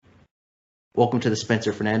Welcome to the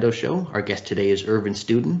Spencer Fernando Show. Our guest today is Irvin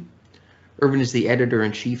Studin. Irvin is the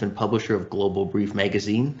editor-in-chief and publisher of Global Brief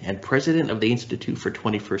magazine and president of the Institute for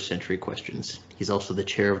 21st Century Questions. He's also the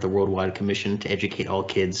chair of the Worldwide Commission to Educate All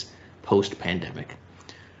Kids post-pandemic.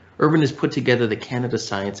 Irvin has put together the Canada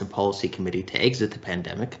Science and Policy Committee to exit the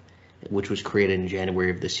pandemic, which was created in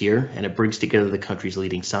January of this year, and it brings together the country's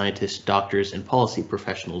leading scientists, doctors, and policy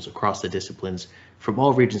professionals across the disciplines from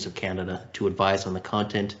all regions of Canada to advise on the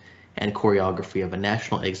content and choreography of a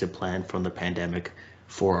national exit plan from the pandemic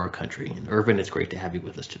for our country. And Irvin, it's great to have you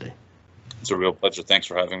with us today. It's a real pleasure. Thanks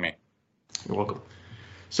for having me. You're welcome.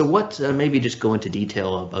 So maybe just go into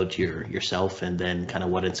detail about yourself and then kind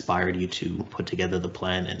of what inspired you to put together the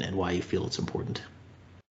plan and why you feel it's important.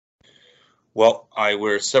 Well, I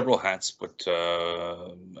wear several hats, but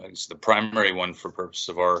I guess the primary one for purpose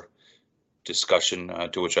of our discussion,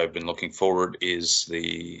 to which I've been looking forward, is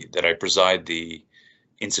that I preside the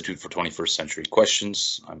Institute for 21st Century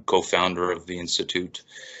Questions. I'm co-founder of the Institute.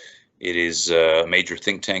 It is a major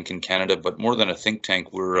think tank in Canada, but more than a think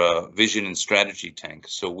tank, we're a vision and strategy tank.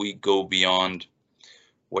 So we go beyond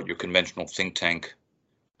what your conventional think tank,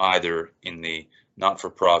 either in the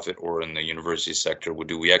not-for-profit or in the university sector, would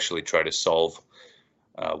do. We actually try to solve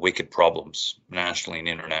wicked problems nationally and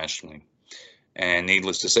internationally. And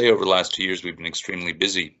needless to say, over the last 2 years, we've been extremely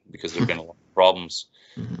busy because there have been a lot of problems,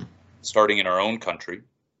 starting in our own country.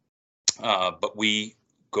 But we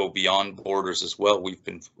go beyond borders as well. We've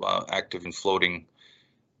been active in floating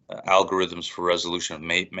algorithms for resolution of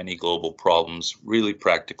many global problems. Really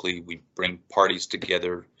practically, we bring parties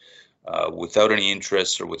together without any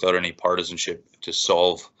interest or without any partisanship to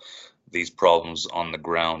solve these problems on the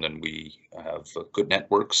ground. And we have good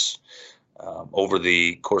networks. Over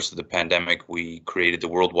the course of the pandemic, we created the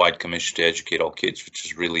Worldwide Commission to Educate All Kids, which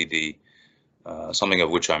is really something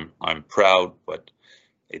of which I'm proud, but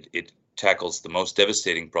it tackles the most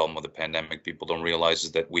devastating problem of the pandemic. People don't realize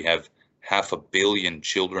is that we have 500 million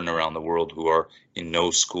children around the world who are in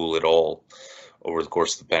no school at all over the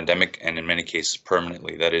course of the pandemic, and in many cases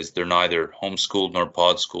permanently. That is, they're neither homeschooled nor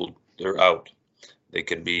pod schooled. They're out. They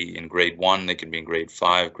can be in grade 1, they can be in grade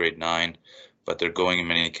 5, grade 9, but they're going in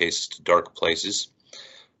many cases to dark places.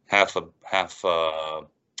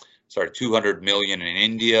 200 million in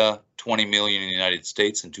India, 20 million in the United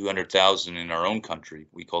States, and 200,000 in our own country.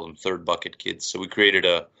 We call them third bucket kids. So we created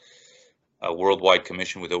a worldwide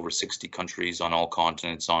commission with over 60 countries on all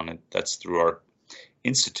continents on it. That's through our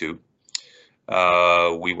institute.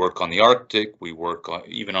 We work on the Arctic. We work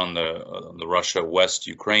even on the Russia-West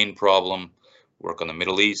Ukraine problem. Work on the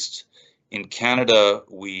Middle East. In Canada,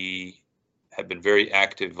 we have been very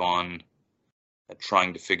active on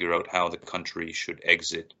trying to figure out how the country should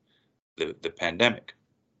exit the pandemic.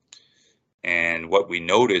 And what we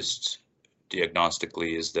noticed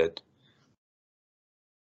diagnostically is that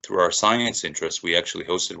through our science interests, we actually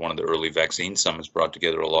hosted one of the early vaccine summits, brought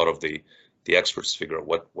together a lot of the experts to figure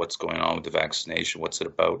out what's going on with the vaccination, what's it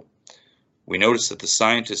about. We noticed that the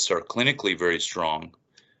scientists are clinically very strong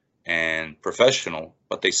and professional,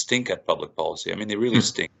 but they stink at public policy. I mean, they really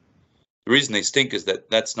stink. The reason they stink is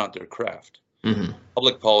that that's not their craft.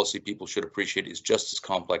 Public policy, people should appreciate, is just as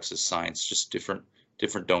complex as science, just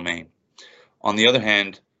different domain. On the other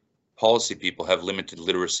hand, policy people have limited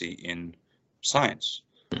literacy in science.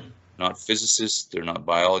 Not physicists, they're not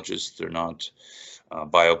biologists, they're not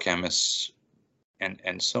biochemists,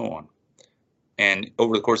 and so on. And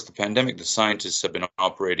over the course of the pandemic, the scientists have been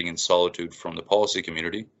operating in solitude from the policy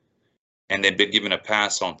community, and they've been given a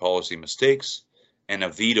pass on policy mistakes and a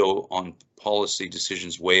veto on policy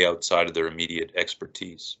decisions way outside of their immediate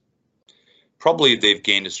expertise. Probably they've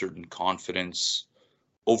gained a certain confidence,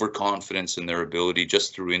 overconfidence in their ability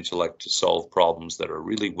just through intellect to solve problems that are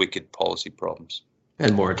really wicked policy problems.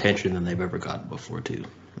 And more attention than they've ever gotten before, too.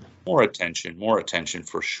 More attention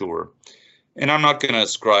for sure. And I'm not going to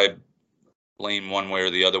ascribe blame one way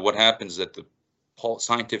or the other. What happens is that the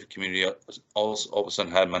scientific community all of a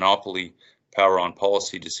sudden had monopoly power on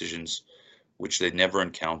policy decisions, which they never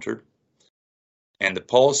encountered. And the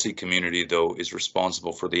policy community, though, is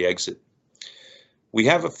responsible for the exit. We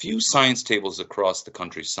have a few science tables across the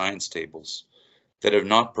country, science tables, that have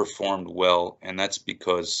not performed well, and that's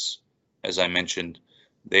because, as I mentioned,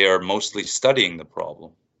 they are mostly studying the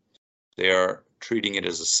problem. They are treating it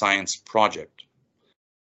as a science project,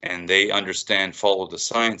 and they understand follow the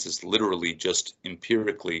science is literally just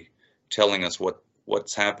empirically telling us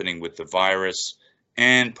what's happening with the virus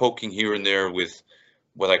and poking here and there with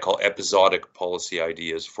what I call episodic policy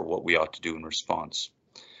ideas for what we ought to do in response.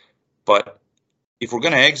 But if we're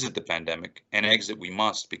going to exit the pandemic, and exit we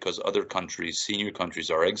must because other countries, senior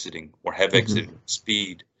countries, are exiting or have exited with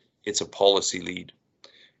speed it's a policy lead.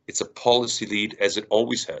 It's a policy lead, as it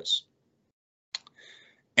always has.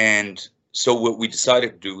 And so what we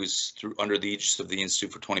decided to do is, under the aegis of the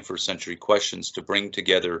Institute for 21st Century Questions, to bring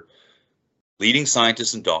together leading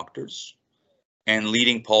scientists and doctors and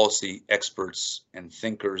leading policy experts and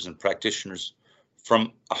thinkers and practitioners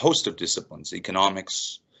from a host of disciplines: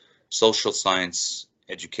 economics, social science,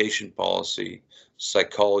 education policy,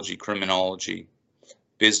 psychology, criminology,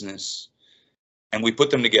 business. And we put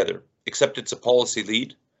them together, except it's a policy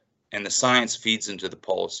lead and the science feeds into the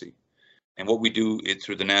policy. And what we do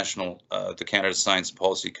through the Canada Science and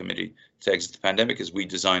Policy Committee to exit the pandemic is we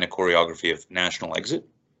design a choreography of national exit.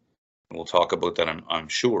 And we'll talk about that, I'm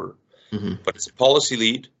sure. But it's a policy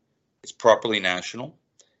lead. It's properly national,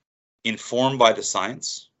 informed by the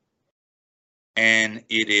science, and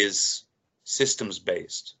it is systems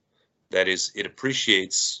based. That is, it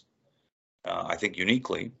appreciates, I think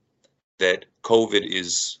uniquely, that COVID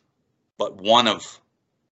is but one of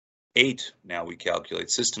 8, now we calculate,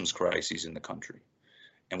 systems crises in the country.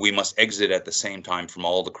 And we must exit at the same time from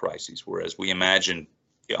all the crises, whereas we imagine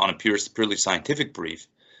on a purely scientific brief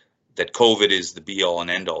that COVID is the be all and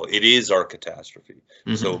end all. It is our catastrophe.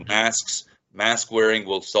 So mask wearing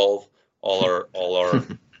will solve all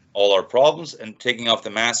our problems, and taking off the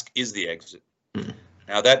mask is the exit.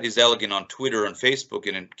 Now that is elegant on Twitter and Facebook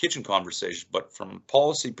and in kitchen conversations, but from a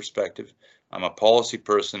policy perspective, I'm a policy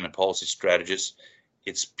person and a policy strategist.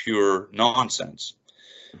 It's pure nonsense,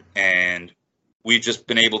 and we've just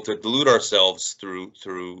been able to delude ourselves through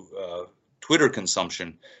Twitter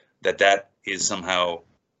consumption that is somehow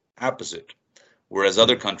opposite. Whereas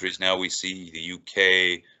other countries, now we see the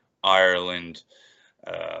UK, Ireland,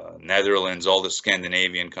 Netherlands, all the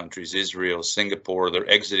Scandinavian countries, Israel, Singapore, they're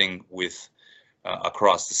exiting with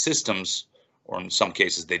across the systems, or in some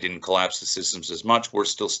cases they didn't collapse the systems as much. We're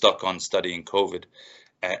still stuck on studying COVID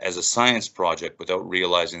as a science project without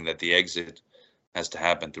realizing that the exit has to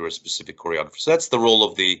happen through a specific choreography. So that's the role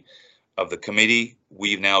of the committee.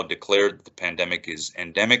 We've now declared that the pandemic is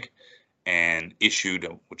endemic and issued,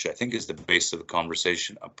 which I think is the base of the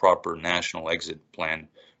conversation, a proper national exit plan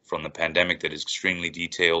from the pandemic that is extremely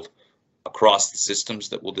detailed across the systems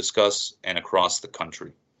that we'll discuss and across the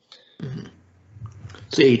country.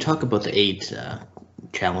 So yeah, you talk about the 8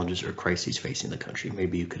 challenges or crises facing the country.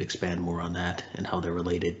 Maybe you could expand more on that and how they're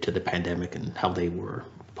related to the pandemic and how they were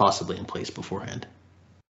possibly in place beforehand.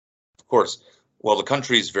 Of course. Well, the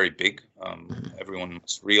country is very big. Everyone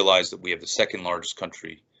must realize that we have the second largest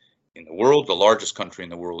country in the world. The largest country in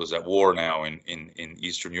the world is at war now in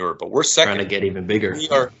Eastern Europe, but we're second. Trying to get even bigger. We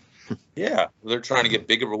are, yeah, they're trying to get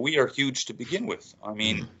bigger, but we are huge to begin with. I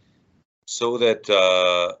mean, so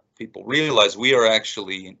that people realize we are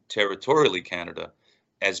actually territorially, Canada,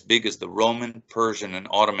 as big as the Roman, Persian, and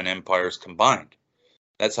Ottoman empires combined.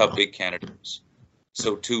 That's how big Canada is.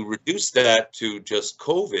 So to reduce that to just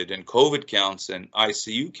COVID and COVID counts and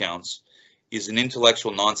ICU counts is an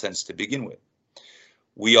intellectual nonsense to begin with.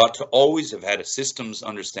 We ought to always have had a systems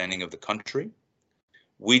understanding of the country.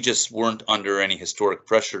 We just weren't under any historic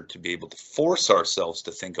pressure to be able to force ourselves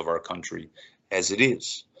to think of our country as it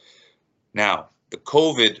is. Now, the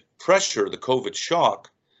COVID pressure, the COVID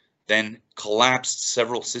shock, then collapsed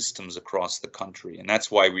several systems across the country. And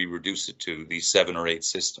that's why we reduce it to these 7 or 8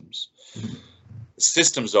 systems. The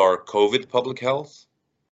systems are COVID public health.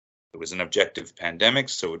 It was an objective pandemic,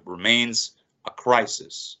 so it remains a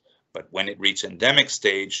crisis. But when it reaches endemic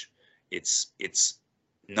stage, it's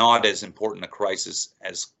not as important a crisis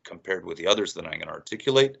as compared with the others that I'm going to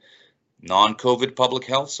articulate. Non-COVID public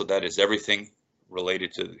health, so that is everything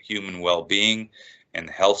related to human well-being and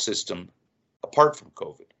the health system apart from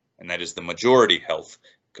COVID, and that is the majority health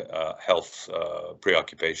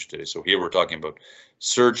preoccupation today. So here we're talking about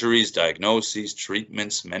surgeries, diagnoses,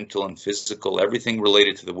 treatments, mental and physical, everything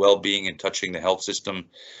related to the well-being and touching the health system,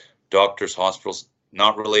 doctors, hospitals,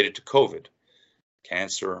 not related to COVID,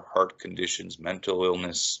 cancer, heart conditions, mental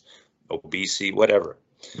illness, obesity, whatever.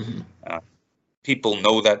 People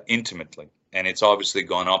know that intimately, and it's obviously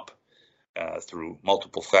gone up through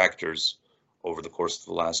multiple factors over the course of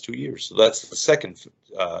the last 2 years. So that's the second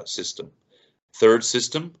system. Third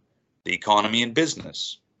system, the economy and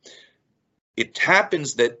business. It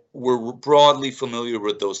happens that we're broadly familiar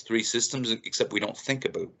with those 3 systems, except we don't think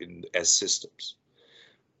about it as systems.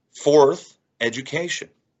 Fourth, education.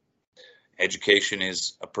 Education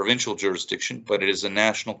is a provincial jurisdiction, but it is a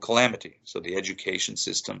national calamity. So the education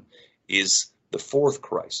system is the 4th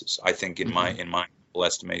crisis. I think in my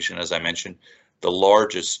estimation, as I mentioned, the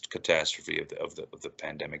largest catastrophe of the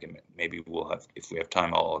pandemic, and maybe we'll have, if we have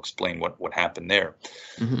time, I'll explain what happened there.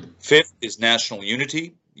 5th is national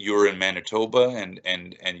unity. you're in Manitoba,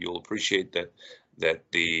 and you'll appreciate that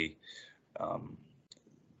the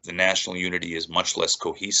national unity is much less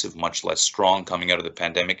cohesive, much less strong coming out of the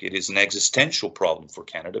pandemic. It is an existential problem for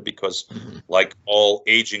Canada because, like all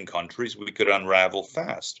aging countries, we could unravel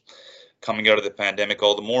fast. Coming out of the pandemic,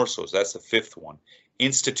 all the more so. So that's the fifth one.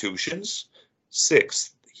 Institutions,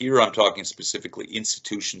 sixth. Here I'm talking specifically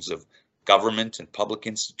institutions of government and public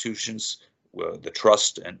institutions, the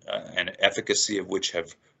trust and efficacy of which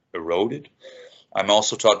have eroded. I'm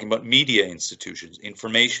also talking about media institutions,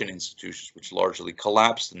 information institutions, which largely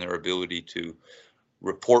collapsed in their ability to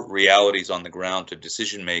report realities on the ground to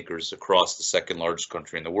decision makers across the second largest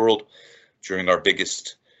country in the world during our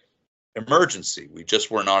biggest emergency. We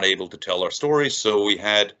just were not able to tell our stories, so we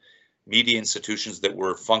had media institutions that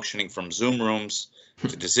were functioning from Zoom rooms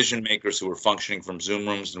to decision makers who were functioning from Zoom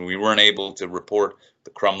rooms, and we weren't able to report the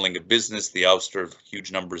crumbling of business, the ouster of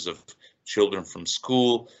huge numbers of children from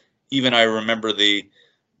school. Even I remember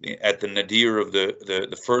at the nadir of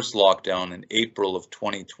the first lockdown in April of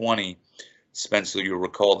 2020, Spencer, you'll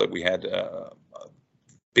recall that we had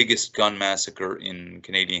biggest gun massacre in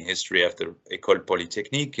Canadian history after École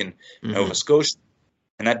Polytechnique in Nova Scotia.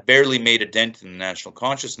 And that barely made a dent in the national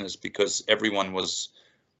consciousness because everyone was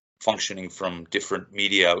functioning from different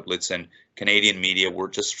media outlets, and Canadian media were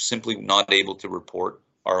just simply not able to report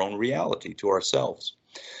our own reality to ourselves.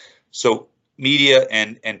 So media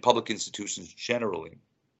and public institutions generally,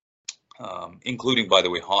 including, by the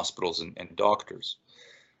way, hospitals and doctors.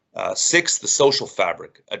 Sixth, the social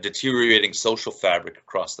fabric, a deteriorating social fabric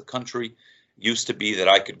across the country. Used to be that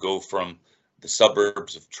I could go from the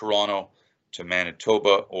suburbs of Toronto to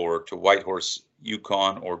Manitoba or to Whitehorse,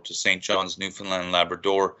 Yukon, or to St. John's, Newfoundland and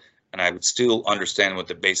Labrador, and I would still understand what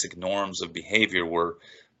the basic norms of behavior were.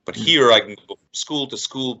 But here I can go from school to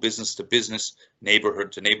school, business to business,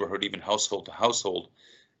 neighborhood to neighborhood, even household to household.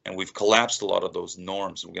 And we've collapsed a lot of those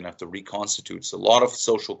norms. We're going to have to reconstitute. It's a lot of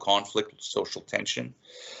social conflict, social tension.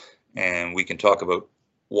 And we can talk about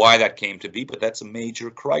why that came to be, but that's a major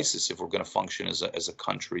crisis if we're going to function as a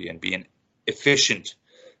country and be an efficient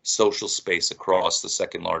social space across the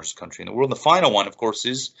second largest country in the world. And the final one, of course,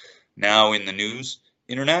 is now in the news,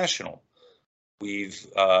 international. We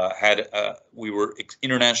were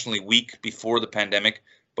internationally weak before the pandemic,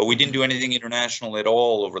 but we didn't do anything international at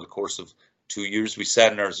all over the course of 2 years. We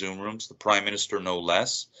sat in our Zoom rooms, the Prime Minister no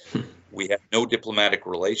less. We had no diplomatic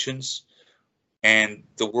relations, and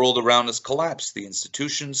the world around us collapsed. The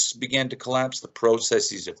institutions began to collapse, the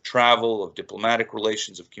processes of travel, of diplomatic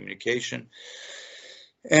relations, of communication.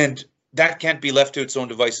 And that can't be left to its own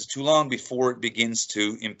devices too long before it begins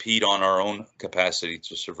to impede on our own capacity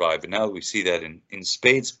to survive. And now we see that in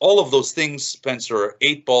spades. All of those things, Spencer, are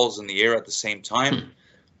 8 balls in the air at the same time.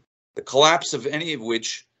 The collapse of any of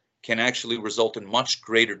which can actually result in much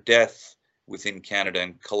greater death within Canada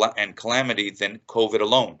and calamity than COVID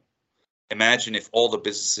alone. Imagine if all the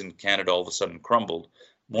business in Canada all of a sudden crumbled.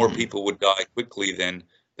 More people would die quickly than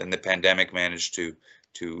the pandemic managed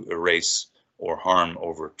to erase or harm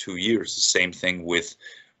over 2 years. The same thing with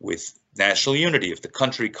national unity. If the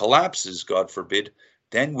country collapses, God forbid,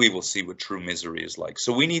 then we will see what true misery is like.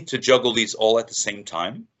 So we need to juggle these all at the same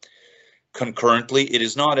time. Concurrently, it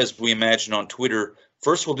is not as we imagine on Twitter.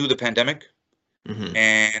 First, we'll do the pandemic,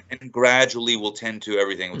 and gradually we'll tend to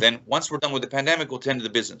everything. Then once we're done with the pandemic, we'll tend to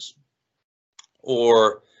the business.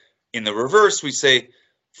 Or in the reverse, we say,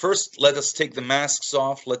 first, let us take the masks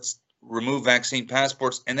off. Let's remove vaccine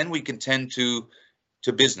passports, and then we can tend to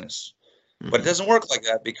business. But it doesn't work like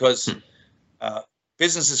that because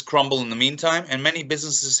businesses crumble in the meantime, and many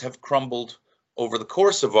businesses have crumbled over the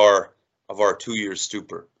course of our 2-year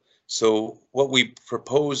stupor. So what we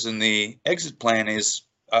propose in the exit plan is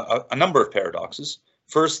a number of paradoxes.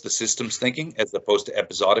 First, the systems thinking as opposed to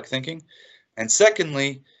episodic thinking. And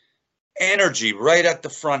secondly, energy right at the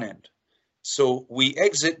front end. So we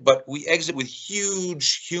exit, but we exit with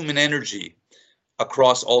huge human energy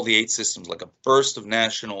across all the 8 systems, like a burst of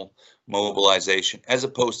national mobilization, as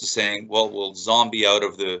opposed to saying, well, we'll zombie out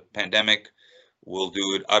of the pandemic. We'll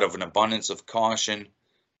do it out of an abundance of caution.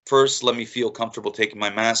 First, let me feel comfortable taking my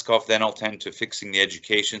mask off. Then I'll tend to fixing the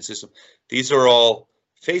education system. These are all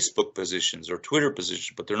Facebook positions or Twitter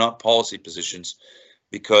positions, but they're not policy positions,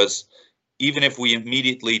 because even if we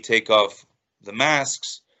immediately take off the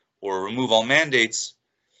masks or remove all mandates,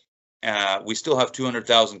 we still have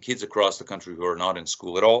 200,000 kids across the country who are not in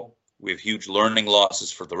school at all. We have huge learning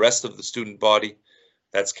losses for the rest of the student body.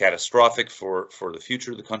 That's catastrophic for the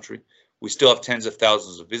future of the country. We still have tens of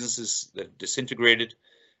thousands of businesses that have disintegrated,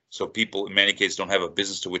 so people in many cases don't have a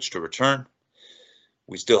business to which to return.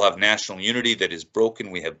 We still have national unity that is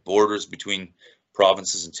broken. We have borders between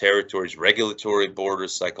provinces and territories, regulatory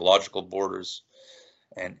borders, psychological borders,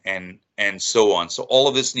 and so on. So all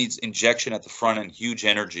of this needs injection at the front end, huge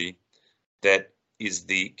energy that is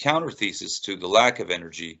the counter thesis to the lack of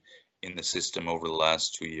energy in the system over the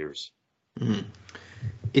last 2 years. Mm-hmm.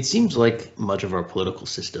 It seems like much of our political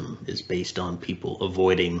system is based on people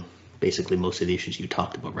avoiding basically most of the issues you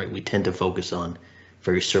talked about, right? We tend to focus on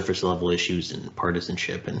very surface level issues and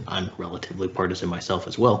partisanship, and I'm relatively partisan myself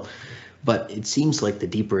as well. But it seems like the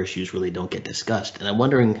deeper issues really don't get discussed. And I'm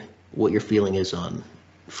wondering what your feeling is on,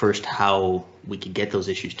 first, how we could get those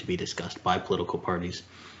issues to be discussed by political parties,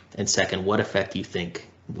 and second, what effect you think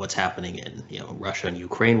what's happening in Russia and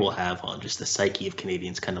Ukraine will have on just the psyche of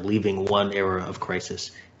Canadians, kind of leaving one era of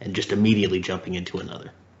crisis and just immediately jumping into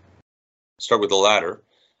another. Start with the latter.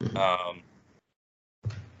 Mm-hmm.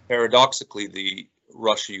 Paradoxically, the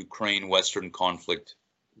Russia-Ukraine Western conflict,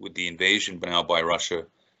 with the invasion now by Russia,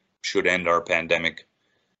 should end our pandemic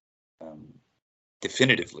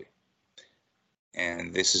definitively.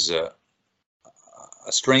 And this is a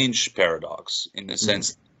strange paradox in the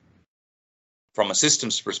sense, from a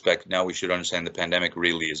systems perspective, now we should understand the pandemic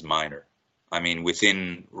really is minor. I mean,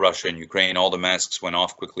 within Russia and Ukraine, all the masks went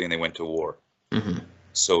off quickly and they went to war. Mm-hmm.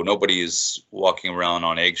 So nobody is walking around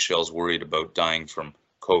on eggshells worried about dying from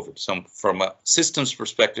COVID. So from a systems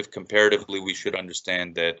perspective, comparatively, we should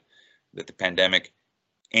understand that the pandemic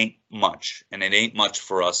ain't much, and it ain't much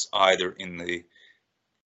for us either in the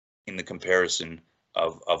comparison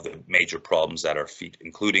of the major problems at our feet,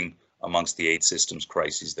 including amongst the 8 systems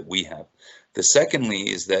crises that we have. The second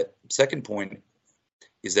point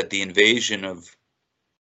is that the invasion of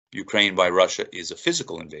Ukraine by Russia is a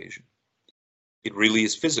physical invasion. It really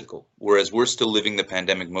is physical, whereas we're still living the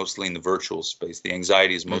pandemic mostly in the virtual space. The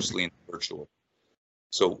anxiety is mostly in the virtual.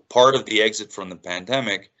 So part of the exit from the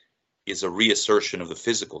pandemic is a reassertion of the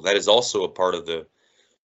physical. That is also a part of the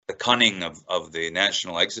cunning of the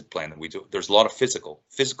national exit plan that we do. There's a lot of physical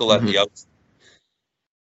at the outset.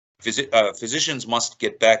 Physicians must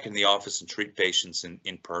get back in the office and treat patients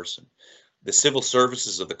in person. The civil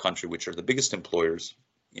services of the country, which are the biggest employers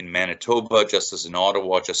in Manitoba, just as in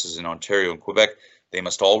Ottawa, just as in Ontario and Quebec, they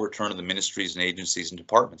must all return to the ministries and agencies and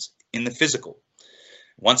departments in the physical.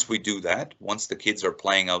 Once we do that, once the kids are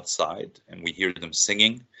playing outside and we hear them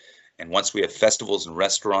singing, and once we have festivals and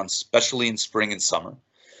restaurants, especially in spring and summer,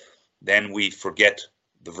 then we forget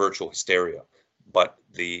the virtual hysteria. But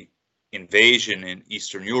the invasion in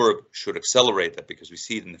Eastern Europe should accelerate that because we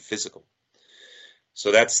see it in the physical.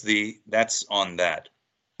 So that's on that.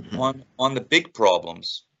 Mm-hmm. On the big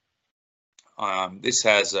problems, this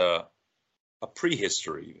has a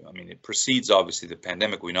prehistory. I mean, it precedes obviously the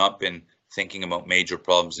pandemic. We've not been thinking about major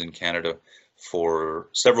problems in Canada for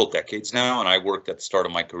several decades now, and I worked at the start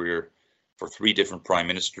of my career for 3 different prime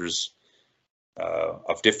ministers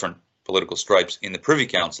of different political stripes in the Privy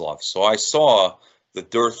Council office. So I saw the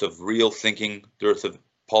dearth of real thinking, dearth of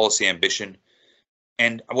policy ambition,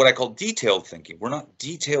 and what I call detailed thinking. We're not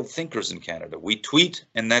detailed thinkers in Canada. We tweet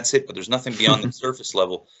and that's it, but there's nothing beyond the surface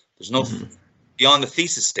level. There's no beyond the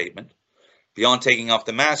thesis statement, beyond taking off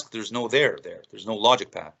the mask, there's no there's no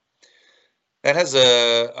logic path. That has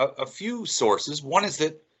a few sources. One is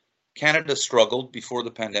that Canada struggled before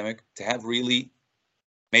the pandemic to have really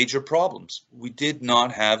major problems. We did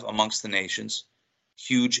not have amongst the nations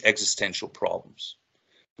huge existential problems.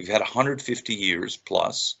 We've had 150 years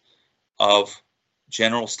plus of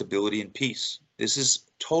general stability and peace. This is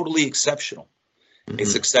totally exceptional.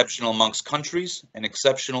 It's exceptional amongst countries and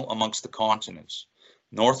exceptional amongst the continents.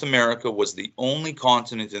 North America was the only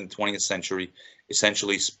continent in the 20th century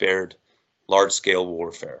essentially spared large-scale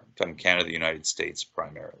warfare. I'm talking Canada, the United States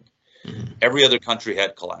primarily. Every other country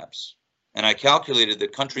had collapse. And I calculated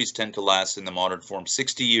that countries tend to last in the modern form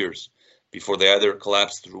 60 years before they either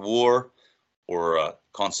collapse through war or a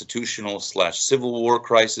constitutional/civil war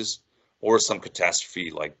crisis or some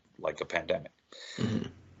catastrophe like a pandemic.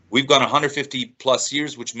 We've gone 150 plus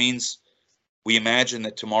years, which means we imagine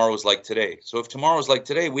that tomorrow is like today. So if tomorrow is like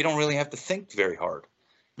today, we don't really have to think very hard.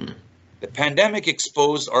 The pandemic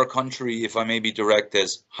exposed our country, if I may be direct,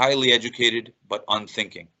 as highly educated but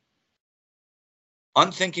unthinking.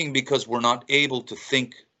 Unthinking because we're not able to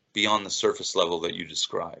think beyond the surface level that you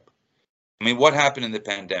describe. I mean, what happened in the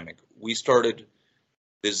pandemic? We started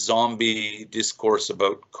this zombie discourse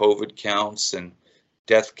about COVID counts and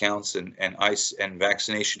death counts and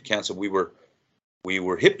vaccination counts, and we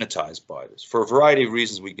were hypnotized by this for a variety of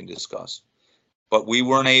reasons we can discuss. But we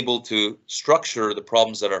weren't able to structure the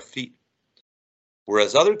problems at our feet.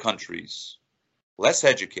 Whereas other countries, less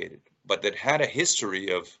educated, but that had a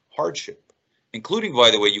history of hardship, including,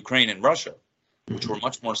 by the way, Ukraine and Russia, which were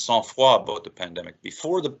much more sang-froid about the pandemic.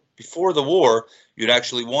 Before the war, you'd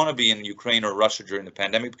actually want to be in Ukraine or Russia during the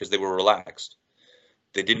pandemic because they were relaxed.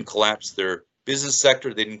 They didn't collapse their business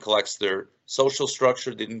sector. They didn't collapse their social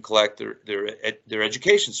structure. They didn't collapse their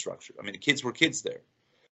education structure. I mean, the kids were kids there.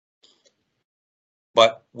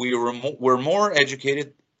 But we're more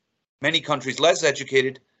educated. Many countries less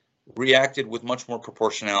educated reacted with much more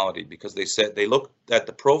proportionality because they said they looked at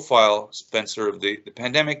the profile, Spencer, of the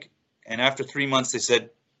pandemic, and after 3 months they said,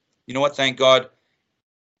 you know what, thank God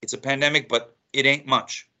it's a pandemic, but it ain't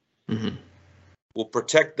much. Mm-hmm. We'll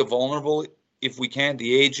protect the vulnerable if we can,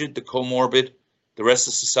 the aged, the comorbid. The rest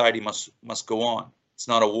of society must go on. It's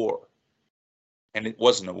not a war. And it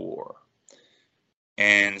wasn't a war.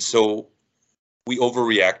 And so we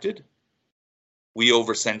overreacted. We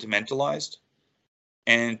over-sentimentalized.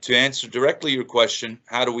 And to answer directly your question,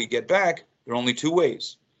 how do we get back? There are only two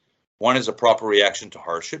ways. One is a proper reaction to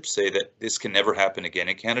hardship, say that this can never happen again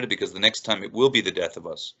in Canada because the next time it will be the death of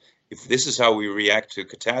us. If this is how we react to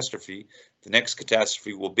catastrophe, the next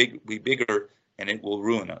catastrophe will be bigger and it will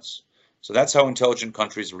ruin us. So that's how intelligent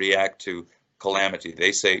countries react to calamity.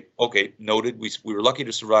 They say, okay, noted, we were lucky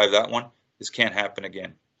to survive that one. This can't happen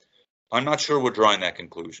again. I'm not sure we're drawing that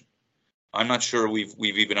conclusion. I'm not sure we've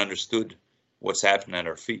even understood what's happening at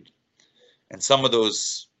our feet. And some of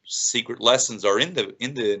those secret lessons are in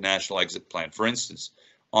the national exit plan. For instance,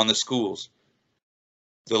 on the schools,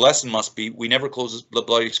 the lesson must be we never close the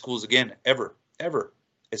bloody schools again, ever.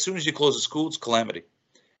 As soon as you close a school, it's calamity.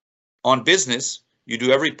 On business, you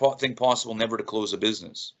do everything possible never to close a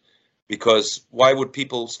business, because why would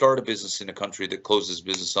people start a business in a country that closes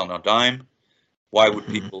business on a dime? Why would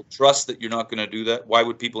people trust that you're not going to do that? Why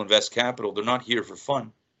would people invest capital? They're not here for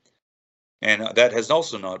fun. And that has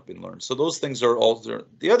also not been learned. So those things are all there.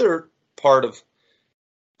 The other part of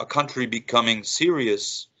a country becoming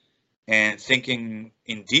serious and thinking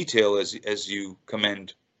in detail, as you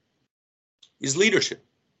commend, is leadership.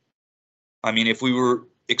 I mean, if we were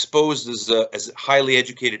exposed as a highly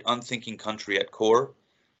educated, unthinking country at core,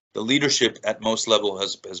 the leadership at most level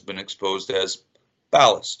has been exposed as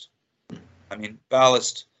ballast. I mean,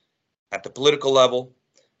 ballast at the political level,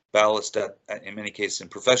 ballast in many cases in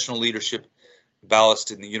professional leadership,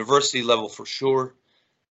 ballast in the university level for sure,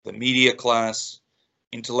 the media class,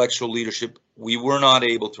 intellectual leadership. We were not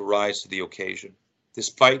able to rise to the occasion,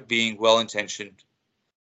 despite being well-intentioned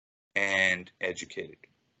and educated.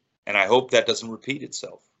 And I hope that doesn't repeat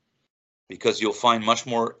itself, because you'll find much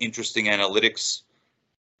more interesting analytics,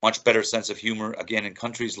 much better sense of humor, again, in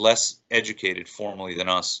countries less educated formally than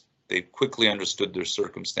us. They quickly understood their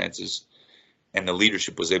circumstances, and the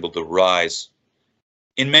leadership was able to rise,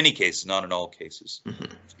 in many cases, not in all cases,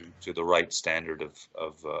 to the right standard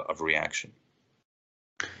of reaction.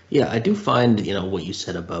 Yeah, I do find, what you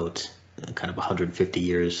said about kind of 150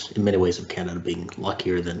 years, in many ways, of Canada being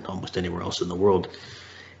luckier than almost anywhere else in the world.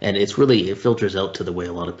 And it filters out to the way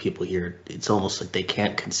a lot of people here, it's almost like they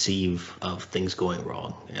can't conceive of things going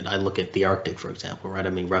wrong. And I look at the Arctic, for example, right? I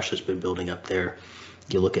mean, Russia's been building up there.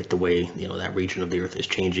 You look at the way, that region of the earth is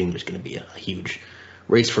changing. There's going to be a huge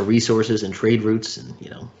race for resources and trade routes. And,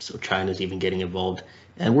 so China's even getting involved.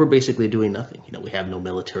 And we're basically doing nothing. We have no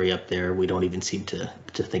military up there. We don't even seem to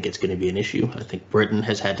think it's going to be an issue. I think Britain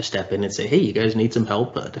has had to step in and say, hey, you guys need some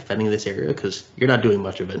help defending this area because you're not doing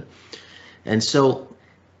much of it. And so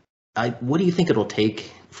what do you think it'll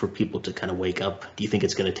take for people to kind of wake up? Do you think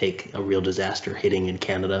it's going to take a real disaster hitting in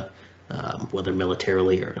Canada, whether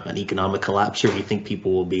militarily or an economic collapse, or do you think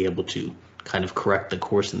people will be able to kind of correct the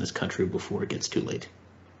course in this country before it gets too late?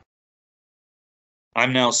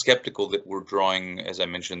 I'm now skeptical that we're drawing, as I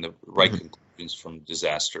mentioned, the right conclusions from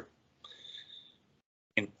disaster,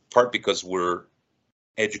 in part because we're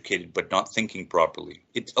educated but not thinking properly.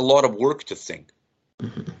 It's a lot of work to think.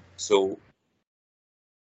 So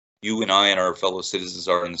you and I and our fellow citizens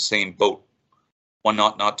are in the same boat. One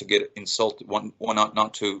not to get insulted, one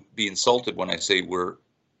not to be insulted when I say we're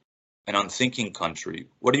an unthinking country.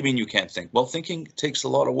 What do you mean you can't think? Well, thinking takes a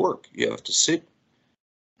lot of work. You have to sit,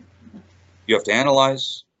 you have to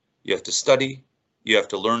analyze, you have to study, you have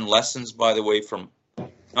to learn lessons, by the way, from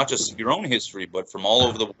not just your own history, but from all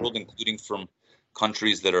over the world, including from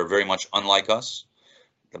countries that are very much unlike us.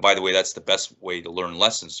 And by the way, that's the best way to learn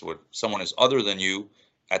lessons. So if someone is other than you,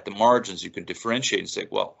 at the margins, you can differentiate and say,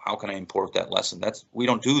 well, how can I import that lesson? We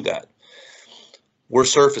don't do that. We're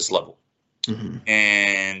surface level.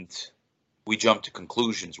 And we jump to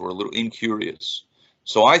conclusions. We're a little incurious.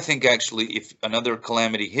 So I think actually if another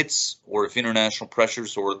calamity hits, or if international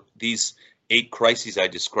pressures or these 8 crises I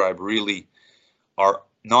described really are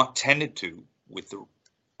not tended to with the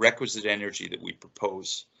requisite energy that we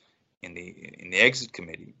propose, in the exit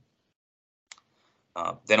committee,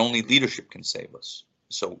 then only leadership can save us.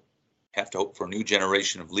 So have to hope for a new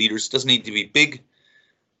generation of leaders. Doesn't need to be big,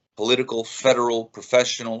 political, federal,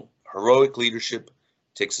 professional, heroic leadership.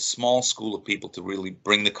 It takes a small school of people to really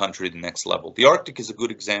bring the country to the next level. The Arctic is a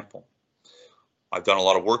good example. I've done a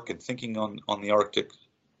lot of work and thinking on the Arctic,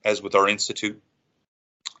 as with our institute.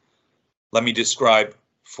 Let me describe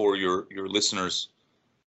for your listeners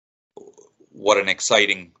what an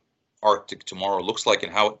exciting Arctic tomorrow looks like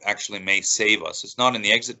and how it actually may save us. It's not in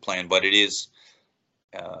the exit plan, but it is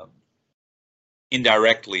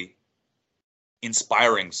indirectly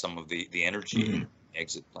inspiring some of the energy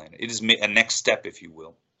exit plan. It is a next step, if you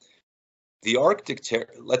will. The Arctic,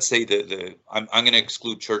 let's say I'm going to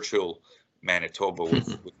exclude Churchill, Manitoba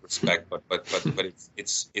with respect, but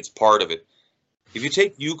it's part of it. If you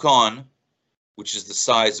take Yukon, which is the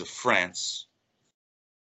size of France,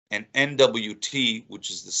 and NWT, which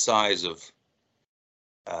is the size of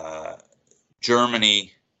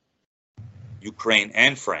Germany, Ukraine,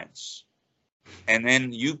 and France, and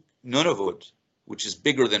then Nunavut, which is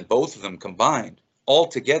bigger than both of them combined,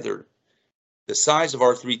 altogether, the size of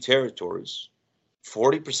our three territories,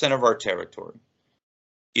 40% of our territory,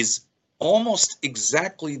 is almost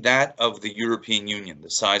exactly that of the European Union, the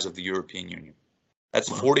size of the European Union. That's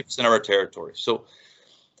 40% of our territory. So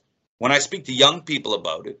when I speak to young people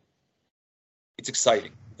about it, it's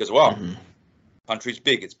exciting because, wow, country's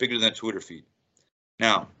big. It's bigger than a Twitter feed.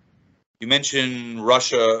 Now, you mentioned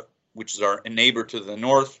Russia, which is our neighbor to the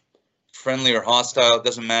north, friendly or hostile, it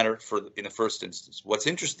doesn't matter in the first instance. What's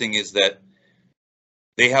interesting is that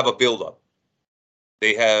they have a buildup.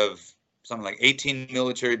 They have something like 18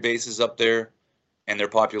 military bases up there, and their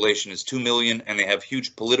population is 2 million, and they have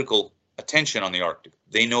huge political attention on the Arctic.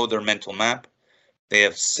 They know their mental map. They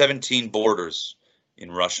have 17 borders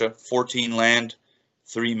in Russia, 14 land,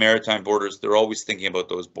 3 maritime borders. They're always thinking about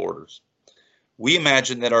those borders. We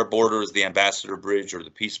imagine that our border is the Ambassador Bridge or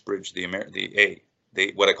the Peace Bridge,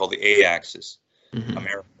 what I call the A axis,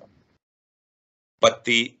 America. But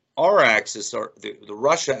our axis, or the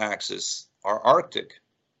Russia axis, our Arctic,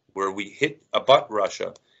 where we abut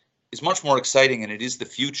Russia, is much more exciting, and it is the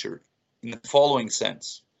future in the following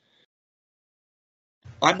sense.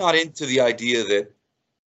 I'm not into the idea that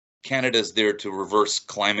Canada's there to reverse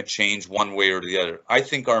climate change one way or the other. I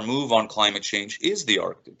think our move on climate change is the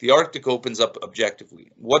Arctic. The Arctic opens up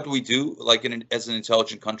objectively. What do we do, like as an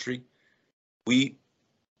intelligent country? We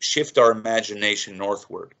shift our imagination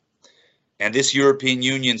northward. And this European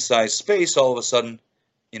Union-sized space, all of a sudden,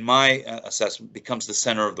 in my assessment, becomes the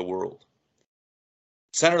center of the world.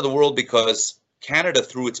 Center of the world because Canada,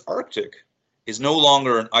 through its Arctic, is no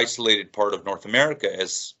longer an isolated part of North America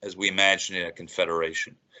as we imagine in a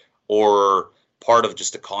confederation, or part of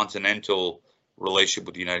just a continental relationship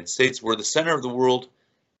with the United States. We're the center of the world,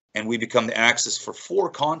 and we become the axis for 4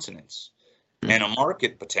 continents and a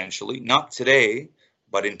market potentially, not today,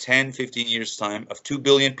 but in 10, 15 years' time, of 2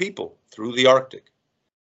 billion people through the Arctic.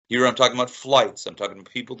 Here I'm talking about flights, I'm talking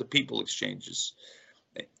about people-to-people exchanges,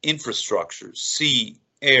 infrastructure, sea,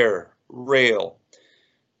 air, rail.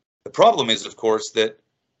 The problem is, of course, that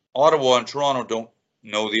Ottawa and Toronto don't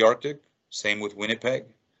know the Arctic, same with Winnipeg,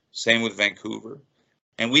 same with Vancouver.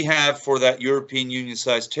 And we have, for that European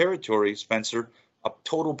Union-sized territory, Spencer, a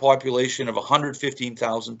total population of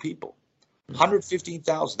 115,000 people.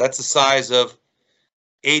 115,000, that's the size of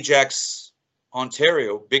Ajax,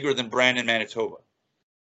 Ontario, bigger than Brandon, Manitoba.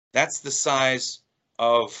 That's the size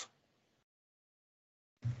of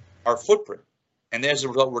our footprint. And as a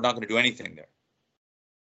result, we're not going to do anything there.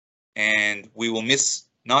 And we will miss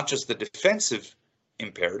not just the defensive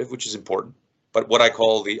imperative, which is important, but what I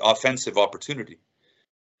call the offensive opportunity.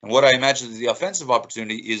 And what I imagine is the offensive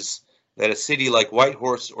opportunity is that a city like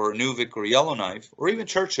Whitehorse or Inuvik or Yellowknife, or even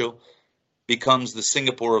Churchill, becomes the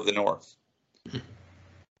Singapore of the North.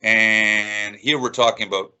 And here we're talking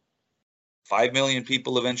about 5 million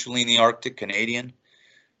people eventually in the Arctic, Canadian,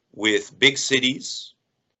 with big cities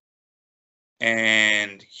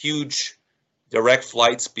and huge direct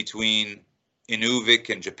flights between Inuvik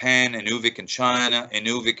and Japan, Inuvik and China,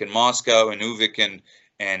 Inuvik and Moscow, Inuvik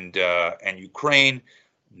and Ukraine,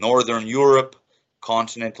 Northern Europe,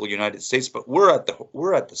 continental United States. But we're at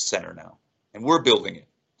the center now, and we're building it.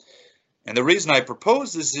 And the reason I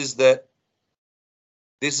propose this is that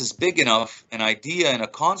this is big enough, an idea and a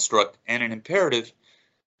construct and an imperative,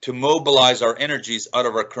 to mobilize our energies out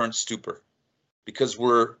of our current stupor, because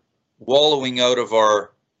we're wallowing out of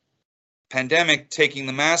our pandemic, taking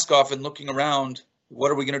the mask off and looking around.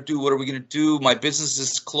 What are we going to do? What are we going to do? My business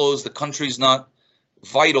is closed. The country's not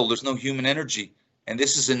vital. There's no human energy. And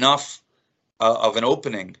this is enough of an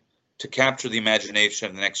opening to capture the imagination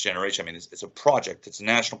of the next generation. I mean, it's a project. It's a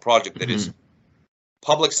national project that is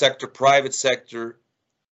public sector, private sector,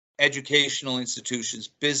 educational institutions,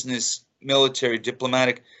 business, military,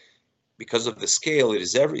 diplomatic. Because of the scale, it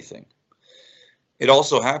is everything. It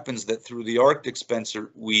also happens that through the Arctic,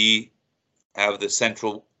 Spencer, we have the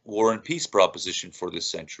central war and peace proposition for this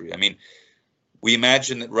century. I mean, we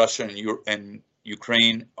imagine that Russia and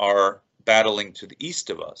Ukraine are battling to the east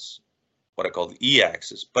of us, what I call the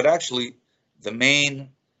E-axis, but actually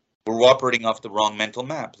we're operating off the wrong mental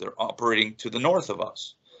map. They're operating to the north of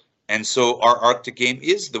us. And so our Arctic game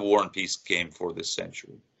is the war and peace game for this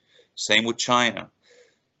century. Same with China.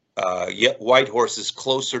 Yet Whitehorse is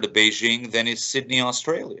closer to Beijing than is Sydney,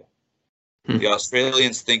 Australia. The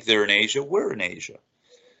Australians think they're in Asia. We're in Asia.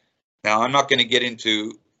 Now, I'm not going to get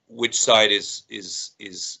into which side is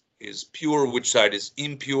pure, which side is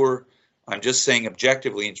impure. I'm just saying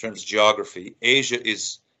objectively in terms of geography, Asia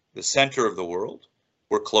is the center of the world.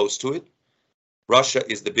 We're close to it. Russia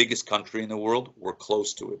is the biggest country in the world. We're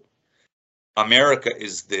close to it. America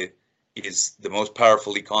is the most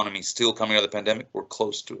powerful economy still coming out of the pandemic. We're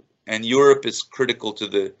close to it. And Europe is critical to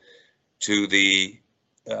the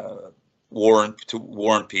war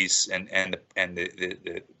and peace and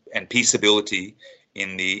peaceability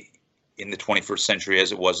in the 21st century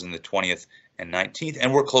as it was in the 20th and 19th,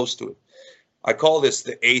 and we're close to it. I call this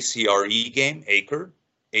the ACRE game, ACRE,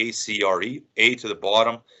 ACRE, A to the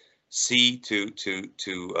bottom, C to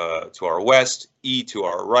our west, E to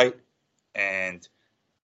our right, and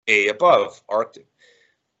A above, Arctic.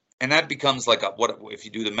 And that becomes like what if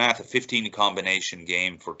you do the math, a 15 combination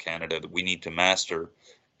game for Canada that we need to master,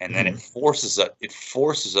 and then it forces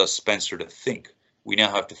us, Spencer, to think. We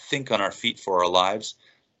now have to think on our feet for our lives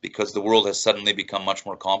because the world has suddenly become much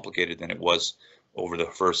more complicated than it was over the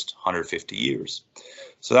first 150 years.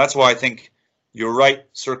 So that's why I think you're right.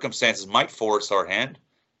 Circumstances might force our hand,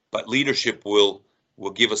 but leadership will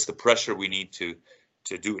give us the pressure we need to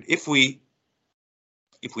do it. If we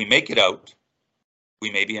make it out,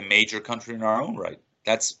 we may be a major country in our own right.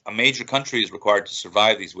 That's a major country is required to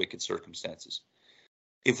survive these wicked circumstances.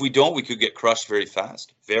 If we don't, we could get crushed very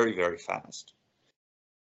fast, very, very fast.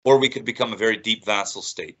 Or we could become a very deep vassal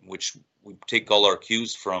state, which we take all our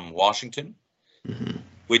cues from Washington,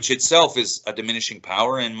 which itself is a diminishing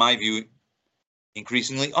power, in my view,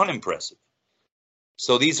 increasingly unimpressive.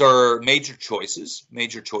 So these are major choices,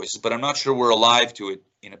 but I'm not sure we're alive to it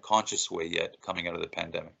in a conscious way yet coming out of the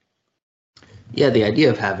pandemic. Yeah, the idea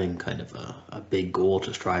of having kind of a big goal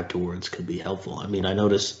to strive towards could be helpful. I mean, I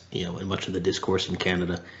notice, in much of the discourse in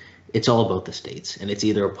Canada, it's all about the states, and it's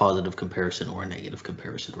either a positive comparison or a negative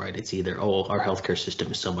comparison, right? It's either, oh, our healthcare system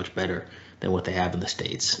is so much better than what they have in the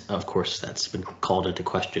states. Of course, that's been called into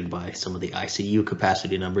question by some of the ICU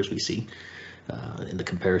capacity numbers we see in the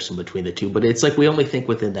comparison between the two. But it's like we only think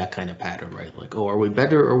within that kind of pattern, right? Like, oh, are we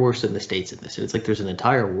better or worse than the states in this? And it's like there's an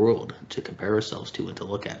entire world to compare ourselves to and to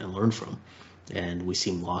look at and learn from. And we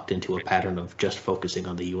seem locked into a pattern of just focusing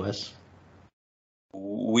on the U.S.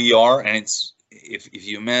 We are, and it's if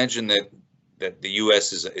you imagine that the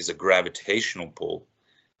U.S. is a gravitational pull,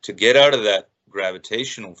 to get out of that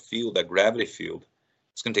gravitational field, that gravity field,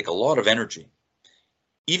 it's going to take a lot of energy,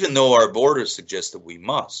 even though our borders suggest that we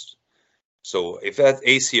must. So if that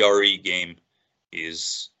ACRE game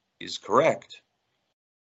is correct,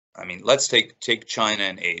 I mean, let's take China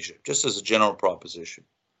and Asia just as a general proposition.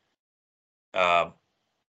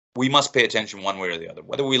 We must pay attention one way or the other.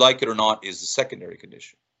 Whether we like it or not is the secondary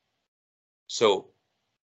condition. So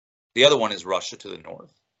the other one is Russia to the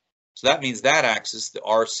north. So that means that axis, the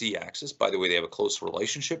RC axis, by the way, they have a close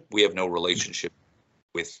relationship. We have no relationship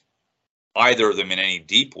with either of them in any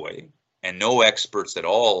deep way, and no experts at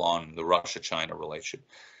all on the Russia-China relationship.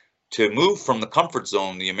 To move from the comfort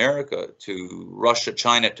zone, the America, to Russia,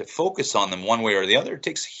 China, to focus on them one way or the other, it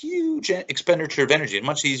takes huge expenditure of energy. It's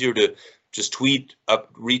much easier to just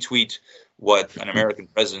retweet what an American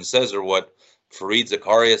president says or what Fareed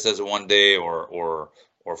Zakaria says one day or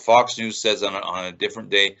Fox News says on a different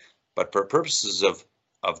day. But for purposes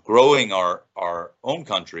of growing our own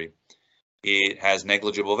country, it has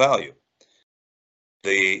negligible value.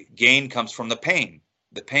 The gain comes from the pain.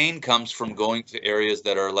 The pain comes from going to areas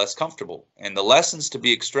that are less comfortable. And the lessons to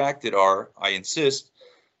be extracted are, I insist,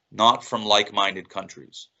 not from like-minded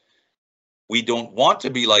countries. We don't want to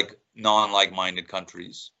be like non-like-minded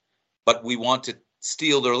countries, but we want to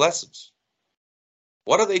steal their lessons.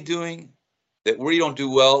 What are they doing that we don't do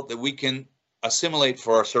well that we can assimilate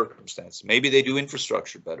for our circumstance? Maybe they do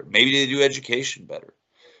infrastructure better. Maybe they do education better.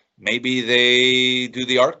 Maybe they do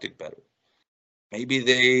the Arctic better. Maybe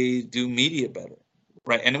they do media better.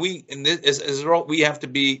 Right, and we have to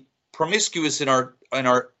be promiscuous in our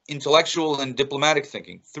intellectual and diplomatic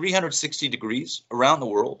thinking, 360 degrees around the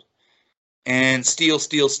world, and steal,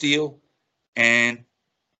 steal, steal, and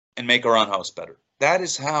make our own house better. That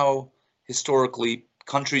is how historically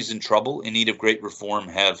countries in trouble, in need of great reform,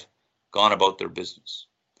 have gone about their business.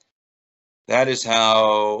 That is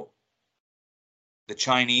how the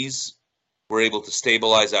Chinese were able to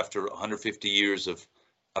stabilize after 150 years of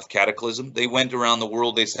cataclysm. They went around the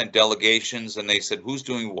world, they sent delegations, and they said, who's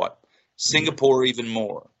doing what? Singapore even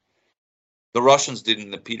more. The Russians did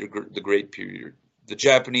in the Peter the Great period. The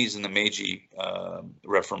Japanese in the Meiji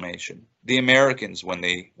Reformation. The Americans when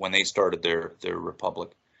they started their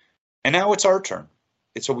republic. And now it's our turn.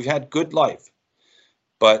 So we've had good life,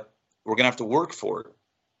 but we're going to have to work for it.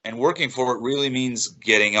 And working for it really means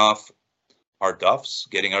getting off our duffs,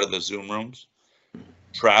 getting out of the Zoom rooms,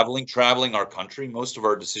 traveling our country. Most of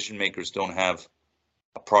our decision makers don't have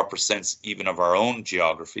a proper sense even of our own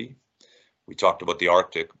geography. We talked about the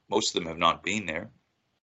Arctic. Most of them have not been there.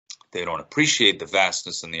 They don't appreciate the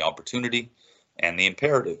vastness and the opportunity and the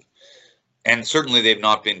imperative. And certainly they've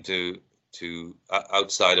not been to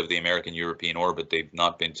outside of the American European orbit. They've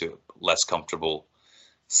not been to less comfortable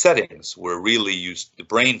settings where really the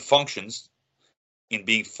brain functions in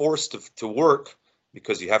being forced to work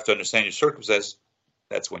because you have to understand your circumstances.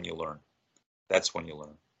 That's when you learn. That's when you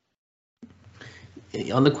learn.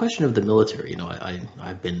 On the question of the military,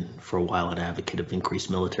 I've been for a while an advocate of increased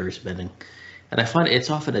military spending. And I find it's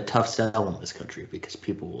often a tough sell in this country because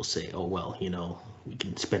people will say, oh, well, we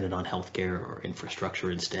can spend it on healthcare or infrastructure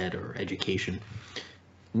instead or education.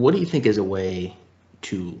 What do you think is a way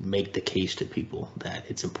to make the case to people that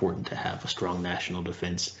it's important to have a strong national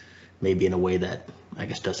defense, maybe in a way that I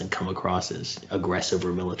guess doesn't come across as aggressive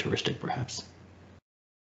or militaristic, perhaps?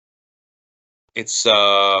 It's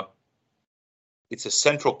a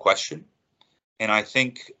central question. And I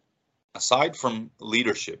think aside from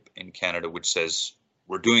leadership in Canada, which says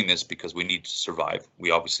we're doing this because we need to survive,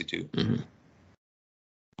 we obviously do. Mm-hmm.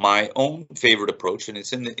 My own favorite approach, and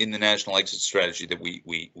it's in the national exit strategy that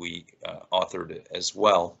we authored as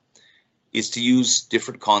well, is to use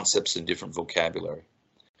different concepts and different vocabulary.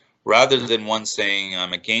 Rather than one saying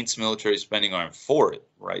I'm against military spending or I'm for it,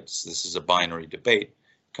 right? So this is a binary debate.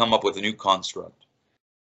 Come up with a new construct.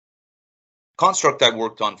 Construct I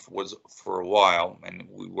worked on was for a while, and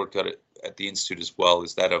we worked at it at the Institute as well,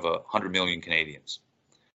 is that of 100 million Canadians.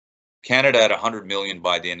 Canada at 100 million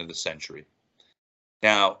by the end of the century.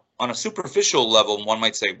 Now, on a superficial level, one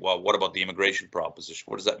might say, well, what about the immigration proposition?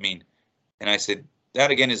 What does that mean? And I said, that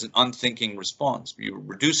again is an unthinking response. You're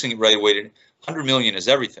reducing it right away to 100 million is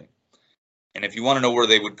everything. And if you want to know where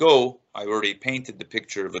they would go, I already painted the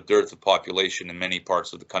picture of a dearth of population in many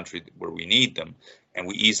parts of the country where we need them. And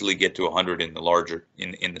we easily get to 100 in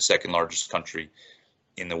the second largest country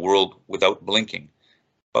in the world without blinking.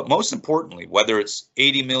 But most importantly, whether it's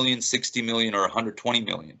 80 million, 60 million, or 120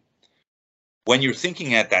 million, when you're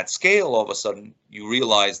thinking at that scale, all of a sudden, you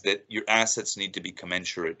realize that your assets need to be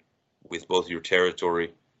commensurate with both your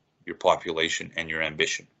territory, your population, and your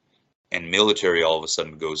ambition. And military all of a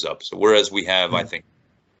sudden goes up. So whereas we have, I think,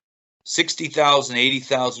 60,000,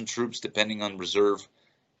 80,000 troops, depending on reserve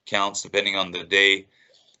counts, depending on the day,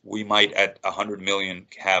 we might at 100 million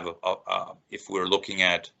have, if we're looking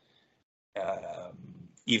at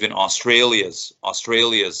even Australia's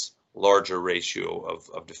larger ratio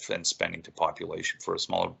of defense spending to population for a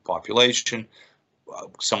smaller population,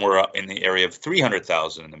 somewhere in the area of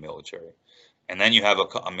 300,000 in the military. And then you have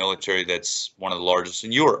a military that's one of the largest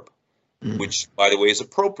in Europe, which, by the way, is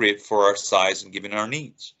appropriate for our size and given our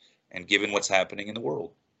needs and given what's happening in the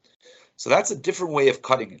world. So that's a different way of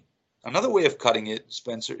cutting it. Another way of cutting it,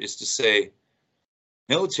 Spencer, is to say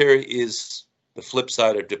military is the flip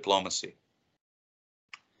side of diplomacy.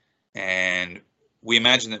 And we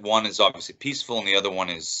imagine that one is obviously peaceful and the other one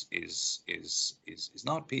is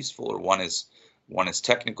not peaceful, or one is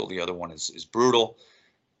technical, the other one is brutal.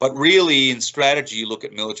 But really, in strategy, you look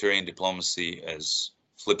at military and diplomacy as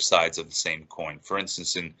flip sides of the same coin. For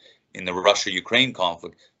instance, in the Russia-Ukraine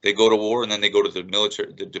conflict, they go to war and then they go to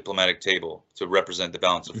the diplomatic table to represent the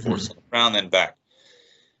balance of force on the ground, then back.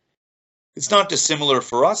 It's not dissimilar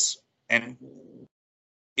for us. And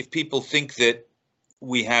if people think that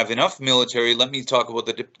we have enough military, let me talk about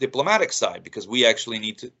the diplomatic side, because we actually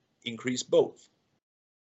need to increase both.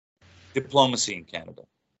 Diplomacy in Canada.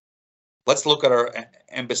 Let's look at our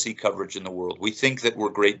embassy coverage in the world. We think that we're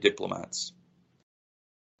great diplomats.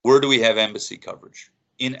 Where do we have embassy coverage?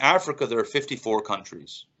 In Africa, there are 54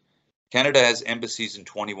 countries. Canada has embassies in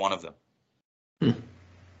 21 of them.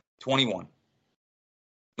 21.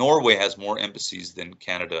 Norway has more embassies than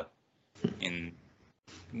Canada in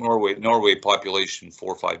Norway population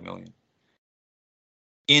 4 or 5 million.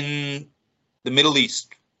 In the Middle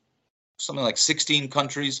East, something like 16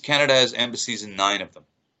 countries. Canada has embassies in 9 of them.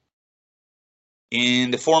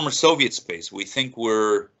 In the former Soviet space, we think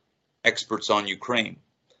we're experts on Ukraine.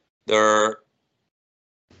 There are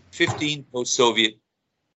 15 post-Soviet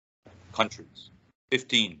countries.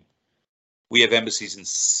 15. We have embassies in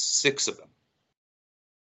 6 of them.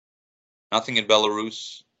 Nothing in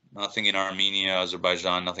Belarus, nothing in Armenia,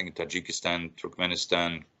 Azerbaijan, nothing in Tajikistan,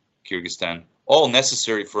 Turkmenistan, Kyrgyzstan, all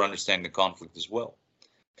necessary for understanding the conflict as well.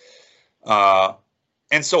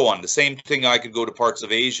 And so on. The same thing, I could go to parts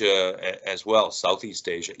of Asia as well, Southeast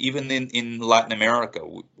Asia. Even in Latin America,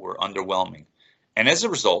 we're underwhelming. And as a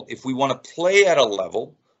result, if we want to play at a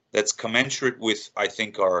level that's commensurate with, I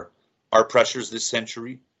think, our pressures this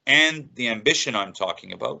century and the ambition I'm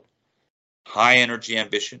talking about, high energy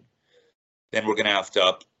ambition, then we're going to have to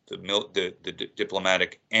up the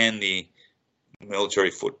diplomatic and the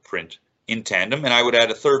military footprint in tandem. And I would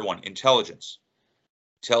add a third one, intelligence.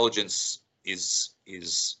 Intelligence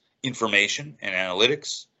is information and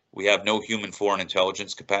analytics. We have no human foreign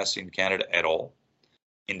intelligence capacity in Canada at all,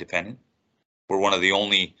 independent. We're one of the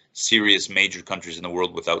only serious major countries in the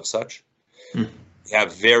world without such. We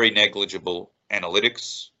have very negligible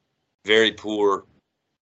analytics, very poor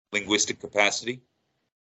linguistic capacity,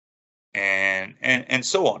 and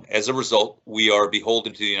so on. As a result, we are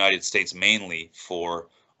beholden to the United States mainly for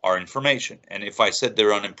our information. And if I said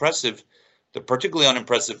they're unimpressive, they're particularly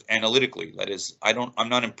unimpressive analytically. That is, I'm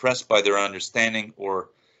not impressed by their understanding or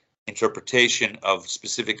interpretation of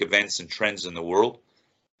specific events and trends in the world.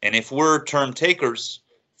 And if we're term takers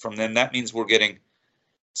from them, that means we're getting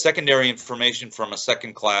secondary information from a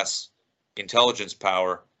second-class intelligence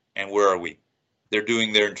power. And where are we? They're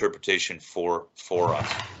doing their interpretation for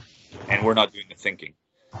us, and we're not doing the thinking.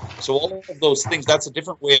 So all of those things, that's a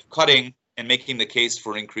different way of cutting and making the case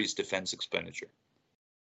for increased defense expenditure.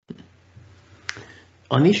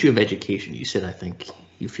 On the issue of education, you said, I think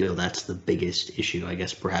you feel that's the biggest issue, I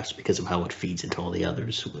guess, perhaps because of how it feeds into all the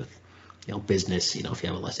others with, business. If you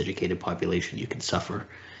have a less educated population, you can suffer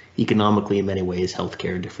economically in many ways,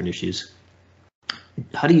 healthcare, different issues.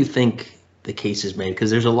 How do you think the case is made? Because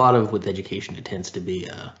there's a lot of, with education, it tends to be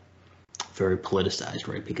very politicized,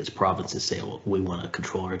 right? Because provinces say, well, we want to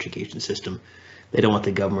control our education system. They don't want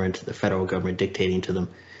the federal government dictating to them.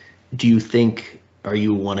 Do you think, are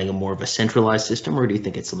you wanting a more of a centralized system, or do you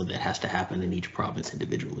think it's something that has to happen in each province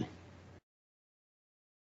individually?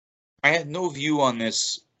 I had no view on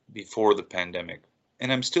this before the pandemic,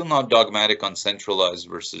 and I'm still not dogmatic on centralized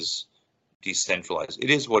versus decentralized. It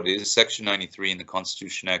is what it is. Section 93 in the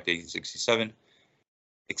Constitution Act 1867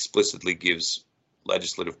 explicitly gives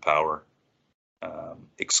legislative power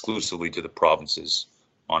exclusively to the provinces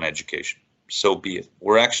on education. So be it.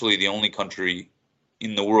 We're actually the only country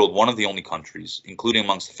in the world, one of the only countries, including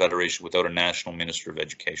amongst the Federation, without a national minister of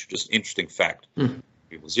education. Just an interesting fact.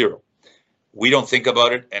 People zero. We don't think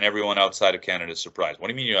about it, and everyone outside of Canada is surprised. What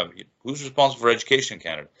do you mean? Who's responsible for education in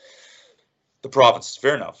Canada? The provinces.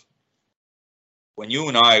 Fair enough. When you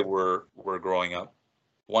and I were growing up,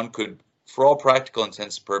 one could, for all practical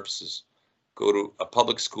intents and purposes, go to a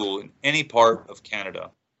public school in any part of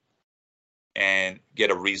Canada and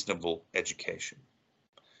get a reasonable education.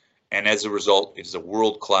 And as a result, it is a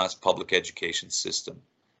world-class public education system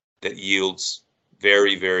that yields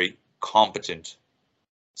very, very competent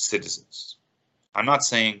citizens. I'm not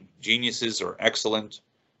saying geniuses or excellent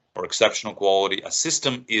or exceptional quality. A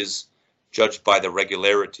system is judged by the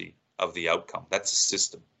regularity of the outcome. That's a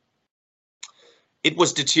system. It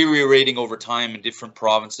was deteriorating over time in different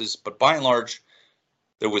provinces, but by and large,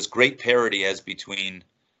 there was great parity as between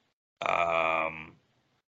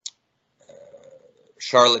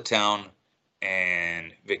Charlottetown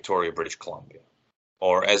and Victoria, British Columbia,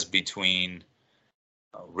 or as between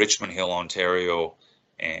Richmond Hill, Ontario,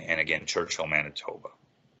 and again, Churchill, Manitoba.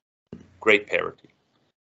 Great parity.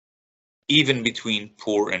 Even between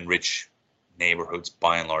poor and rich neighborhoods,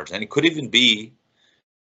 by and large. And it could even be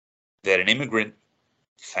that an immigrant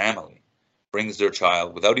family brings their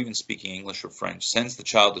child without even speaking English or French, sends the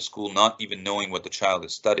child to school not even knowing what the child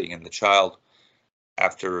is studying, and the child,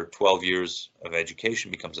 after 12 years of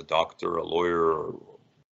education, becomes a doctor, a lawyer, or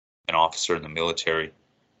an officer in the military.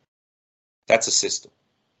 That's a system.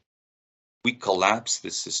 We collapse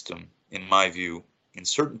this system, in my view, in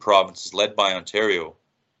certain provinces led by Ontario,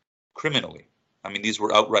 criminally. I mean, these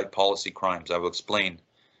were outright policy crimes. I will explain.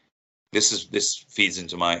 This feeds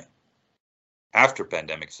into my after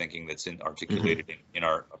pandemic thinking that's articulated in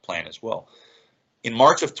our plan as well. In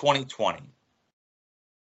March of 2020,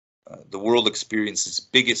 the world experienced its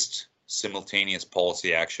biggest simultaneous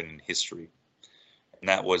policy action in history, and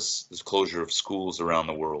that was the closure of schools around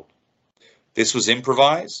the world. This was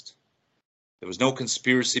improvised. There was no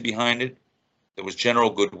conspiracy behind it. There was general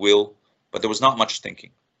goodwill, but there was not much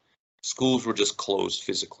thinking. Schools were just closed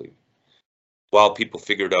physically while people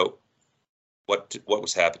figured out what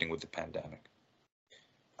was happening with the pandemic.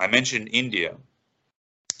 I mentioned India.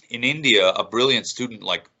 In India, a brilliant student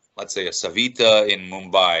like, let's say, a Savita in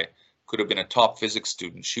Mumbai could have been a top physics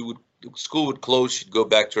student. School would close, she'd go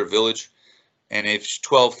back to her village, and if she's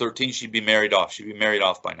 12, 13, she'd be married off. She'd be married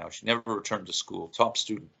off by now. She never returned to school. Top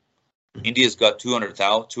student. India's got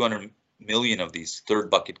 200 million of these third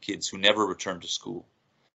bucket kids who never returned to school.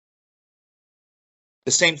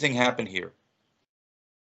 The same thing happened here.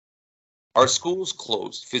 Our schools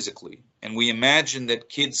closed physically, and we imagined that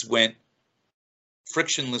kids went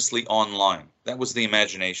frictionlessly online. That was the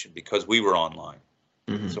imagination, because we were online.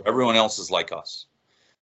 So everyone else is like us.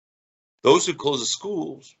 Those who closed the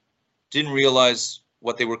schools didn't realize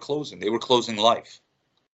what they were closing. They were closing life.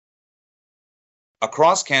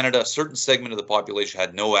 Across Canada, a certain segment of the population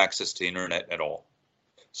had no access to internet at all.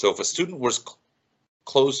 So if a student was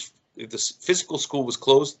closed, if the physical school was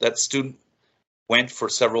closed, that student went for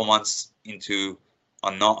several months into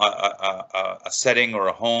a setting or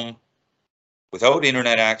a home without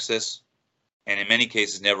internet access, and in many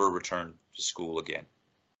cases never returned to school again.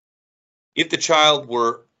 If the child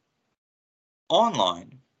were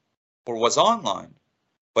online or was online,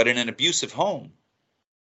 but in an abusive home,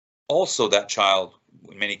 also that child,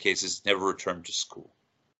 in many cases, never returned to school.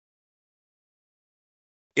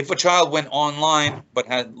 If a child went online but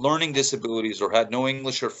had learning disabilities or had no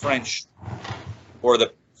English or French, or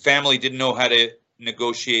the family didn't know how to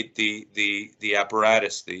negotiate the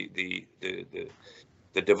apparatus, the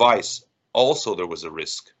device, also there was a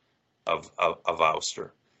risk of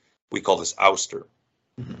ouster. We call this ouster.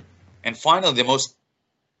 And finally, the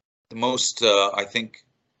most I think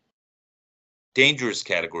dangerous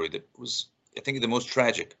category that was, I think, the most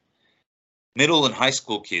tragic, middle and high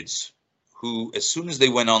school kids who, as soon as they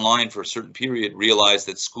went online for a certain period, realized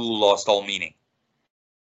that school lost all meaning.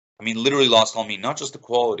 I mean, literally lost all meaning, not just the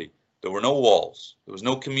quality. There were no walls, there was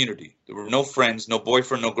no community, there were no friends, no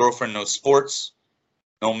boyfriend, no girlfriend, no sports,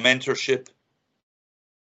 no mentorship,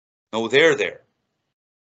 no there.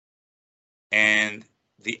 And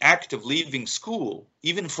the act of leaving school,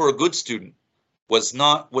 even for a good student,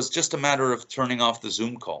 was just a matter of turning off the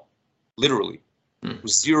Zoom call, literally. It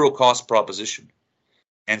was zero cost proposition.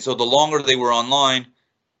 And so the longer they were online,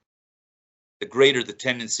 the greater the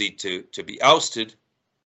tendency to be ousted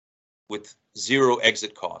with zero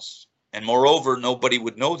exit costs. And moreover, nobody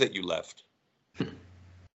would know that you left.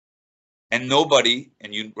 And nobody,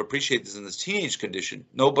 and you appreciate this in this teenage condition,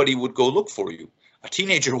 nobody would go look for you. A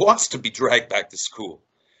teenager wants to be dragged back to school.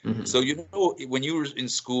 So, you know, when you were in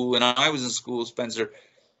school and I was in school, Spencer,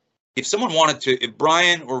 if someone wanted to, if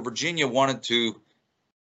Brian or Virginia wanted to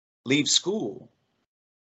leave school,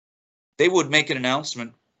 they would make an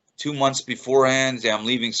announcement 2 months beforehand, say, I'm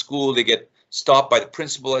leaving school. They get stopped by the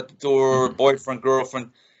principal at the door, boyfriend,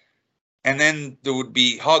 girlfriend, and then there would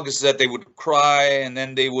be hugs that they would cry, and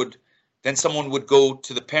then someone would go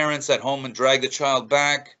to the parents at home and drag the child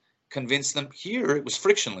back, convince them. Here, it was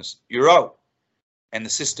frictionless. You're out. And the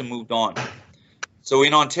system moved on. So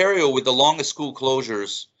in Ontario, with the longest school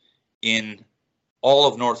closures in all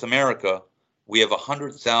of North America, we have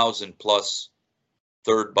 100,000 plus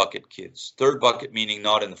third bucket kids. Third bucket meaning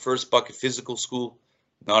not in the first bucket, physical school,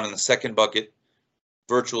 not in the second bucket,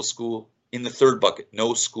 virtual school, in the third bucket,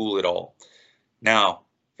 no school at all. Now,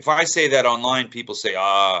 if I say that online, people say,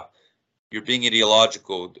 you're being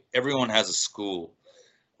ideological. Everyone has a school.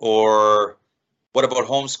 Or what about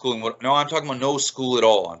homeschooling? No, I'm talking about no school at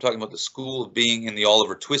all. I'm talking about the school of being in the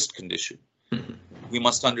Oliver Twist condition. We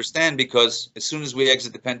must understand, because as soon as we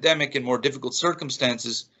exit the pandemic in more difficult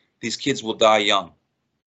circumstances, these kids will die young.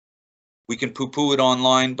 We can poo-poo it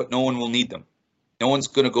online, but no one will need them. No one's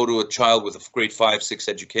going to go to a child with a grade 5, 6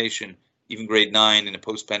 education, even grade 9 in a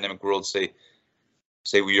post-pandemic world, say,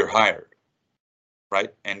 well, you're hired,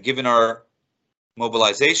 right? And given our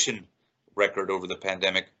mobilization record over the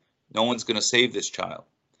pandemic, no one's going to save this child.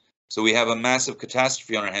 So we have a massive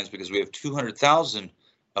catastrophe on our hands, because we have 200,000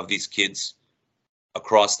 of these kids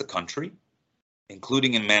across the country,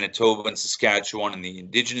 including in Manitoba and Saskatchewan and the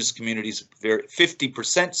Indigenous communities,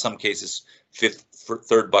 50%, some cases,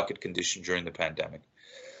 third bucket condition during the pandemic.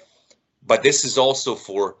 But this is also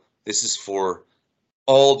for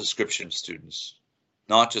all description of students,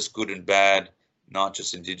 not just good and bad, not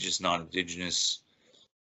just Indigenous, non-Indigenous,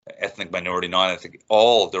 ethnic minority, non-ethnic,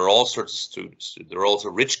 there are all sorts of students. There are also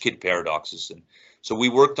rich kid paradoxes, and So we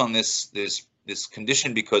worked on this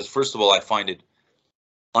condition because, first of all, I find it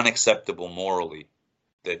unacceptable morally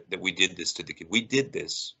that we did this to the kid. We did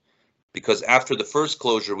this because after the first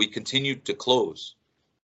closure, we continued to close.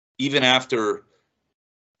 Even after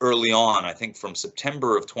early on, I think from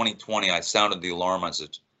September of 2020, I sounded the alarm. I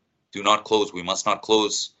said, do not close. We must not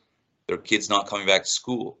close. There are kids not coming back to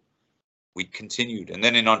school. We continued. And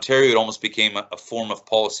then in Ontario, it almost became a form of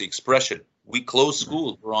policy expression. We close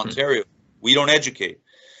schools for Ontario. We don't educate.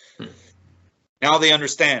 Now they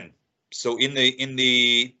understand. So in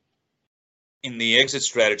the exit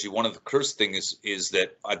strategy, one of the curse things is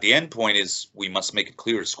that at the end point is we must make it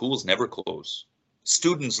clear schools never close.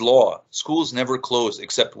 Students' law, schools never close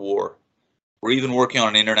except war. We're even working on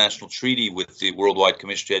an international treaty with the Worldwide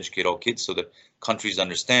Commission to Educate All Kids so that countries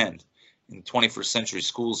understand in the 21st century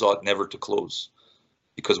schools ought never to close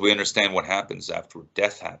because we understand what happens after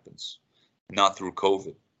death happens, not through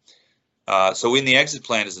COVID. So in the exit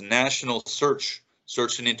plan is a national search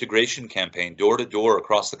and integration campaign, door to door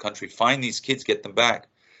across the country. Find these kids, get them back.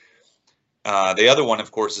 The other one,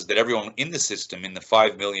 of course, is that everyone in the system, in the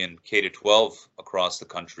 5 million K-12 across the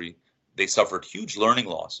country, they suffered huge learning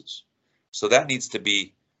losses. So that needs to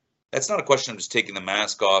be, that's not a question of just taking the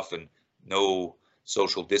mask off and no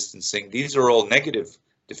social distancing. These are all negative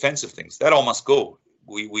defensive things. That all must go.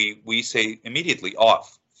 We say immediately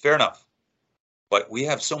off. Fair enough. But we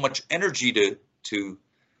have so much energy to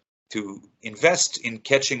invest in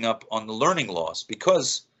catching up on the learning loss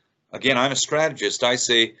because, again, I'm a strategist. I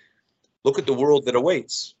say, look at the world that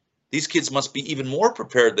awaits. These kids must be even more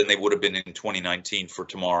prepared than they would have been in 2019 for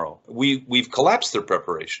tomorrow. We've collapsed their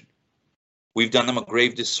preparation. We've done them a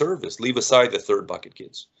grave disservice. Leave aside the third bucket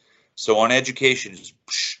kids. So on education, just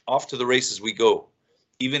off to the races we go.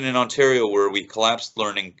 Even in Ontario, where we collapsed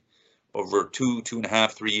learning over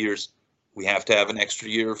 2.5, 3 years, we have to have an extra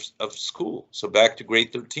year of school. So back to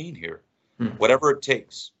grade 13 here, whatever it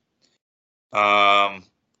takes. In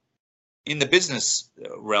the business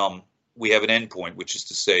realm, we have an endpoint, which is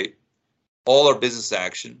to say all our business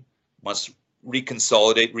action must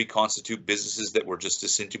reconstitute businesses that were just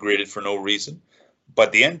disintegrated for no reason.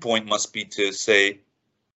 But the endpoint must be to say,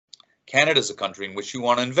 Canada's a country in which you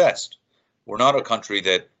want to invest. We're not a country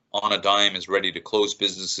that on a dime is ready to close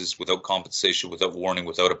businesses without compensation, without warning,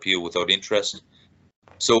 without appeal, without interest.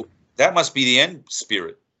 So that must be the end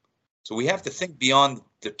spirit. So we have to think beyond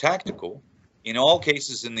the tactical. In all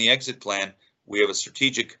cases in the exit plan, we have a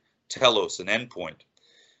strategic telos, an endpoint.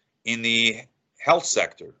 In the health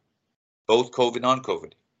sector, both COVID,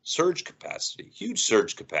 non-COVID, surge capacity, huge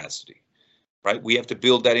surge capacity, right? We have to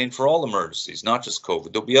build that in for all emergencies, not just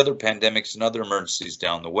COVID. There'll be other pandemics and other emergencies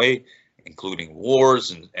down the way, including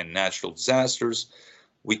wars and natural disasters.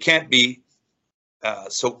 We can't be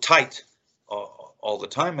so tight all the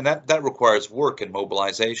time, and that requires work and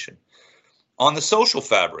mobilization. On the social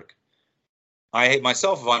fabric, I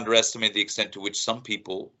myself have underestimated the extent to which some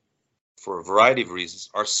people, for a variety of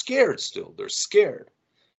reasons, are scared still. They're scared.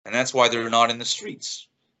 And that's why they're not in the streets.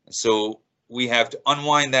 And so we have to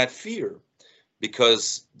unwind that fear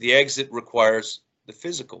because the exit requires the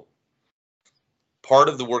physical. Part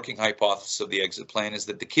of the working hypothesis of the exit plan is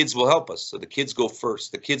that the kids will help us. So the kids go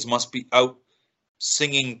first. The kids must be out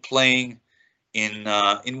singing, playing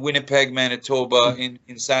in Winnipeg, Manitoba,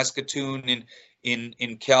 in Saskatoon,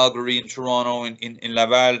 in Calgary, in Toronto, in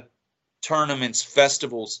Laval, tournaments,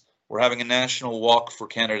 festivals. We're having a national walk for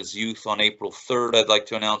Canada's youth on April 3rd. I'd like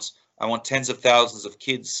to announce I want tens of thousands of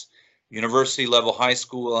kids, university level, high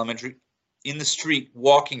school, elementary, in the street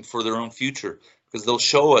walking for their own future because they'll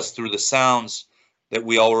show us through the sounds that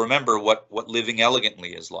we all remember what living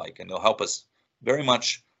elegantly is like. And they'll help us very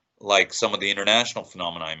much like some of the international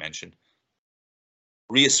phenomena I mentioned,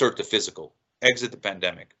 reassert the physical, exit the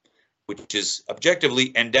pandemic, which is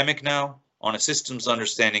objectively endemic now on a systems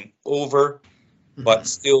understanding over, but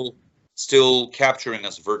still capturing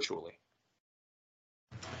us virtually.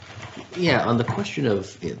 Yeah, on the question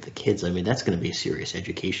of the kids, I mean, that's going to be a serious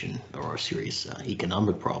education or a serious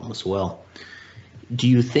economic problem as well. Do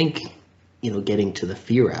you think, getting to the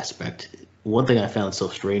fear aspect, one thing I found so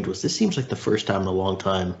strange was this seems like the first time in a long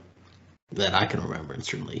time that I can remember, and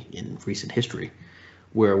certainly in recent history,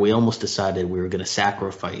 where we almost decided we were going to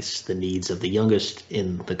sacrifice the needs of the youngest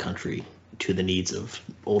in the country to the needs of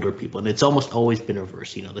older people. And it's almost always been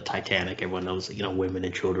reversed. The Titanic, everyone knows, women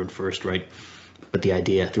and children first, right? But the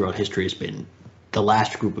idea throughout history has been the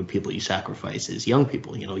last group of people you sacrifice is young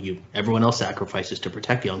people. Everyone else sacrifices to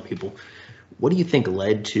protect young people. What do you think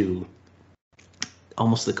led to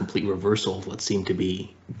almost the complete reversal of what seemed to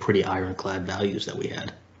be pretty ironclad values that we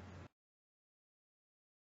had?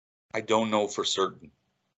 I don't know for certain.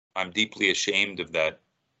 I'm deeply ashamed of that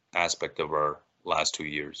aspect of our last 2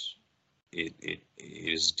 years. It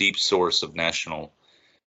is a deep source of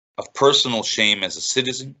personal shame as a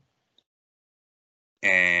citizen,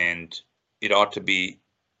 and it ought to be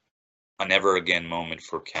a never again moment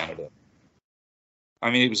for Canada. I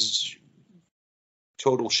mean, it was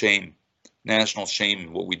total shame, national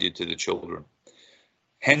shame, what we did to the children.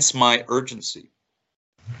 Hence my urgency.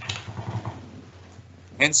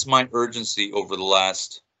 Hence my urgency over the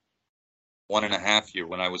last 1.5 years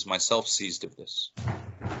when I was myself seized of this.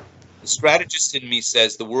 The strategist in me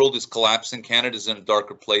says the world is collapsing, Canada's in a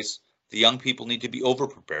darker place, the young people need to be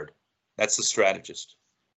over-prepared. That's the strategist.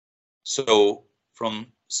 So from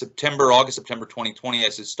August, September 2020, I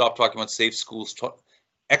said, stop talking about safe schools,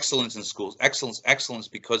 excellence in schools, excellence,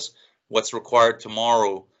 because what's required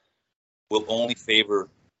tomorrow will only favor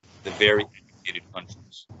the very educated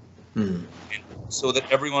countries. And so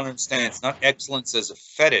that everyone understands, not excellence as a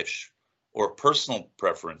fetish or a personal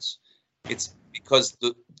preference. It's because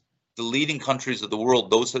the leading countries of the world,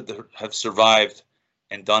 those that have survived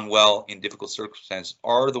and done well in difficult circumstances,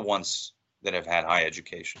 are the ones that have had high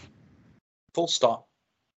education. Full stop.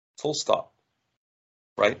 Full stop.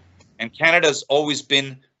 Right? And Canada's always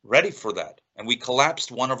been ready for that. And we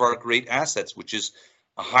collapsed one of our great assets, which is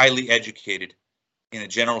a highly educated, in a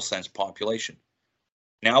general sense, population.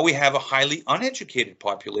 Now we have a highly uneducated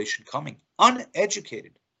population coming.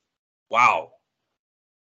 Uneducated. Wow.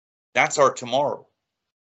 That's our tomorrow.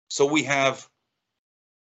 So we have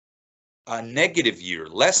a negative year,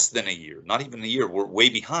 less than a year, not even a year. We're way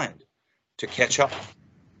behind to catch up.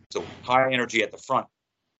 So high energy at the front.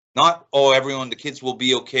 Not, oh, the kids will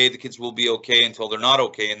be okay until they're not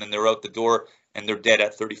okay, and then they're out the door and they're dead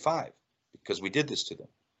at 35 because we did this to them.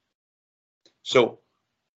 So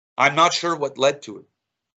I'm not sure what led to it.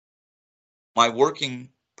 My working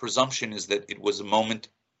presumption is that it was a moment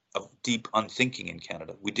of deep unthinking in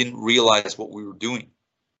Canada. We didn't realize what we were doing.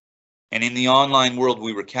 And in the online world,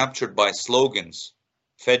 we were captured by slogans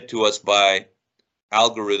fed to us by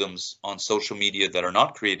algorithms on social media that are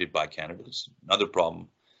not created by Canada. That's another problem.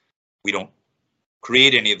 We don't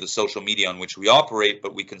create any of the social media on which we operate,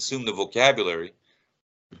 but we consume the vocabulary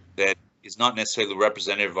that is not necessarily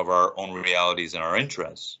representative of our own realities and our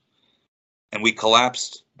interests. And we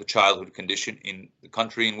collapsed the childhood condition in the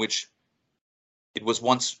country in which it was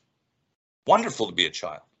once wonderful to be a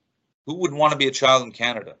child. Who would want to be a child in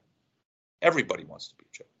Canada? Everybody wants to be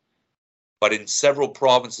a child. But in several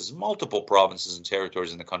provinces, multiple provinces and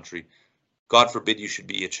territories in the country, God forbid you should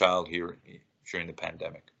be a child here during the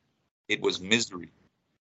pandemic. It was misery.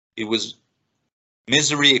 It was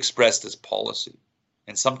misery expressed as policy,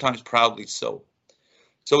 and sometimes proudly so.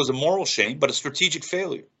 So it was a moral shame, but a strategic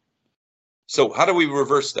failure. So how do we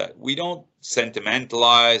reverse that? We don't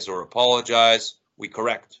sentimentalize or apologize. We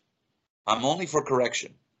correct. I'm only for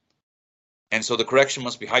correction. And so the correction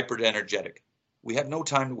must be hyper-energetic. We have no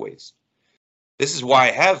time to waste. This is why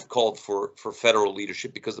I have called for federal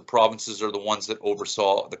leadership, because the provinces are the ones that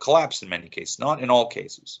oversaw the collapse in many cases, not in all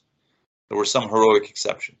cases. There were some heroic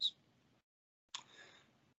exceptions.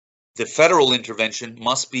 The federal intervention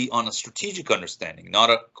must be on a strategic understanding, not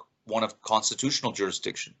one of constitutional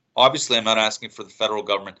jurisdiction. Obviously, I'm not asking for the federal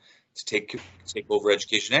government to take over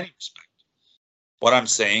education in any respect. What I'm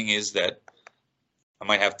saying is that I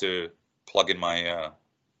might have to plug in my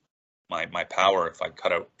my power if I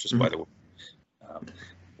cut out just by the way.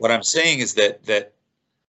 What I'm saying is that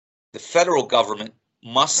the federal government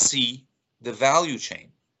must see the value chain.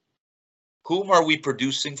 Whom are we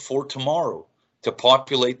producing for tomorrow to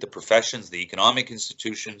populate the professions, the economic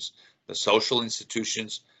institutions, the social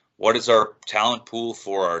institutions? What is our talent pool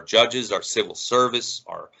for our judges, our civil service,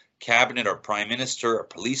 our cabinet, our prime minister, our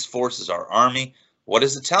police forces, our army? What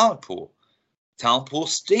is the talent pool? Talent pool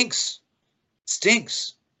stinks.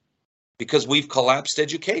 Stinks because we've collapsed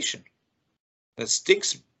education. That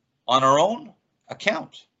stinks on our own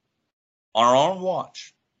account, on our own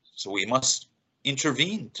watch. So we must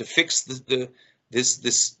intervene to fix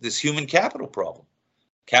this human capital problem.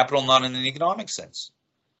 Capital not in an economic sense.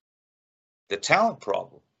 The talent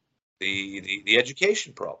problem, the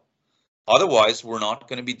education problem. Otherwise, we're not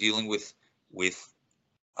going to be dealing with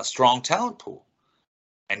a strong talent pool.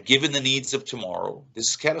 And given the needs of tomorrow, this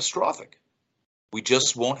is catastrophic. We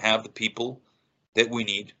just won't have the people that we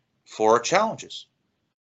need for our challenges.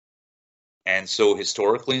 And so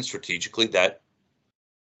historically and strategically, that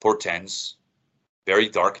portends very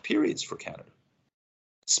dark periods for Canada,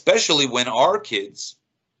 especially when our kids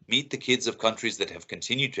meet the kids of countries that have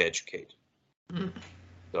continued to educate.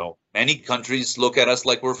 So many countries look at us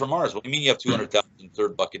like we're from Mars. What do you mean you have 200,000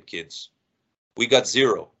 third bucket kids? We got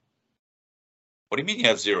zero. What do you mean you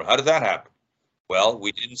have zero? How did that happen? Well,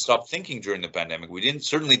 we didn't stop thinking during the pandemic. We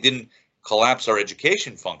certainly didn't collapse our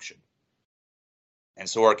education function. And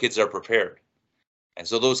so our kids are prepared. And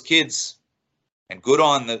so those kids, and good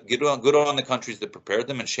on the countries that prepared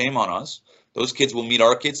them, and shame on us, those kids will meet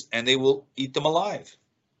our kids and they will eat them alive,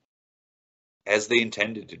 as they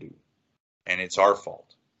intended to do. And it's our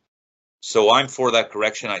fault. So I'm for that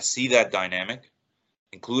correction. I see that dynamic,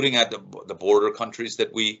 including at the border countries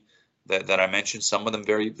that I mentioned, some of them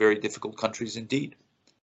very, very difficult countries indeed.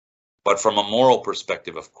 But from a moral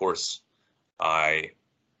perspective, of course, I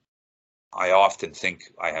often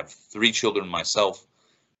think, I have 3 children myself.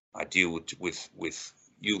 I deal with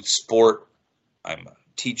youth sport. I'm a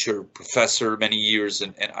teacher, professor many years,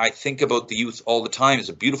 and I think about the youth all the time. It's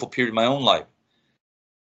a beautiful period of my own life.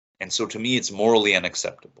 And so to me, it's morally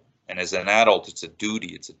unacceptable. And as an adult, it's a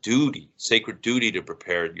duty, sacred duty to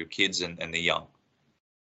prepare your kids and the young.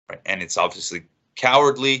 Right? And it's obviously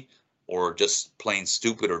cowardly or just plain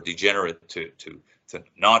stupid or degenerate to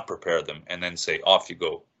not prepare them and then say, off you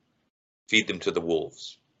go, feed them to the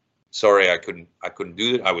wolves. Sorry, I couldn't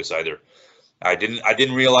do it. I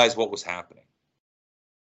didn't realize what was happening.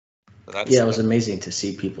 Yeah, it was amazing to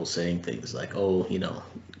see people saying things like, oh,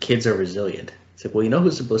 kids are resilient. It's like, well,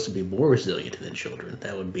 who's supposed to be more resilient than children?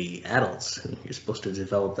 That would be adults. You're supposed to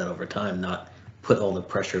develop that over time, not put all the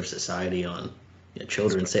pressure of society on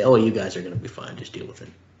children and say, oh, you guys are going to be fine, just deal with it.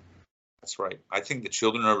 That's right. I think the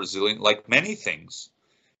children are resilient, like many things,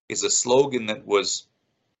 is a slogan that was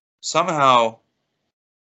somehow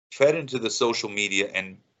fed into the social media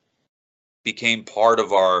and became part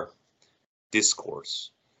of our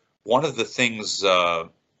discourse. One of the things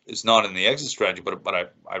is not in the exit strategy,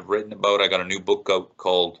 but I've written about. I got a new book out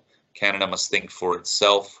called "Canada Must Think for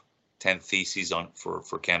Itself: 10 Theses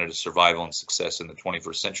for Canada's Survival and Success in the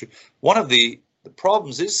 21st Century." One of the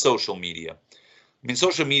problems is social media. I mean,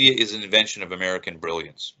 social media is an invention of American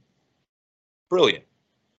brilliance. Brilliant.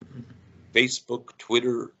 Facebook,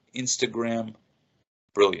 Twitter, Instagram,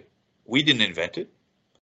 brilliant. We didn't invent it.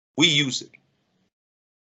 We use it.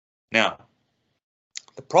 Now,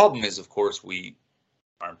 the problem is, of course, we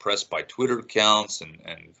are impressed by Twitter accounts and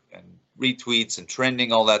retweets and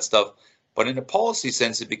trending, all that stuff. But in a policy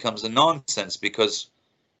sense, it becomes a nonsense, because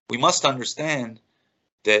we must understand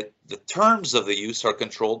that the terms of the use are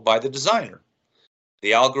controlled by the designer,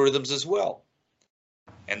 the algorithms as well.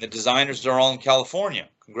 And the designers are all in California.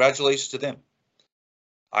 Congratulations to them.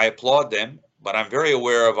 I applaud them, but I'm very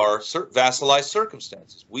aware of our vassalized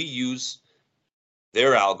circumstances. We use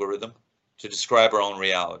their algorithm to describe our own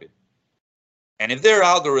reality. And if their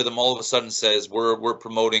algorithm all of a sudden says we're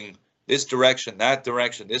promoting this direction, that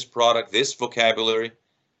direction, this product, this vocabulary,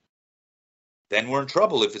 then we're in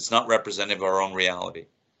trouble if it's not representative of our own reality.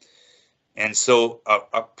 And so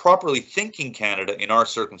a properly thinking Canada in our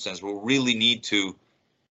circumstance will really need to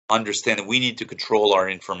understand that we need to control our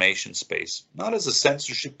information space, not as a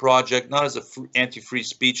censorship project, not as a anti-free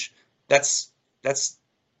speech. That's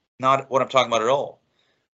not what I'm talking about at all.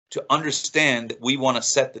 To understand that we want to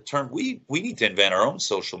set the term, we need to invent our own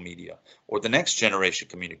social media or the next generation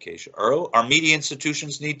communication. Our media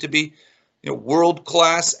institutions need to be, world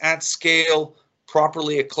class, at scale,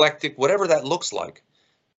 properly eclectic, whatever that looks like.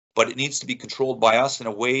 But it needs to be controlled by us in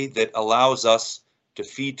a way that allows us to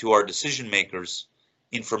feed to our decision makers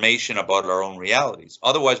information about our own realities.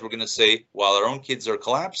 Otherwise, we're going to say, while our own kids are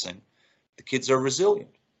collapsing, the kids are resilient.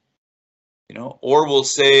 Or we'll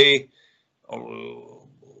say,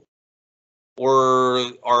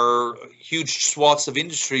 or our huge swaths of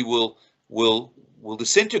industry will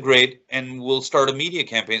disintegrate, and we'll start a media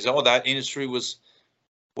campaign. Oh, that industry was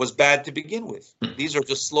bad to begin with. These are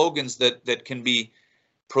just slogans that can be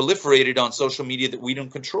proliferated on social media that we don't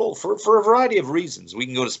control for a variety of reasons. We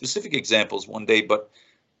can go to specific examples one day, but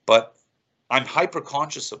I'm hyper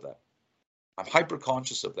conscious of that. I'm hyper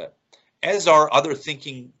conscious of that, as are other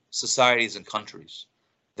thinking societies and countries.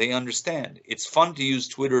 They understand it's fun to use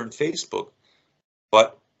Twitter and Facebook,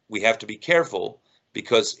 but we have to be careful,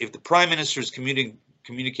 because if the Prime Minister is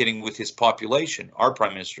communicating with his population, our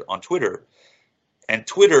Prime Minister, on Twitter, and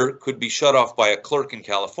Twitter could be shut off by a clerk in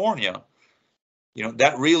California,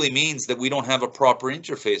 that really means that we don't have a proper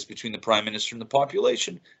interface between the Prime Minister and the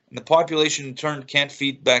population. And the population in turn can't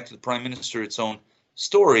feed back to the Prime Minister its own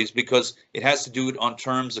stories, because it has to do it on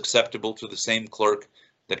terms acceptable to the same clerk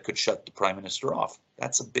that could shut the Prime Minister off.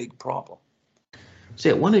 That's a big problem.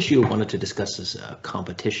 So one issue I wanted to discuss is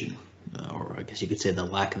competition, or I guess you could say the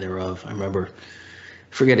lack thereof. I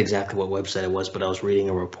forget exactly what website it was, but I was reading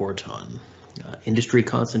a report on industry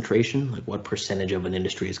concentration, like what percentage of an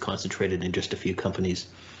industry is concentrated in just a few companies.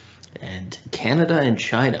 And Canada and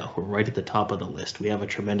China were right at the top of the list. We have a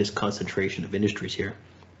tremendous concentration of industries here.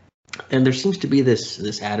 And there seems to be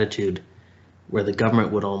this attitude where the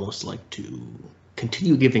government would almost like to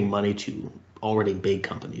continue giving money to already big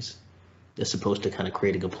companies, as opposed to kind of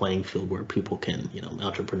creating a playing field where people can,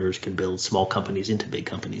 entrepreneurs can build small companies into big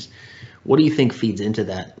companies. What do you think feeds into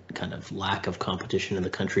that kind of lack of competition in the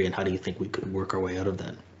country, and how do you think we could work our way out of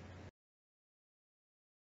that?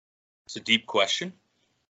 It's a deep question.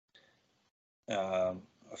 A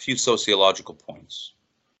few sociological points.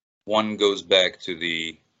 One goes back to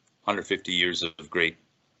the 150 years of great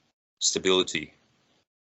stability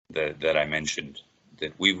that I mentioned,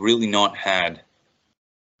 that we've really not had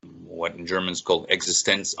what in German is called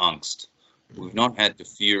Existenzangst. We've not had to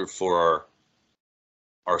fear for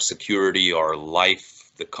our security, our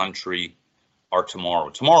life, the country, our tomorrow.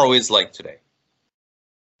 Tomorrow is like today.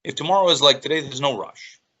 If tomorrow is like today, there's no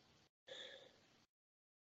rush.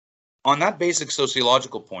 On that basic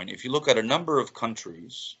sociological point, if you look at a number of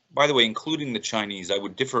countries, by the way, including the Chinese, I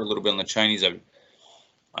would differ a little bit on the Chinese.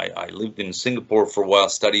 I lived in Singapore for a while,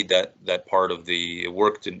 studied that part of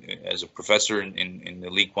worked as a professor in the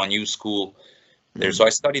Lee Kuan Yew school there. So I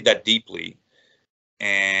studied that deeply.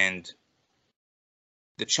 And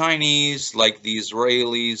the Chinese, like the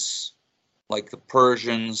Israelis, like the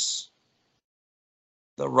Persians,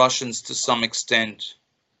 the Russians to some extent,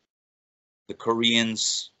 the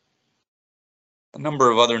Koreans, a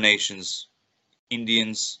number of other nations,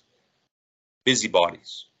 Indians,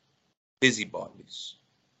 busybodies. These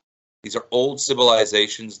are old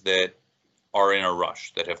civilizations that are in a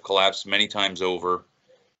rush, that have collapsed many times over,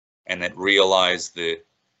 and that realize the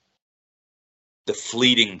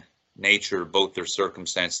fleeting nature of both their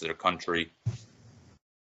circumstance, their country.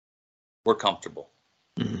 We're comfortable.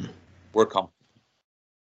 Mm-hmm. We're comfortable.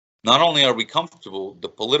 Not only are we comfortable, the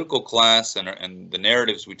political class and the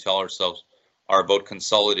narratives we tell ourselves are about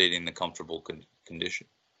consolidating the comfortable condition.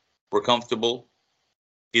 We're comfortable.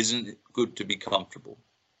 Isn't it good to be comfortable?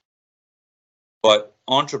 But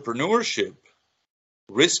entrepreneurship,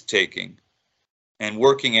 risk-taking, and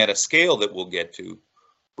working at a scale that we'll get to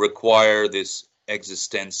require this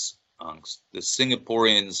Existenzangst. The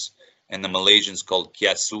Singaporeans and the Malaysians called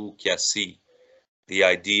kiasu, kiasi, the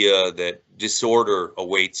idea that disorder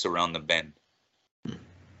awaits around the bend,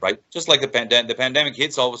 right? Just like the pandemic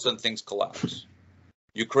hits, all of a sudden things collapse.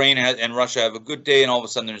 Ukraine and Russia have a good day, and all of a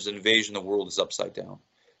sudden there's an invasion, the world is upside down.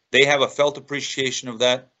 They have a felt appreciation of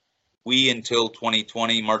that. We, until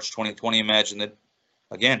 2020, March 2020, imagine that,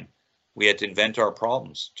 again, we had to invent our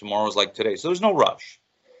problems. Tomorrow's like today, so there's no rush.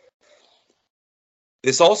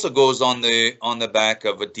 This also goes on the back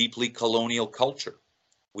of a deeply colonial culture.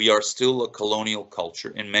 We are still a colonial culture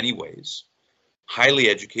in many ways, highly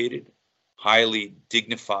educated, highly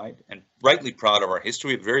dignified, and rightly proud of our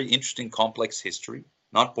history, a very interesting, complex history,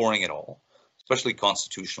 not boring at all, especially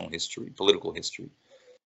constitutional history, political history.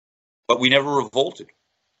 But we never revolted.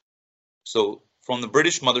 So from the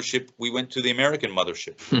British mothership, we went to the American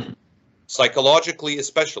mothership, psychologically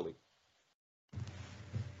especially.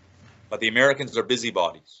 But the Americans are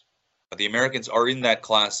busybodies. But the Americans are in that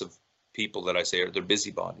class of people that I say they're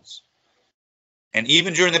busybodies. And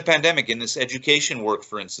even during the pandemic, in this education work,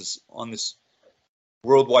 for instance, on this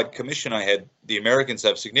worldwide commission I had, the Americans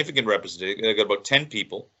have significant representation. They've got about 10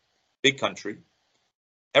 people, big country.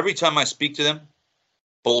 Every time I speak to them,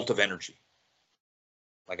 bolt of energy.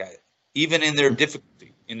 Even in their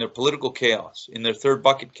difficulty, in their political chaos, in their third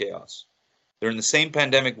bucket chaos, they're in the same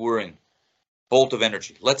pandemic we're in. Bolt of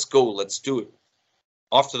energy. Let's go. Let's do it.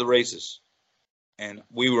 Off to the races. And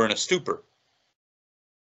we were in a stupor.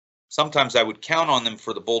 Sometimes I would count on them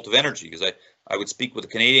for the bolt of energy, because I would speak with a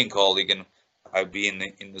Canadian colleague and I'd be in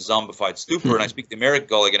the zombified stupor, and I speak to the American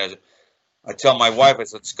colleague and I tell my wife, I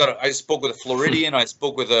said, Scott, I spoke with a Floridian, I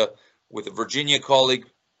spoke with a Virginia colleague.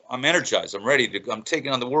 I'm energized. I'm ready. I'm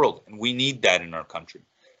taking on the world, and we need that in our country.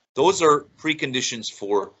 Those are preconditions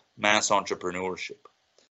for mass entrepreneurship.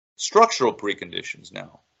 Structural preconditions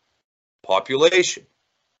now. Population.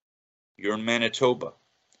 You're in Manitoba,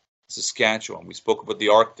 Saskatchewan. We spoke about the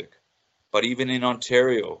Arctic, but even in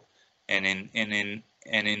Ontario and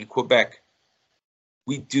in Quebec,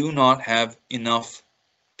 we do not have enough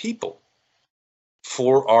people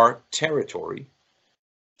for our territory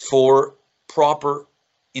for proper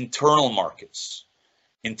internal markets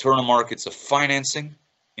of financing,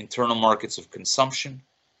 internal markets of consumption,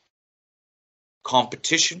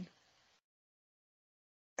 competition,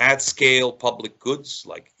 at scale public goods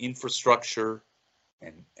like infrastructure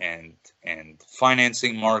and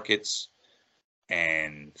financing markets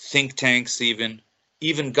and think tanks,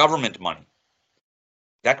 even government money.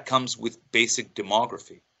 That comes with basic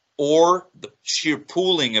demography. or the sheer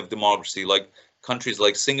pooling of democracy, like countries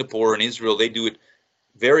like Singapore and Israel. They do it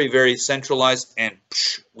very, very centralized and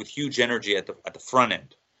with huge energy at the front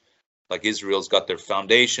end. Like Israel's got their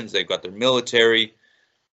foundations, they've got their military,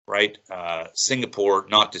 right? Singapore,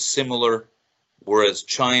 not dissimilar, whereas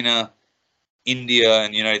China, India,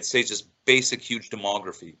 and the United States, just basic huge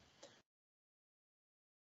demography.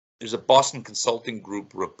 There's a Boston Consulting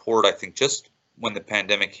Group report, I think, just when the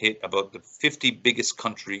pandemic hit, about the 50 biggest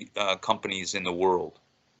companies in the world.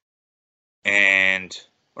 And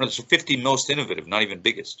or the 50 most innovative, not even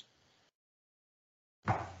biggest.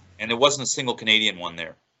 And there wasn't a single Canadian one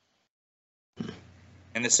there.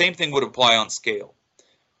 And the same thing would apply on scale.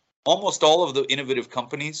 Almost all of the innovative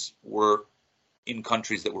companies were in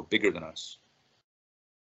countries that were bigger than us,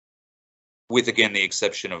 with, again, the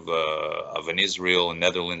exception of an Israel and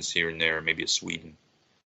Netherlands here and there, maybe a Sweden.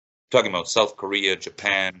 Talking about South Korea,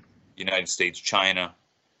 Japan, United States, China.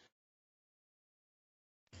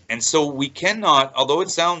 And so we cannot, although it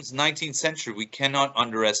sounds 19th century, we cannot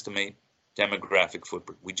underestimate demographic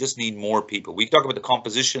footprint. We just need more people. We talk about the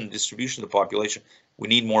composition and distribution of the population. We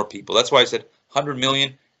need more people. That's why I said 100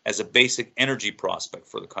 million as a basic energy prospect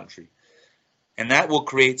for the country. And that will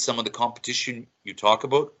create some of the competition you talk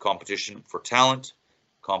about, competition for talent,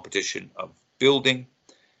 competition of building.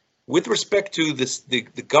 With respect to this, the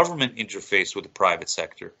government interface with the private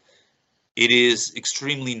sector, it is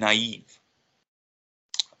extremely naive.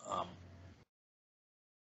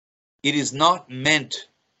 It is not meant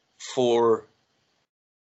for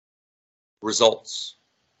results.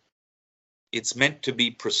 It's meant to be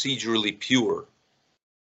procedurally pure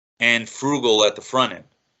and frugal at the front end.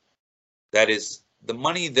 That is, the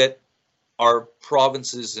money that our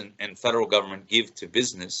provinces and federal government give to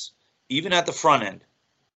business, even at the front end,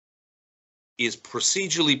 is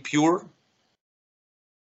procedurally pure,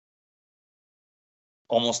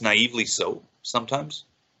 almost naively so sometimes,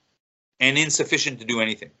 and insufficient to do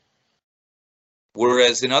anything.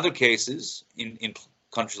 Whereas in other cases, in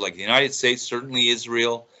countries like the United States, certainly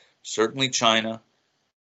Israel, certainly China,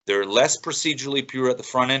 they're less procedurally pure at the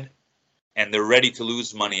front end, and they're ready to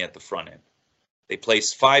lose money at the front end. They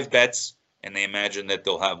place 5 bets, and they imagine that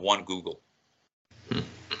they'll have one Google.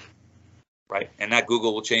 Right? And that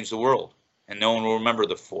Google will change the world, and no one will remember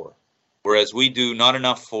the 4. Whereas we do not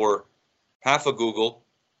enough for half a Google,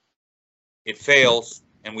 it fails,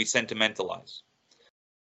 and we sentimentalize.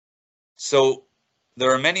 So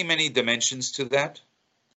there are many, many dimensions to that.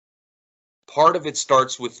 Part of it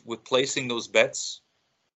starts with placing those bets.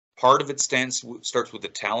 Part of it starts with the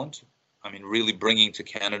talent. I mean, really bringing to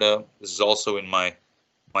Canada, this is also in my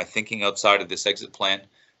thinking outside of this exit plan,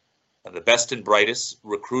 the best and brightest,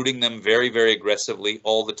 recruiting them very, very aggressively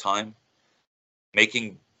all the time,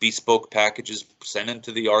 making bespoke packages, send them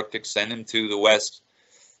to the Arctic, send them to the West.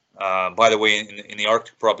 By the way, in the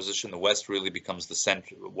Arctic proposition, the West really becomes the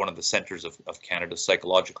center, one of the centers of Canada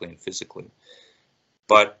psychologically and physically.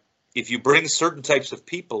 But if you bring certain types of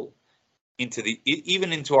people into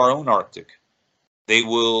even into our own Arctic, they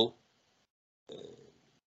will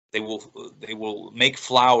make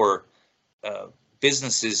flower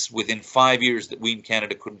businesses within 5 years that we in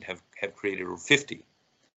Canada couldn't have created, or 50,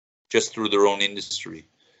 just through their own industry.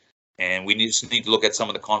 And we just need to look at some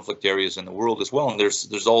of the conflict areas in the world as well. And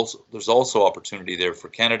there's also opportunity there for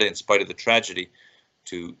Canada, in spite of the tragedy,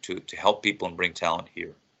 to help people and bring talent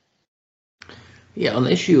here. Yeah, on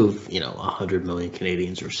the issue of 100 million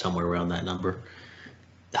Canadians or somewhere around that number,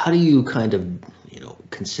 how do you kind of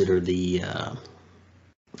consider the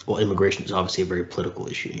well, immigration is obviously a very political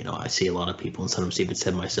issue. I see a lot of people, and sometimes even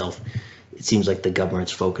said myself, it seems like the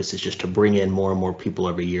government's focus is just to bring in more and more people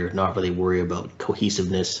every year, not really worry about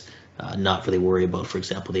cohesiveness, not really worry about, for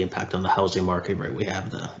example, the impact on the housing market, right? We have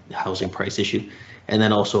the housing price issue. And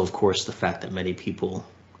then also, of course, the fact that many people,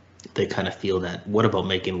 they kind of feel that, what about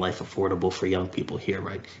making life affordable for young people here,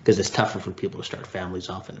 right? Because it's tougher for people to start families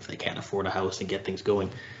often if they can't afford a house and get things going.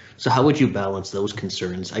 So how would you balance those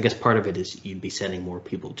concerns? I guess part of it is you'd be sending more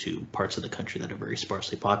people to parts of the country that are very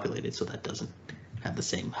sparsely populated, so that doesn't have the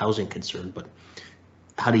same housing concern. But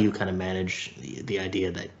how do you kind of manage the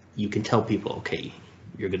idea that you can tell people, okay,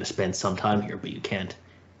 you're going to spend some time here, but you can't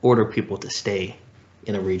order people to stay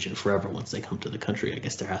in a region forever once they come to the country? I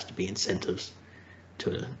guess there has to be incentives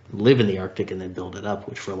to live in the Arctic and then build it up,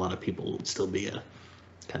 which for a lot of people would still be a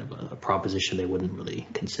kind of a proposition they wouldn't really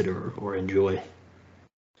consider or enjoy.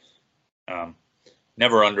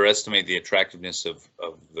 Never underestimate the attractiveness of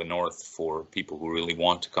the North for people who really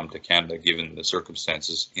want to come to Canada, given the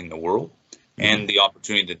circumstances in the world and the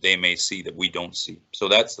opportunity that they may see that we don't see. So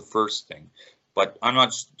that's the first thing. But I'm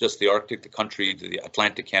not just the Arctic, the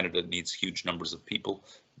Atlantic Canada needs huge numbers of people.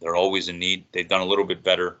 They're always in need. They've done a little bit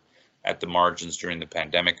better at the margins during the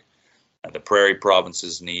pandemic. The prairie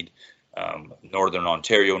provinces need, Northern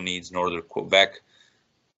Ontario needs, Northern Quebec,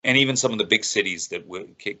 and even some of the big cities that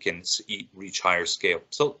can reach higher scale.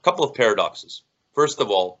 So a couple of paradoxes. First of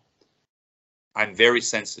all, I'm very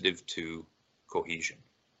sensitive to cohesion.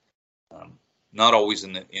 Not always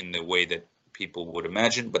in the way that people would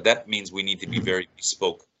imagine, but that means we need to be very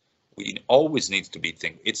bespoke. We always needs to be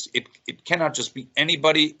thinking. It cannot just be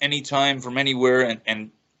anybody, anytime, from anywhere,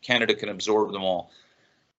 and Canada can absorb them all.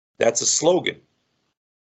 That's a slogan.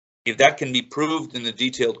 If that can be proved in the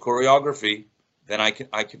detailed choreography, then I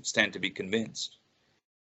can stand to be convinced.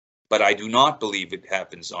 But I do not believe it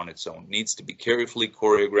happens on its own. It needs to be carefully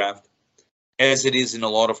choreographed, as it is in a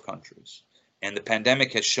lot of countries. And the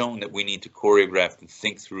pandemic has shown that we need to choreograph and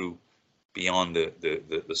think through beyond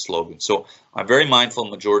the slogan. So I'm very mindful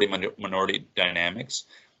of majority-minority dynamics.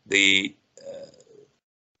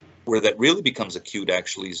 Where that really becomes acute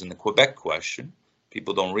actually is in the Quebec question.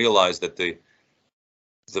 People don't realize that the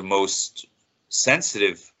most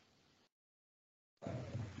sensitive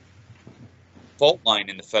fault line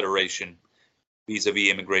in the Federation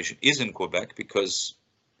vis-a-vis immigration is in Quebec, because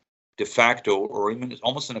de facto, or even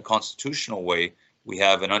almost in a constitutional way, we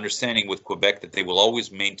have an understanding with Quebec that they will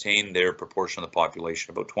always maintain their proportion of the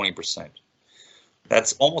population, about 20%.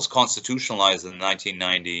 That's almost constitutionalized in the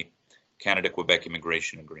 1990 Canada-Quebec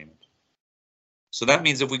Immigration Agreement. So that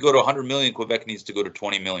means if we go to 100 million, Quebec needs to go to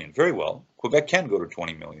 20 million. Very well, Quebec can go to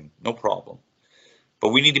 20 million, no problem. But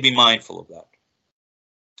we need to be mindful of that.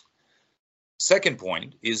 Second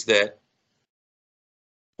point is that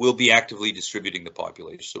we'll be actively distributing the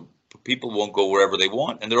population. So people won't go wherever they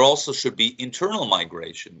want. And there also should be internal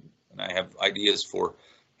migration. And I have ideas for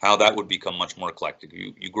how that would become much more eclectic.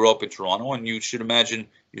 You grow up in Toronto and you should imagine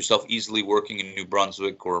yourself easily working in New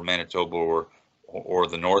Brunswick or Manitoba or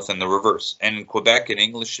the North, and the reverse. And in Quebec, in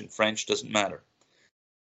English and French, doesn't matter.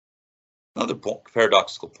 Another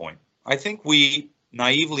paradoxical point. I think we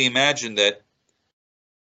naively imagine that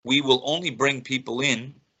we will only bring people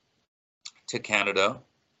in to Canada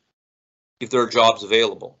if there are jobs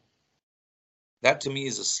available. That to me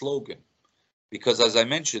is a slogan, because as I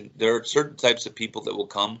mentioned, there are certain types of people that will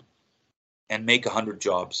come and make 100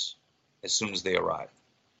 jobs as soon as they arrive.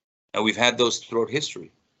 And we've had those throughout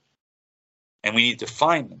history. And we need to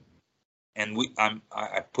find them. And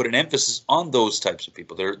I put an emphasis on those types of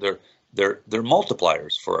people. They're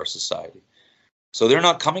multipliers for our society. So they're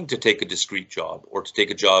not coming to take a discrete job or to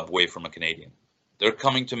take a job away from a Canadian. They're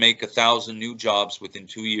coming to make 1,000 new jobs within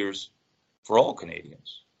 2 years for all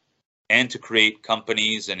Canadians, and to create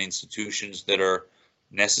companies and institutions that are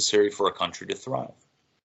necessary for a country to thrive.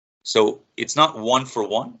 So it's not one for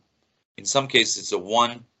one. In some cases, it's a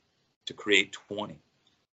one to create 20.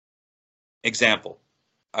 Example,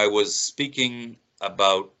 I was speaking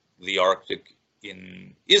about the Arctic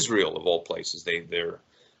in Israel, of all places. They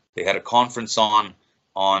had a conference on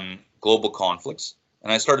global conflicts,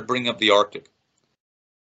 and I started bringing up the Arctic.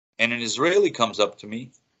 And an Israeli comes up to me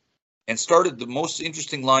and started the most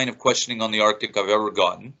interesting line of questioning on the Arctic I've ever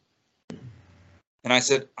gotten. And I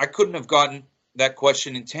said, I couldn't have gotten that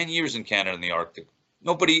question in 10 years in Canada in the Arctic.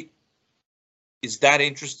 Nobody is that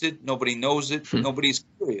interested. Nobody knows it. Nobody's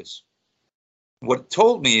curious. What it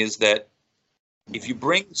told me is that if you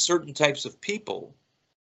bring certain types of people,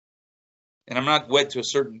 and I'm not wed to a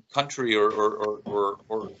certain country or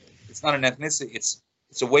it's not an ethnicity, it's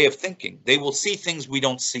a way of thinking. They will see things we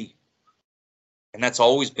don't see. And that's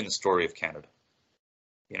always been the story of Canada.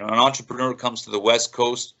 You know, an entrepreneur comes to the West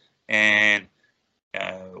Coast, and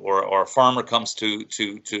or a farmer comes to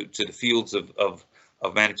the fields of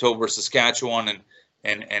Manitoba or Saskatchewan,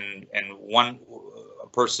 and a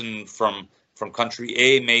person from country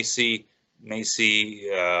A may see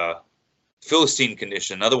Philistine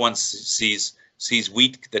condition. Another one sees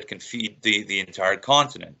wheat that can feed the entire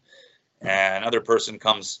continent. And another person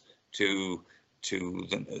comes to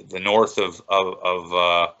the north of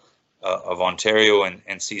Ontario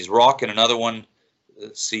and sees rock, and another one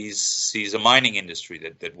sees a mining industry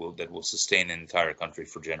that will sustain an entire country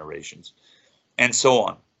for generations, and so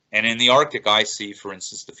on. And in the Arctic, I see, for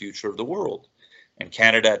instance, the future of the world, and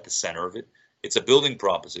Canada at the center of it. It's a building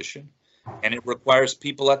proposition, and it requires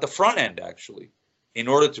people at the front end, actually, in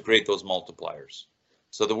order to create those multipliers.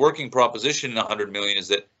 So the working proposition in 100 million is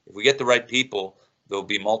that if we get the right people, there'll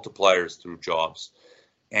be multipliers through jobs.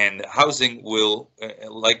 And housing will,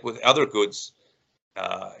 like with other goods,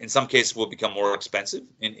 in some cases will become more expensive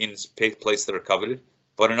in places that are coveted,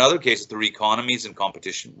 but in other cases, the economies and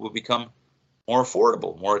competition will become more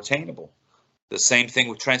affordable, more attainable. The same thing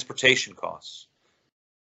with transportation costs.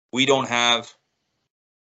 We don't have,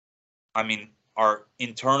 I mean, our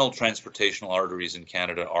internal transportational arteries in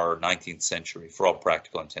Canada are 19th century for all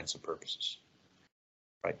practical intents and purposes,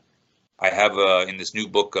 right? I have in this new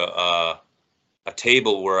book a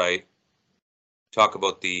table where I talk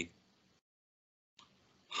about the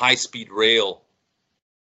high-speed rail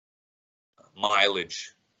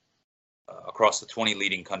mileage across the 20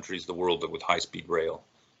 leading countries of the world with high-speed rail.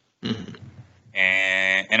 Mm-hmm.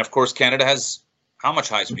 And of course, Canada has how much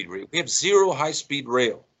high-speed rail? We have zero high-speed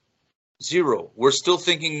rail. Zero. We're still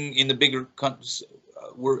thinking in the bigger countries,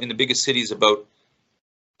 we're in the biggest cities about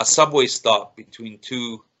a subway stop between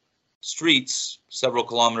two streets several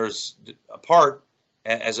kilometers apart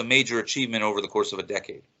as a major achievement over the course of a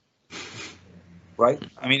decade. Right?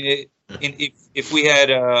 I mean, if we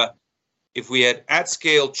had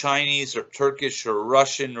at-scale Chinese or Turkish or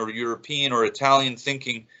Russian or European or Italian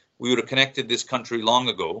thinking, we would have connected this country long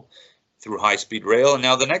ago through high-speed rail, and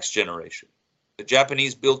now the next generation. The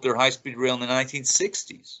Japanese built their high-speed rail in the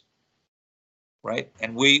 1960s, right?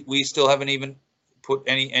 And we still haven't even put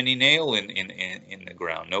any nail in the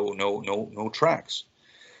ground. No tracks,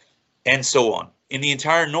 and so on. In the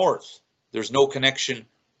entire north, there's no connection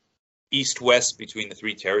east-west between the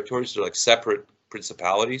three territories. They're like separate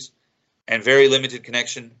principalities, and very limited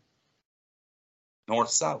connection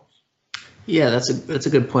north-south. Yeah, that's a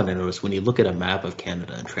good point. I noticed when you look at a map of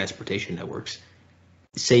Canada and transportation networks,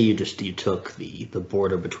 say you took the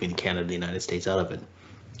border between Canada and the United States out of it,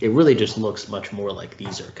 it really just looks much more like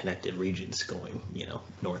these are connected regions going,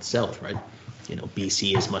 north-south, right?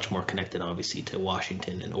 BC is much more connected, obviously, to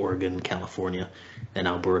Washington and Oregon, California, and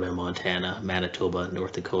Alberta, Montana, Manitoba,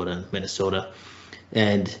 North Dakota, and Minnesota.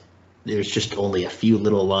 And there's just only a few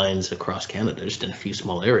little lines across Canada, just in a few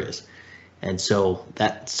small areas. And so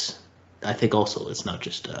that's, I think also it's not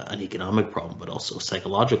just an economic problem, but also a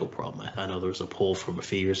psychological problem. I know there was a poll from a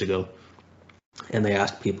few years ago, and they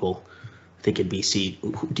asked people, I think in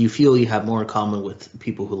BC, do you feel you have more in common with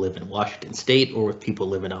people who live in Washington State or with people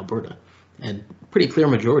who live in Alberta? And pretty clear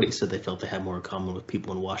majority said they felt they had more in common with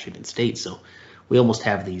people in Washington State. So we almost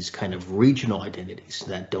have these kind of regional identities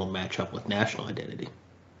that don't match up with national identity.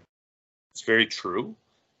 It's very true.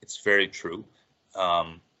 It's very true.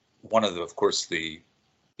 One of of course, the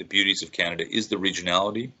beauties of Canada is the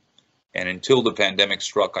regionality. And until the pandemic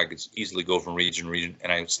struck, I could easily go from region to region,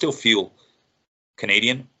 and I would still feel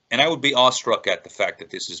Canadian. And I would be awestruck at the fact that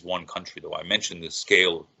this is one country, though. I mentioned the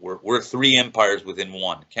scale. We're three empires within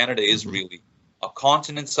one. Canada is really a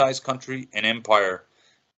continent-sized country, an empire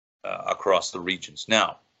across the regions.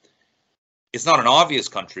 Now, it's not an obvious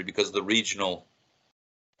country because of the regional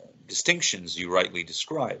distinctions you rightly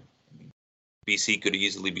describe. BC could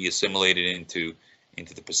easily be assimilated into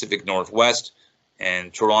the Pacific Northwest,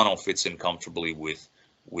 and Toronto fits in comfortably with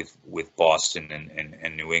Boston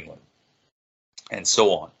and New England, and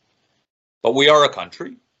so on. But we are a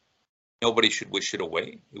country. Nobody should wish it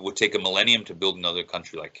away. It would take a millennium to build another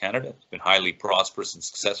country like Canada. It's been highly prosperous and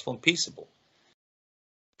successful and peaceable.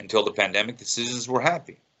 Until the pandemic, the citizens were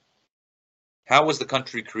happy. How was the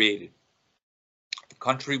country created? The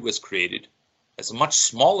country was created as a much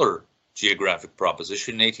smaller geographic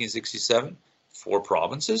proposition in 1867, 4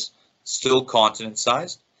 provinces, still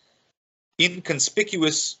continent-sized, in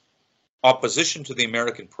conspicuous opposition to the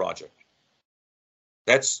American project.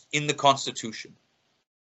 That's in the Constitution.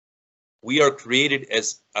 We are created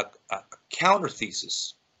as a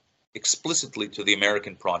counter-thesis explicitly to the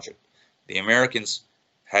American project. The Americans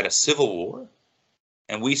had a civil war,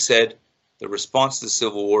 and we said the response to the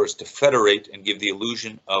Civil War is to federate and give the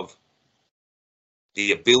illusion of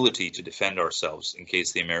the ability to defend ourselves in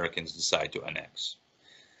case the Americans decide to annex.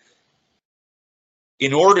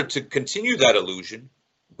 In order to continue that illusion,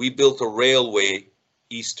 we built a railway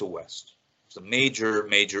east to west. It's a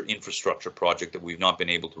major infrastructure project that we've not been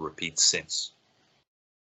able to repeat since.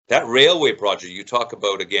 That railway project you talk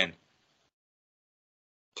about, again,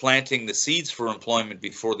 planting the seeds for employment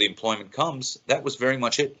before the employment comes, that was very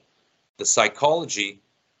much it. The psychology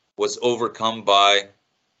was overcome by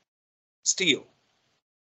steel.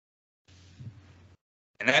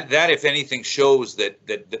 And that if anything, shows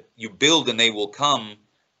that you build and they will come,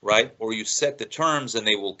 right? Or you set the terms and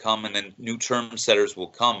they will come, and then new term setters will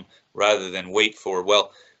come, rather than wait for,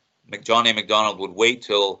 well, John A. Macdonald would wait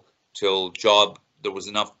till there was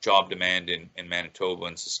enough job demand in Manitoba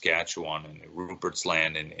and Saskatchewan and Rupert's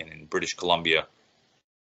Land and in British Columbia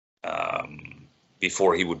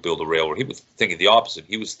before he would build a railroad. He was thinking the opposite.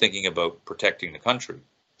 He was thinking about protecting the country.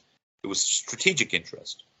 It was strategic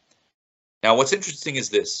interest. Now, what's interesting is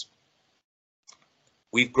this.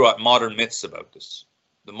 We've got modern myths about this.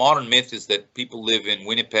 the modern myth is that people live in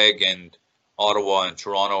Winnipeg and Ottawa and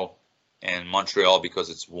Toronto and Montreal because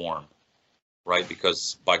it's warm, right?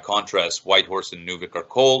 Because by contrast, Whitehorse and Nunavut are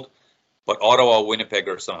cold, but Ottawa and Winnipeg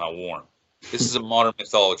are somehow warm. This is a modern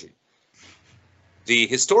mythology. The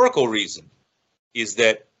historical reason is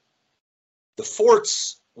that the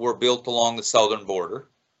forts were built along the southern border,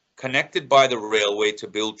 connected by the railway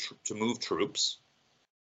to move troops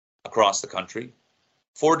across the country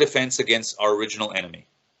for defense against our original enemy.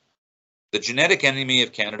 The genetic enemy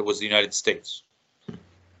of Canada was the United States.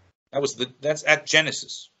 That's at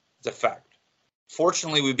Genesis. It's a fact.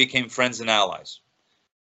 Fortunately, we became friends and allies.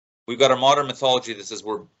 We've got a modern mythology that says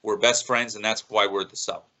we're best friends, and that's why we're at the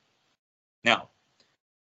south. Now,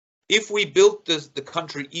 if we built the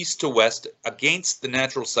country east to west against the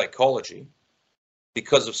natural psychology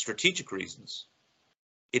because of strategic reasons,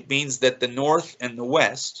 it means that the north and the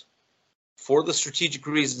west, for the strategic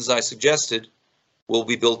reasons I suggested, will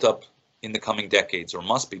be built up in the coming decades, or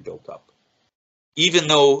must be built up, even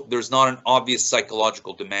though there's not an obvious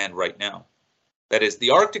psychological demand right now. That is,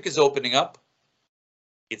 the Arctic is opening up.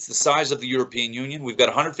 It's the size of the European Union. We've got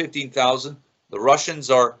 115,000. The Russians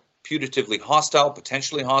are putatively hostile,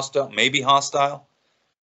 potentially hostile, maybe hostile,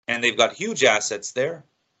 and they've got huge assets there.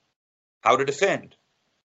 How to defend?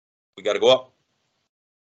 We got to go up.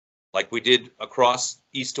 Like we did across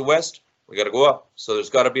east to west, we got to go up. So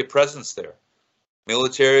there's got to be a presence there.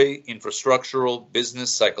 Military, infrastructural,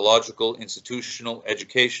 business, psychological, institutional,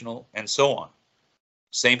 educational, and so on.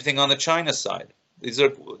 Same thing on the China side. This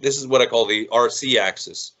is what I call the RC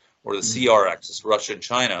axis, or the CR axis, Russia and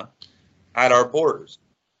China, at our borders.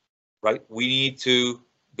 Right? We need to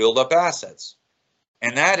build up assets.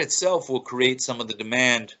 And that itself will create some of the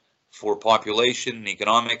demand for population and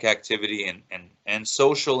economic activity and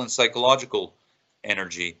social and psychological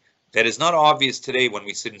energy that is not obvious today when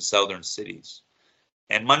we sit in southern cities.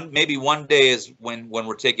 And maybe one day is when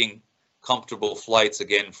we're taking comfortable flights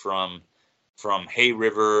again from Hay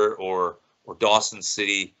River or Dawson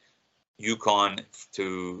City, Yukon,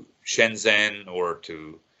 to Shenzhen, or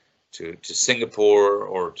to Singapore,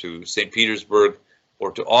 or to St. Petersburg,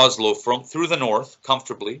 or to Oslo through the north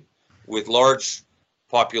comfortably, with large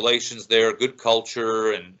populations there, good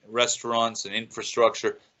culture and restaurants and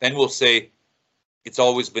infrastructure, then we'll say it's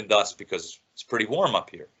always been thus because it's pretty warm up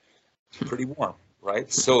here. It's pretty warm,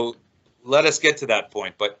 right? So let us get to that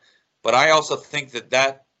point. But I also think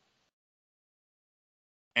that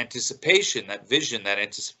anticipation, that vision, that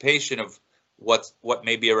anticipation of what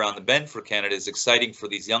may be around the bend for Canada is exciting for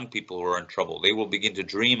these young people who are in trouble. They will begin to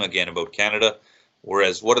dream again about Canada,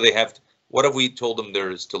 whereas what have we told them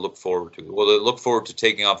there is to look forward to? Well, they look forward to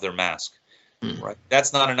taking off their mask, right?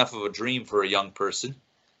 That's not enough of a dream for a young person,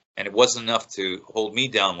 and it wasn't enough to hold me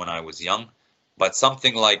down when I was young, but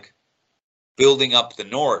something like building up the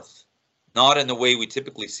north, not in the way we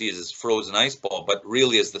typically see as a frozen ice ball, but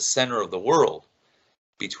really as the center of the world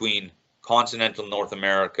between continental North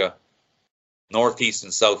America, Northeast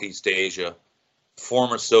and Southeast Asia,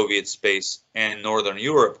 former Soviet space, and Northern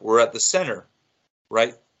Europe. We're at the center,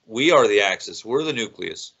 right? We are the axis. We're the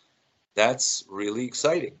nucleus. That's really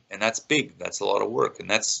exciting, and that's big. That's a lot of work, and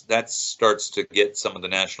that starts to get some of the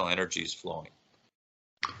national energies flowing.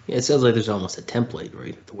 Yeah, it sounds like there's almost a template,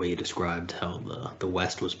 right? The way you described how the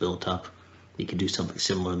West was built up. You could do something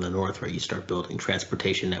similar in the North, right? You start building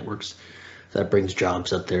transportation networks. That brings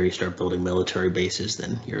jobs up there. You start building military bases,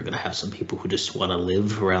 then you're going to have some people who just want to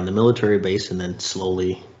live around the military base, and then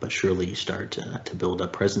slowly but surely you start to build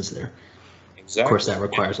up presence there. Exactly. Of course, that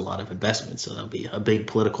requires a lot of investment, so that'll be a big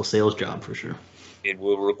political sales job for sure. It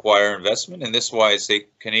will require investment, and this is why I say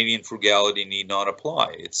Canadian frugality need not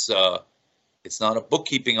apply. It's not a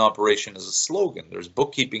bookkeeping operation as a slogan. There's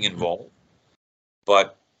bookkeeping involved,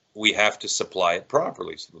 but we have to supply it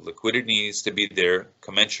properly. So the liquidity needs to be there,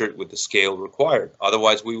 commensurate with the scale required.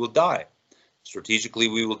 Otherwise, we will die. Strategically,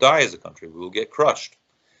 we will die as a country. We will get crushed.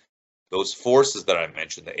 Those forces that I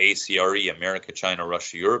mentioned, the ACRE, America, China,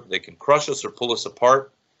 Russia, Europe, they can crush us or pull us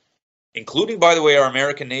apart, including, by the way, our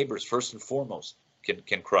American neighbors, first and foremost,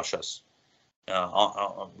 can crush us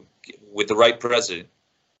with the right president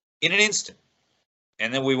in an instant.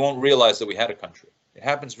 And then we won't realize that we had a country. It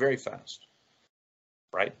happens very fast.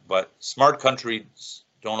 Right? But smart countries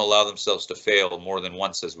don't allow themselves to fail more than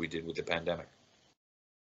once, as we did with the pandemic.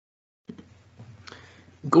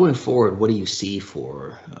 Going forward, what do you see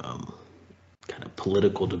for kind of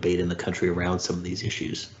political debate in the country around some of these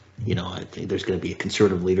issues? You know, I think there's going to be a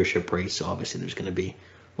conservative leadership race, so obviously there's going to be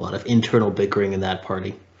a lot of internal bickering in that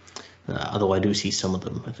party. Although I do see some of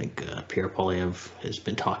them. I think Pierre Poilievre has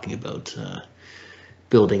been talking about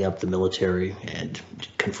building up the military and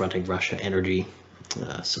confronting Russia energy.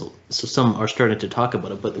 So some are starting to talk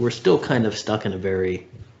about it, but we're still kind of stuck in a very,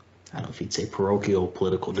 I don't know if you'd say parochial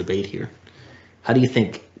political debate here. How do you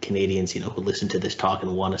think Canadians, who listen to this talk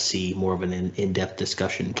and want to see more of an in-depth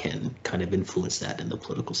discussion can kind of influence that in the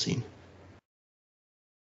political scene?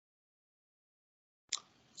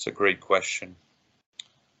 It's a great question.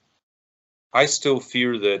 I still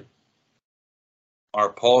fear that our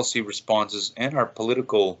policy responses and our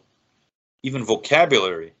political, even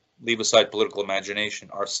vocabulary, leave aside political imagination,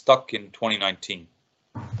 are stuck in 2019.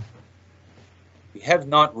 We have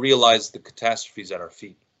not realized the catastrophes at our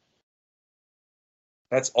feet.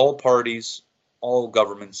 That's all parties, all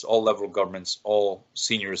governments, all level of governments, all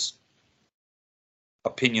seniors,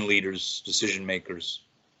 opinion leaders, decision makers.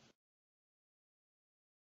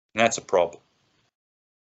 And that's a problem.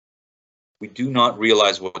 We do not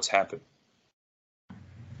realize what's happened.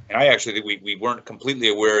 And I actually think we weren't completely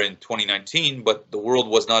aware in 2019, but the world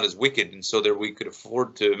was not as wicked, and so there we could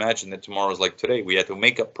afford to imagine that tomorrow is like today. We had to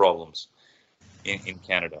make up problems in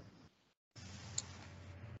Canada.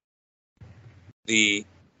 The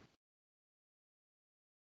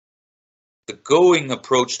going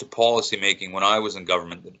approach to policy making when I was in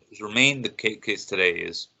government that has remained the case today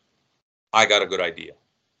is, I got a good idea.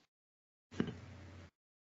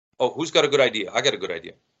 Oh, who's got a good idea? I got a good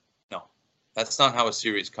idea. No, that's not how a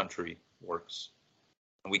serious country works.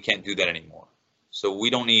 And we can't do that anymore. So we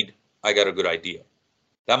don't need, I got a good idea.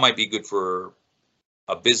 That might be good for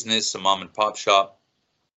a business, a mom and pop shop,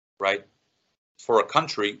 right? For a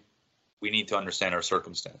country, we need to understand our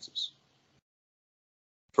circumstances.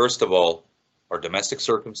 First of all, our domestic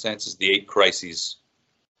circumstances, the 8 crises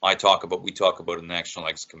we talk about in the National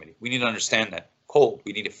Elections Committee. We need to understand that cold.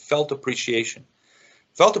 We need a felt appreciation.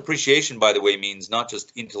 Felt appreciation, by the way, means not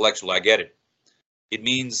just intellectual, I get it. It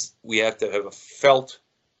means we have to have a felt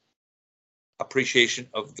appreciation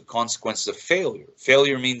of the consequences of failure.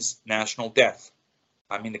 Failure means national death.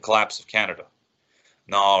 I mean the collapse of Canada.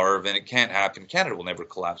 No, Irvin, it can't happen. Canada will never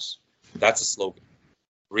collapse. That's a slogan.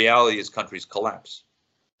 Reality is countries collapse.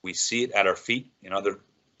 We see it at our feet in other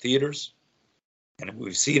theaters, and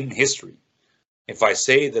we see it in history. If I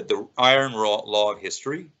say that the iron law of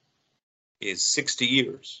history is 60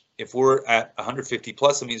 years, if we're at 150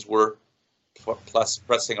 plus, it means we're plus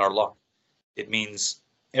pressing our luck. It means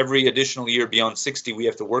every additional year beyond 60, we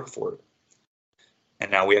have to work for it.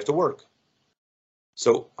 And now we have to work.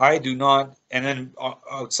 So I do not, and then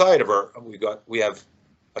outside of we have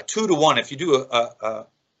a 2-to-1. If you do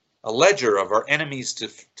a ledger of our enemies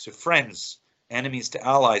to friends, enemies to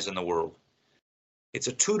allies in the world, it's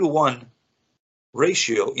a 2-to-1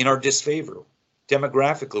 ratio in our disfavor.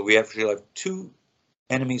 Demographically, we actually have 2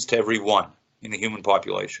 enemies to every 1 in the human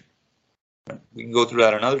population. We can go through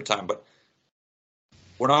that another time, but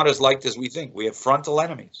we're not as liked as we think. We have frontal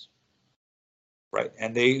enemies, right?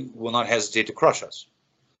 And they will not hesitate to crush us.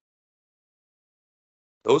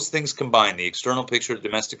 Those things combined, the external picture, the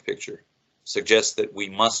domestic picture, suggests that we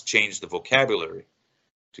must change the vocabulary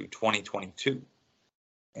to 2022.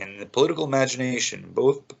 And the political imagination,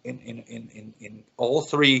 both in all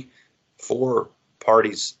 4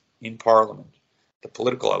 parties in Parliament, the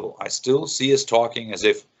political level, I still see us talking as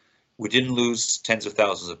if we didn't lose tens of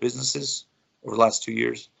thousands of businesses over the last 2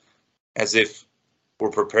 years, as if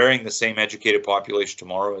we're preparing the same educated population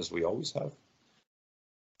tomorrow as we always have,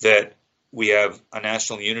 that we have a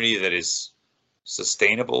national unity that is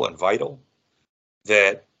sustainable and vital,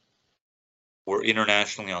 that we're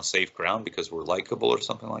internationally on safe ground because we're likable or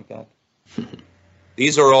something like that.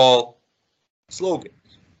 These are all slogans.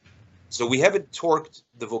 So we haven't torqued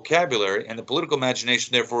the vocabulary, and the political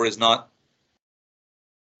imagination, therefore, is not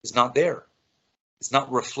there. It's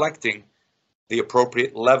not reflecting the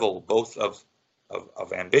appropriate level, both of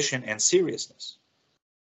ambition and seriousness.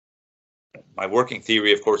 My working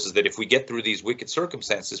theory, of course, is that if we get through these wicked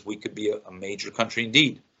circumstances, we could be a major country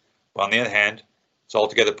indeed. But on the other hand, it's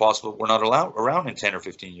altogether possible we're not around in 10 or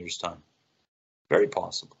 15 years' time. Very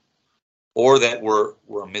possible. Or that we're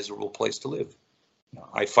a miserable place to live. Now,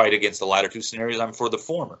 I fight against the latter 2 scenarios. I'm for the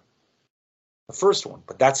former. The first one,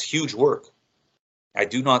 but that's huge work. I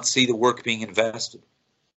do not see the work being invested.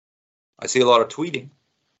 I see a lot of tweeting.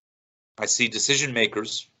 I see decision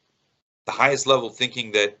makers, the highest level,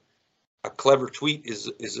 thinking that a clever tweet is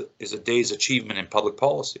a day's achievement in public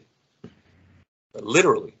policy.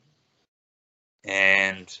 Literally.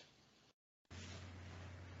 And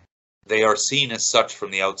they are seen as such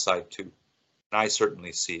from the outside too. And I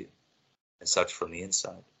certainly see it as such from the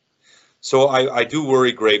inside. So I do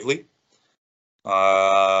worry gravely.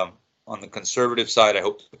 On the conservative side, I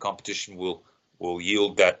hope the competition will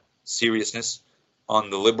yield that seriousness. On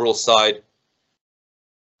the liberal side,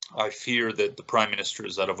 I fear that the Prime Minister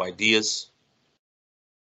is out of ideas,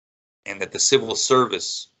 and that the civil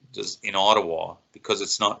service does in Ottawa, because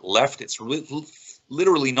it's not left, it's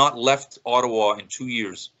literally not left Ottawa in 2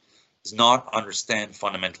 years, does not understand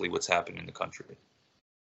fundamentally what's happened in the country.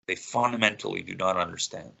 They fundamentally do not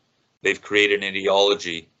understand. They've created an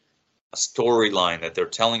ideology, a storyline that they're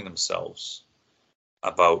telling themselves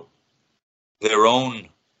about their own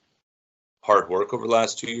hard work over the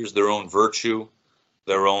last 2 years, their own virtue,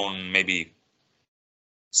 their own maybe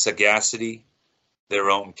sagacity, their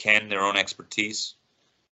own their own expertise.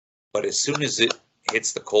 But as soon as it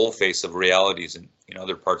hits the coalface of realities in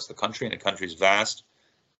other parts of the country, and the country is vast,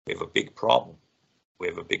 we have a big problem. We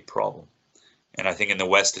have a big problem. And I think in the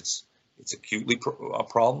West, it's acutely a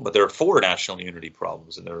problem, but there are 4 national unity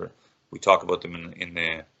problems, and we talk about them in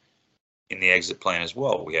the exit plan as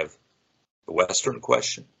well. We have the Western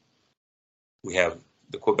question, we have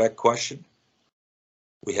the Quebec question,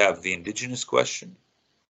 we have the Indigenous question,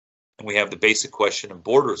 and we have the basic question of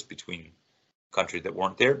borders between countries that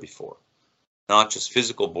weren't there before. Not just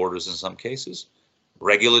physical borders in some cases,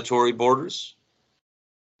 regulatory borders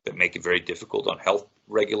that make it very difficult on health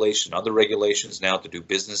regulation, other regulations now to do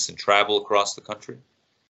business and travel across the country,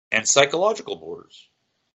 and psychological borders.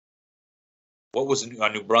 What was a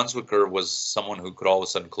New Brunswicker was someone who could all of a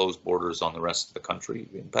sudden close borders on the rest of the country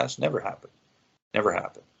in the past. Never happened. Never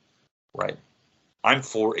happened, right? I'm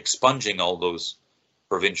for expunging all those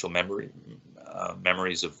provincial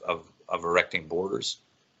memories of erecting borders,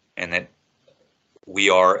 and that we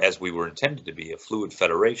are, as we were intended to be, a fluid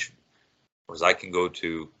federation. Whereas I can go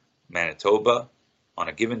to Manitoba on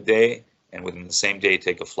a given day, and within the same day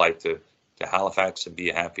take a flight to Halifax and be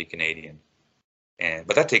a happy Canadian.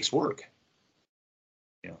 But that takes work.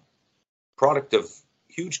 Product of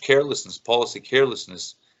huge carelessness, policy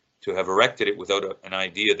carelessness, to have erected it without an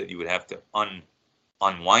idea that you would have to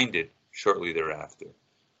unwind it shortly thereafter,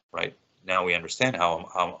 right? Now we understand how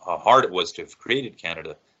hard it was to have created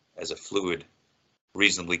Canada as a fluid,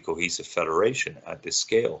 reasonably cohesive federation at this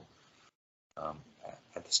scale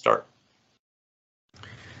at the start.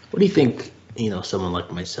 What do you think, someone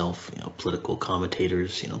like myself, political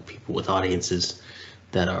commentators, people with audiences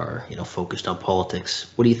that are, focused on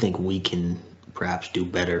politics, what do you think we can perhaps do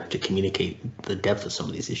better to communicate the depth of some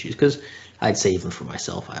of these issues? Because I'd say even for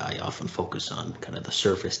myself, I often focus on kind of the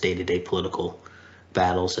surface day-to-day political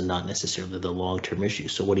battles and not necessarily the long-term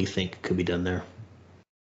issues. So what do you think could be done there?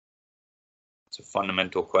 It's a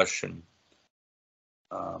fundamental question.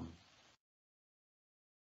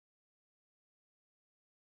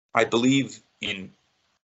 I believe in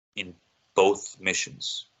both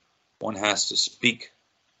missions. One has to speak,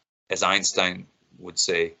 as Einstein would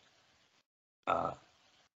say,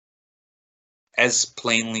 as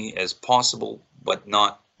plainly as possible, but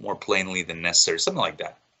not more plainly than necessary, something like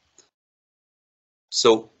that.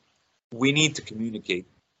 So we need to communicate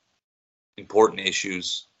important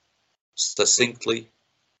issues succinctly,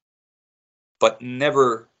 but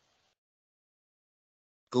never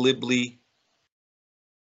glibly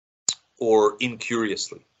or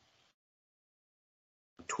incuriously.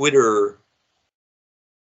 Twitter,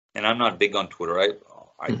 and I'm not big on Twitter.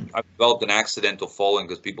 I've developed an accidental following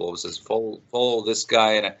because people always say follow this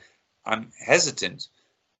guy, and I'm hesitant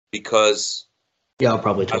because I'll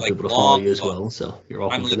probably tell people to follow you as well. So you're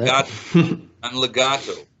welcome for that. I'm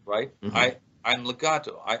legato, right? Mm-hmm. I'm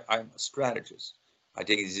legato. I'm a strategist. I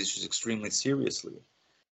take these issues extremely seriously,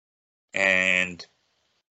 and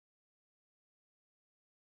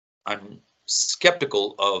I'm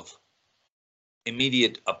skeptical of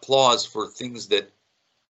immediate applause for things that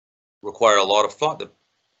require a lot of thought, that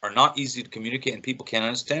are not easy to communicate and people can't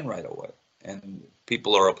understand right away. And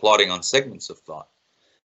people are applauding on segments of thought.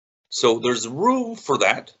 So there's room for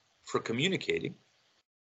that, for communicating.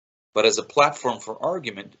 But as a platform for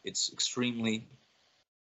argument, it's extremely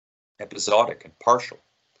episodic and partial.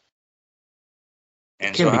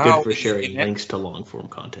 And it can be good for sharing links to long form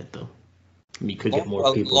content, though. I mean, you could get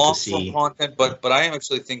more people to see long form content, but I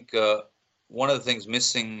actually think one of the things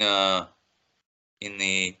missing in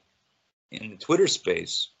the Twitter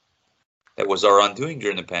space that was our undoing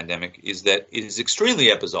during the pandemic is that it is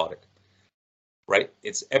extremely episodic, right?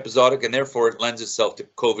 It's episodic, and therefore it lends itself to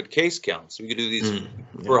COVID case counts. We could do these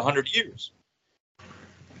for 100 years.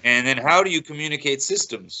 And then how do you communicate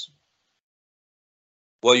systems?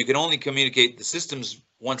 Well, you can only communicate the systems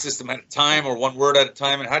one system at a time or one word at a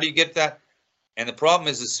time. And how do you get that? And the problem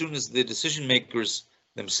is, as soon as the decision makers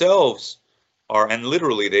themselves are, and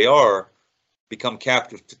literally they are, become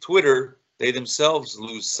captive to Twitter, they themselves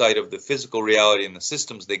lose sight of the physical reality and the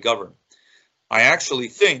systems they govern. I actually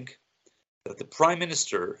think that the Prime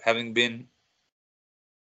Minister, having been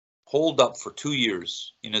holed up for 2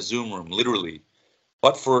 years in a Zoom room, literally,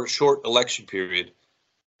 but for a short election period,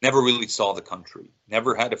 never really saw the country,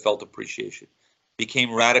 never had a felt appreciation, became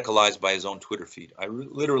radicalized by his own Twitter feed. I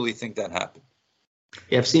literally think that happened.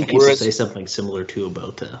 Yeah, I've seen people say something similar too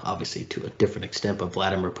about, obviously to a different extent, but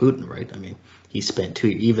Vladimir Putin, right? I mean, he spent 2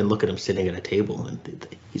 years, even look at him sitting at a table, and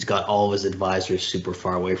he's got all of his advisors super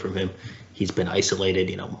far away from him. He's been isolated,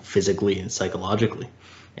 physically and psychologically.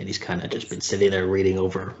 And he's kind of just been sitting there reading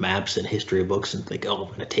over maps and history books and think, oh, I'm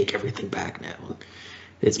going to take everything back now. And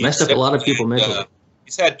it's messed up a lot of people mentally.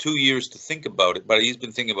 He's had 2 years to think about it, but he's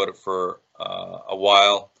been thinking about it for a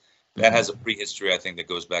while. That has a prehistory, I think, that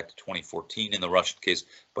goes back to 2014 in the Russian case.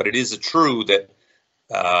 But it is true that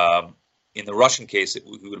in the Russian case, he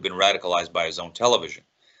would have been radicalized by his own television.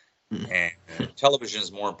 And television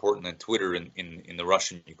is more important than Twitter in the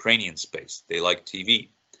Russian-Ukrainian space. They like TV.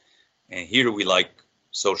 And here we like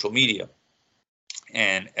social media.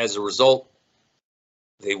 And as a result,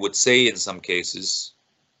 they would say in some cases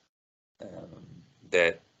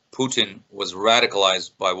that Putin was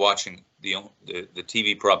radicalized by watching the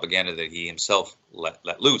TV propaganda that he himself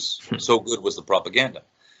let loose. So good was the propaganda.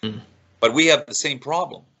 But we have the same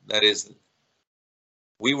problem. That is,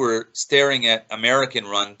 we were staring at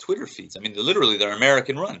American-run Twitter feeds. I mean, literally, they're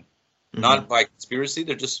American-run, not by conspiracy.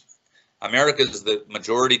 They're just America is the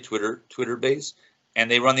majority Twitter base, and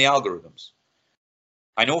they run the algorithms.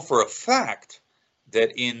 I know for a fact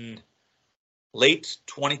that in late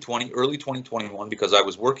 2020, early 2021, because I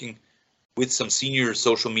was working with some senior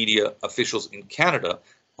social media officials in Canada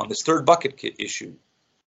on this third bucket issue.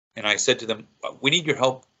 And I said to them, we need your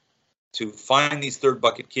help to find these third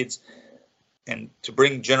bucket kids and to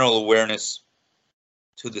bring general awareness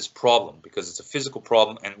to this problem, because it's a physical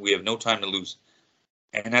problem and we have no time to lose.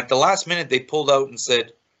 And at the last minute, they pulled out and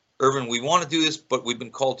said, Irvin, we want to do this, but we've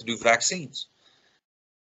been called to do vaccines.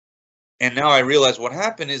 And now I realize what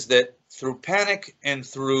happened is that through panic and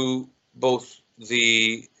through both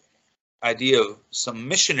the idea of some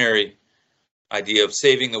missionary idea of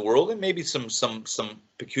saving the world and maybe some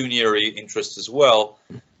pecuniary interest as well,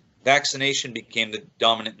 vaccination became the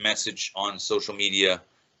dominant message on social media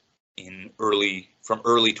from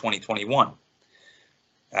early 2021.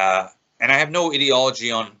 And I have no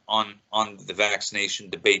ideology on the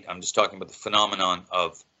vaccination debate. I'm just talking about the phenomenon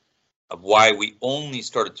of why we only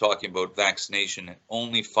started talking about vaccination and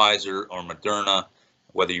only Pfizer or Moderna,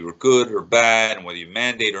 whether you were good or bad and whether you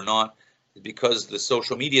mandate or not, because the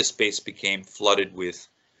social media space became flooded with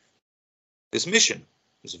this mission,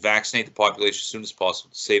 was to vaccinate the population as soon as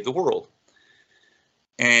possible to save the world.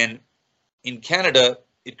 And in Canada,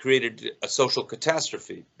 it created a social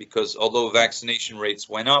catastrophe because although vaccination rates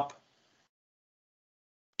went up,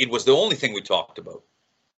 it was the only thing we talked about.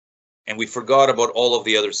 And we forgot about all of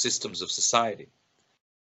the other systems of society.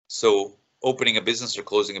 So opening a business or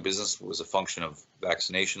closing a business was a function of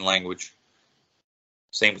vaccination language.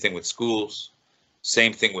 Same thing with schools.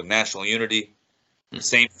 Same thing with national unity.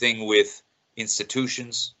 Same thing with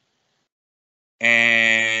institutions.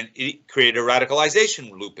 And it created a radicalization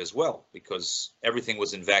loop as well, because everything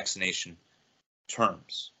was in vaccination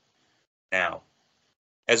terms. Now,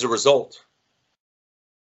 as a result,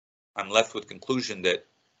 I'm left with the conclusion that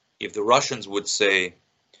if the Russians would say,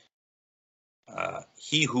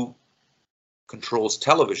 he who controls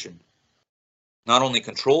television not only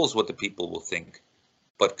controls what the people will think,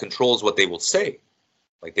 but controls what they will say,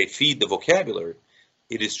 like they feed the vocabulary,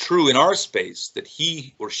 it is true in our space that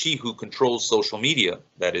he or she who controls social media,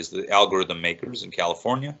 that is the algorithm makers in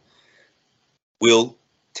California, will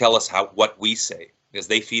tell us what we say, because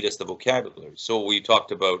they feed us the vocabulary. So we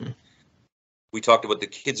talked about the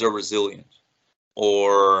kids are resilient,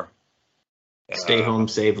 or stay home,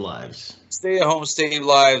 save lives. Stay at home, save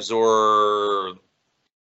lives, or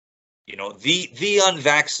the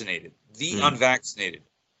unvaccinated, unvaccinated.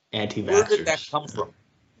 Anti-vaxxers. Where did that come from?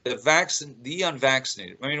 The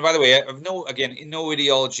unvaccinated. I mean, by the way, I have no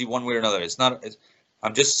ideology one way or another.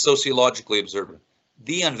 I'm just sociologically observant.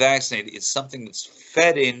 The unvaccinated is something that's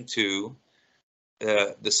fed into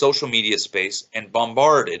the social media space and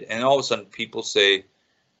bombarded, and all of a sudden people say,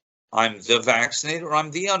 I'm the vaccinated or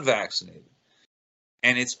I'm the unvaccinated.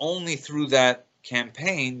 And it's only through that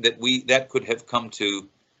campaign that could have come to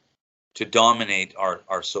dominate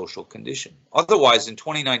our social condition. Otherwise, in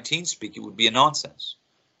 2019 speak, it would be a nonsense,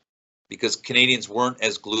 because Canadians weren't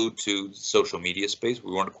as glued to the social media space.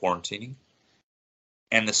 We weren't quarantining,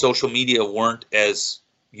 and the social media weren't as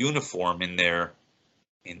uniform in their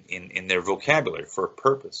vocabulary for a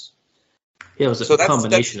purpose. Yeah, it was a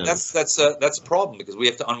combination of. That's a problem, because we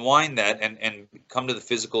have to unwind that and come to the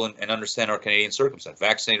physical and understand our Canadian circumstance.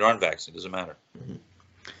 Vaccinated or unvaccinated, doesn't matter.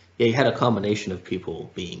 Yeah, you had a combination of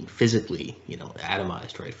people being physically,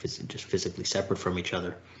 atomized, right? Just physically separate from each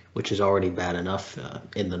other, which is already bad enough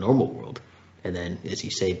in the normal world. And then, as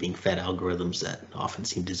you say, being fed algorithms that often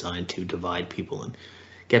seem designed to divide people and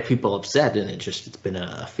get people upset, and it's been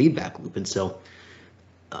a feedback loop. And so,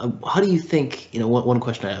 how do you think? One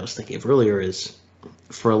question I was thinking of earlier is,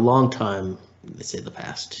 for a long time, let's say the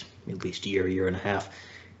past at least year and a half,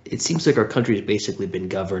 it seems like our country has basically been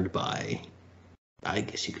governed by, I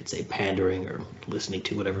guess you could say, pandering or listening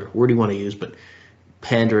to whatever word you want to use, but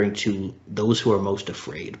pandering to those who are most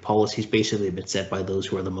afraid. Policies basically have been set by those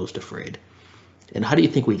who are the most afraid. And how do you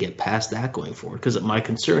think we get past that going forward? Because my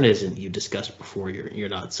concern is, and you discussed before, you're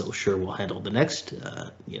not so sure we'll handle the next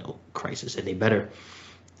crisis any better.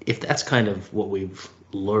 If that's kind of what we've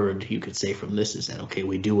learned, you could say, from this, is that, okay,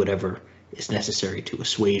 we do whatever is necessary to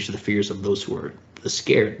assuage the fears of those who are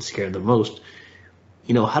scared the most.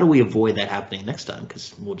 How do we avoid that happening next time?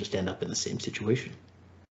 Because we'll just end up in the same situation.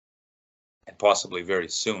 And possibly very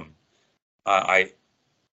soon. I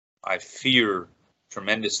fear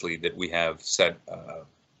tremendously that we have set a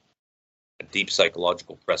deep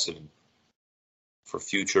psychological precedent for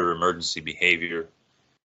future emergency behavior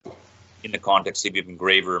in the context of even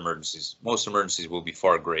graver emergencies. Most emergencies will be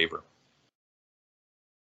far graver.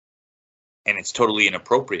 And it's totally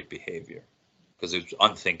inappropriate behavior because it was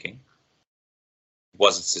unthinking, it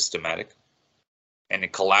wasn't systematic, and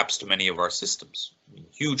it collapsed many of our systems.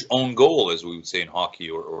 Huge own goal, as we would say in hockey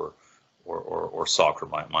or soccer,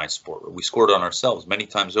 my sport. We scored on ourselves many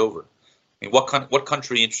times over. I mean, what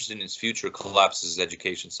country interested in its future collapses its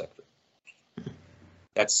education sector?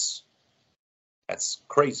 That's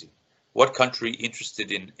crazy. What country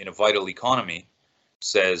interested in a vital economy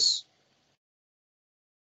says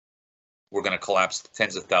we're going to collapse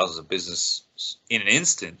tens of thousands of businesses in an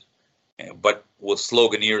instant, but will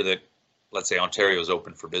sloganeer that, let's say, Ontario is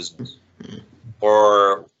open for business,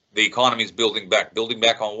 or the economy is building back. Building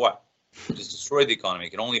back on what? Just destroy the economy. It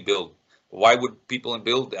can only build. Why would people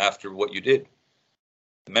build after what you did?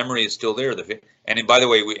 The memory is still there. And by the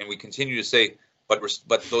way, we continue to say, but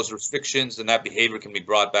those restrictions and that behavior can be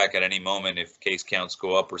brought back at any moment if case counts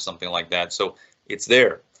go up or something like that. So it's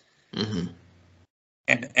there, and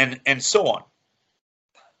so on.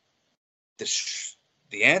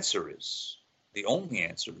 The answer is, the only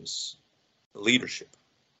answer is leadership,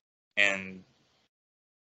 and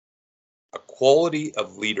a quality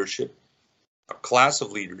of leadership, a class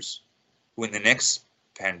of leaders who in the next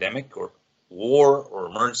pandemic or war or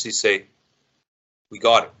emergency say, we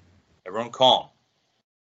got it, everyone calm.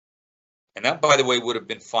 And that, by the way, would have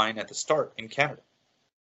been fine at the start in Canada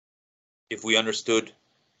if we understood,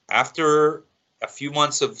 after a few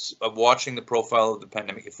months of watching the profile of the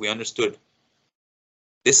pandemic, if we understood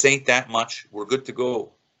this ain't that much, we're good to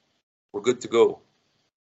go. We're good to go.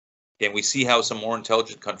 And we see how some more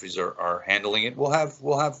intelligent countries are handling it. We'll have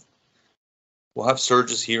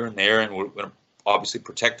surges here and there, and we're going to obviously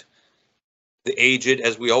protect the aged,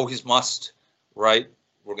 as we always must, right?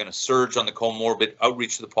 We're going to surge on the comorbid,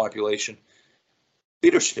 outreach to the population.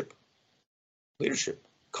 Leadership.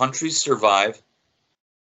 Countries survive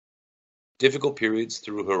difficult periods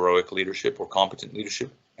through heroic leadership or competent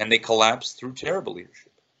leadership, and they collapse through terrible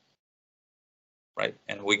leadership, right?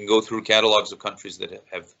 And we can go through catalogs of countries that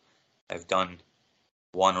have done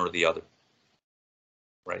one or the other,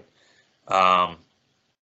 right?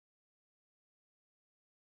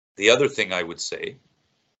 The other thing I would say,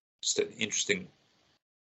 just an interesting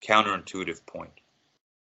counterintuitive point.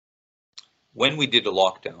 When we did a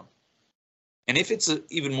lockdown, and if it's an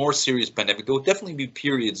even more serious pandemic, there will definitely be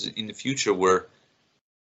periods in the future where,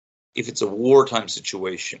 if it's a wartime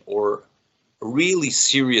situation or a really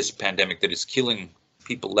serious pandemic that is killing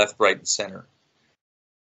people left, right, and center,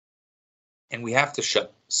 and we have to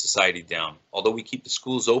shut society down, although we keep the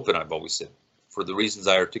schools open, I've always said, for the reasons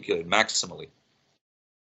I articulated maximally,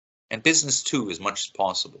 and business too, as much as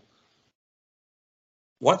possible.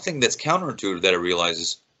 One thing that's counterintuitive that I realize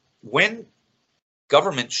is, when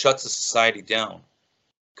government shuts a society down,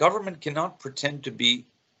 government cannot pretend to be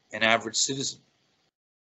an average citizen.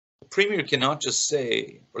 The premier cannot just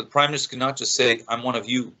say, or the prime minister cannot just say, I'm one of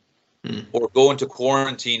you, or go into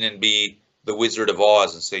quarantine and be the Wizard of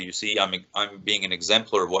Oz and say, you see, I'm being an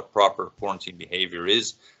exemplar of what proper quarantine behavior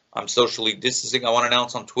is. I'm socially distancing. I want to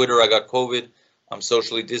announce on Twitter I got COVID. I'm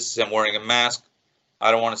socially distancing. I'm wearing a mask.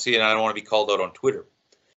 I don't want to see it, and I don't want to be called out on Twitter.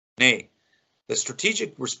 Nay, the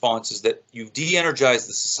strategic response is that you've de-energized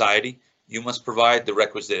the society. You must provide the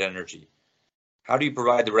requisite energy. How do you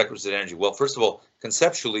provide the requisite energy? Well, first of all,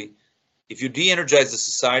 conceptually, if you de-energize the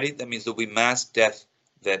society, that means there'll be mass death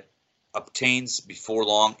that obtains before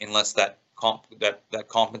long, unless that that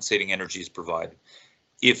compensating energy is provided.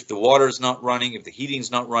 If the water is not running, if the heating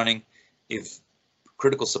is not running, if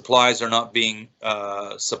critical supplies are not being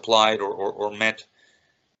supplied or met,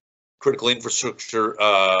 critical infrastructure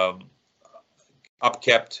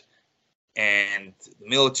upkept, and the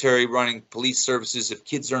military running police services, if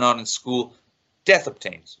kids are not in school, death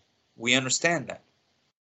obtains. We understand that.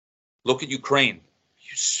 Look at Ukraine.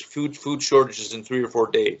 Food shortages in 3 or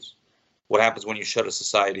 4 days. What happens when you shut a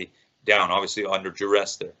society down? Obviously under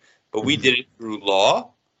duress there. But we did it through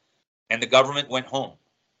law, and the government went home.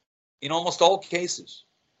 In almost all cases,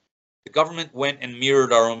 the government went and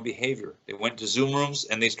mirrored our own behavior. They went to Zoom rooms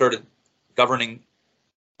and they started governing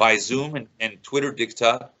by Zoom and Twitter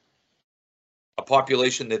diktat a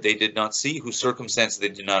population that they did not see, whose circumstances they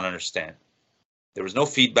did not understand. There was no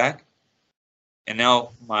feedback. And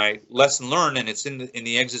now my lesson learned, and it's in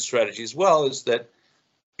the exit strategy as well, is that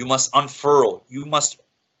you must unfurl. You must,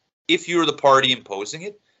 if you're the party imposing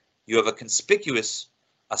it, you have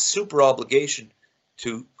a super obligation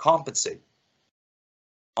to compensate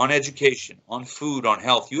on education, on food, on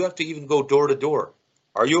health. You have to even go door to door.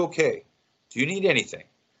 Are you okay? Do you need anything?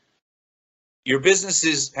 Your business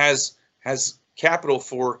has capital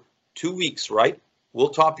for 2 weeks, right? We'll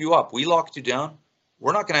top you up. We locked you down.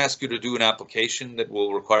 We're not going to ask you to do an application that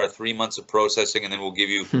will require 3 months of processing, and then we'll give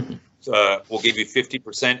you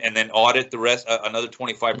 50% and then audit the rest, another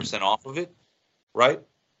 25% off of it, right?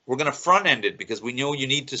 We're going to front end it because we know you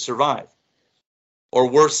need to survive. Or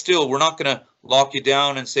worse still, we're not going to lock you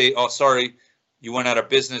down and say, "Oh, sorry, you went out of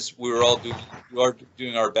business. We are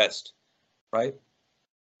doing our best," right?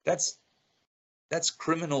 That's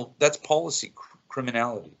criminal. That's policy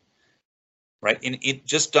criminality, right? It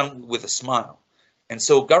just done with a smile. And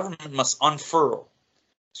so government must unfurl.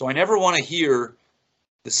 So I never want to hear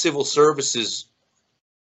the civil services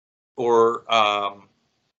or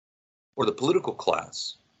the political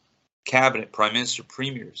class, cabinet, prime minister,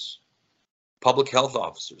 premiers, public health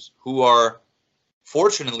officers, who are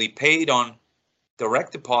fortunately paid on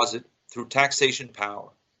direct deposit through taxation power,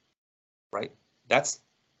 right?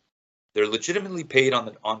 They're legitimately paid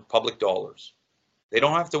on public dollars. They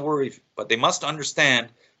don't have to worry, but they must understand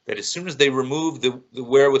that as soon as they remove the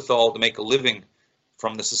wherewithal to make a living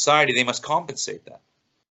from the society, they must compensate that.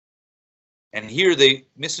 And here they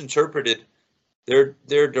misinterpreted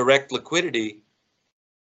their direct liquidity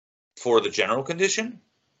for the general condition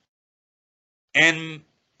and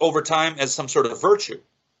over time as some sort of virtue.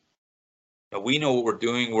 Now, we know what we're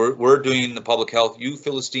doing. We're doing the public health. You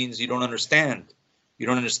Philistines, you don't understand. You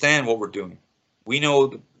don't understand what we're doing. We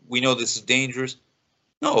know this is dangerous.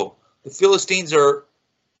 No, the Philistines are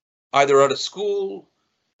either out of school,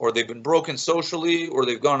 or they've been broken socially, or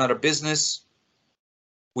they've gone out of business.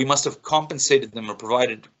 We must have compensated them or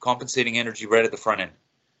provided compensating energy right at the front end.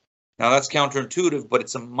 Now that's counterintuitive, but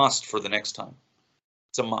it's a must for the next time.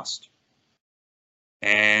 It's a must.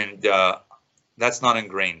 And that's not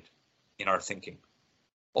ingrained in our thinking.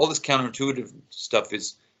 All this counterintuitive stuff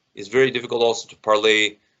is very difficult also to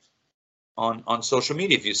parlay on social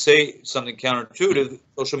media. If you say something counterintuitive,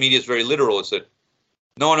 social media is very literal. It's that,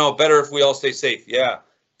 no, better if we all stay safe. Yeah,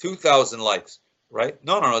 2,000 likes, right?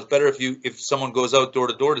 No, it's better if someone goes out door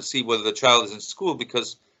to door to see whether the child is in school,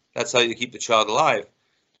 because that's how you keep the child alive.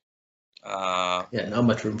 Yeah, not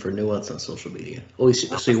much room for nuance on social media.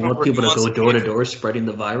 So you want people to go door to door spreading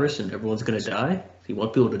the virus and everyone's going to die? You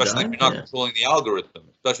want people to die? Especially if you're not controlling the algorithm.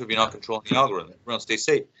 Especially if you're not controlling the algorithm. Everyone stay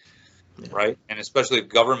safe, right? And especially if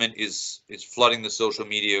government is flooding the social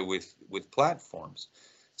media with platforms.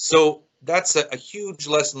 So that's a huge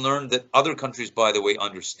lesson learned that other countries, by the way,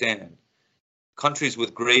 understand. Countries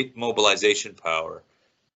with great mobilization power,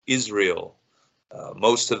 Israel,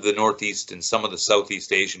 most of the Northeast and some of the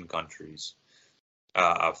Southeast Asian countries,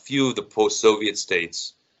 a few of the post-Soviet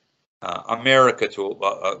states, America to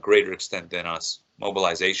a greater extent than us,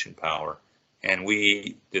 mobilization power, and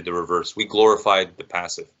we did the reverse. We glorified the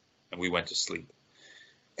passive, and we went to sleep.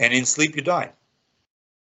 And in sleep, you die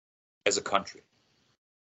as a country.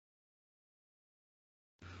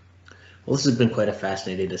 Well, this has been quite a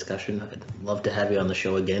fascinating discussion. I'd love to have you on the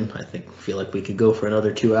show again. Feel like we could go for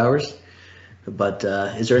another 2 hours. But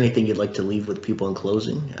is there anything you'd like to leave with people in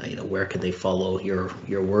closing? Where can they follow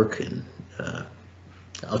your work? And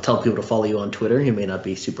I'll tell people to follow you on Twitter. You may not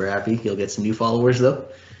be super happy. You'll get some new followers though.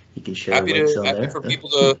 You can share links on there. Happy for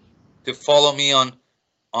people to follow me on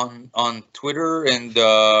Twitter and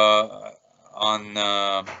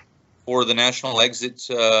for the National Exit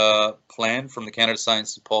Plan from the Canada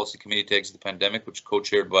Science and Policy Committee to Exit the Pandemic, which is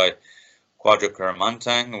co-chaired by Quadra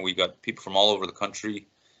Karamantang, and we got people from all over the country.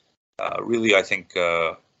 Really, I think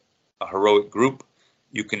a heroic group.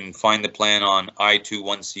 You can find the plan on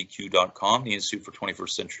i21cq.com, the Institute for 21st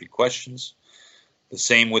Century Questions. The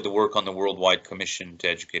same with the work on the Worldwide Commission to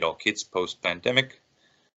Educate All Kids Post-Pandemic,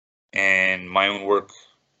 and my own work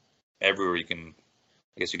everywhere. I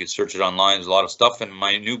guess you could search it online. There's a lot of stuff, and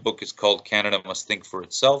my new book is called Canada Must Think for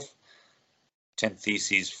Itself, 10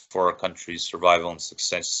 Theses for Our Country's Survival and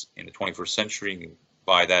Success in the 21st Century. You can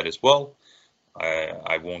buy that as well.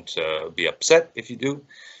 I won't be upset if you do.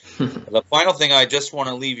 The final thing I just want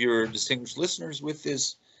to leave your distinguished listeners with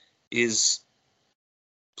is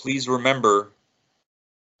please remember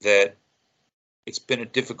that it's been a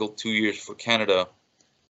difficult 2 years for Canada.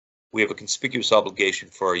 We have a conspicuous obligation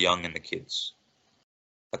for our young and the kids.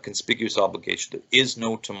 A conspicuous obligation. There is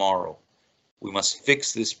no tomorrow. We must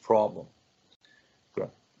fix this problem.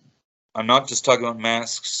 I'm not just talking about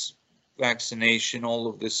masks, vaccination, all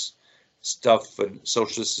of this stuff and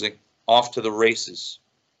social distancing. Off to the races.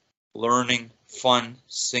 Learning, fun,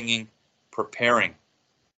 singing, preparing.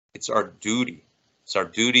 It's our duty. It's our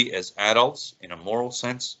duty as adults in a moral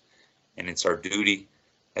sense, and it's our duty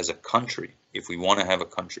as a country if we want to have a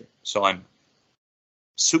country. So I'm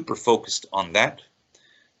super focused on that,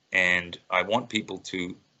 and I want people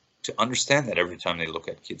to understand that every time they look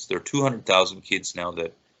at kids. There are 200,000 kids now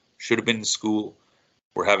that should have been in school,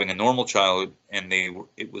 were having a normal childhood, and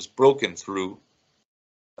it was broken through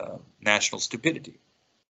national stupidity.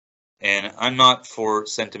 And I'm not for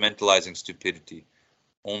sentimentalizing stupidity,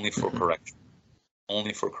 only for correction.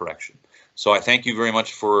 Only for correction. So I thank you very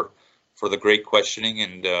much for the great questioning,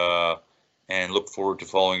 and look forward to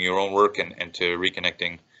following your own work and to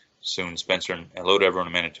reconnecting soon, Spencer. And hello to everyone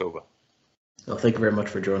in Manitoba. Well, thank you very much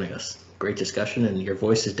for joining us. Great discussion, and your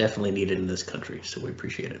voice is definitely needed in this country, so we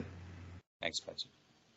appreciate it. Thanks, Spencer.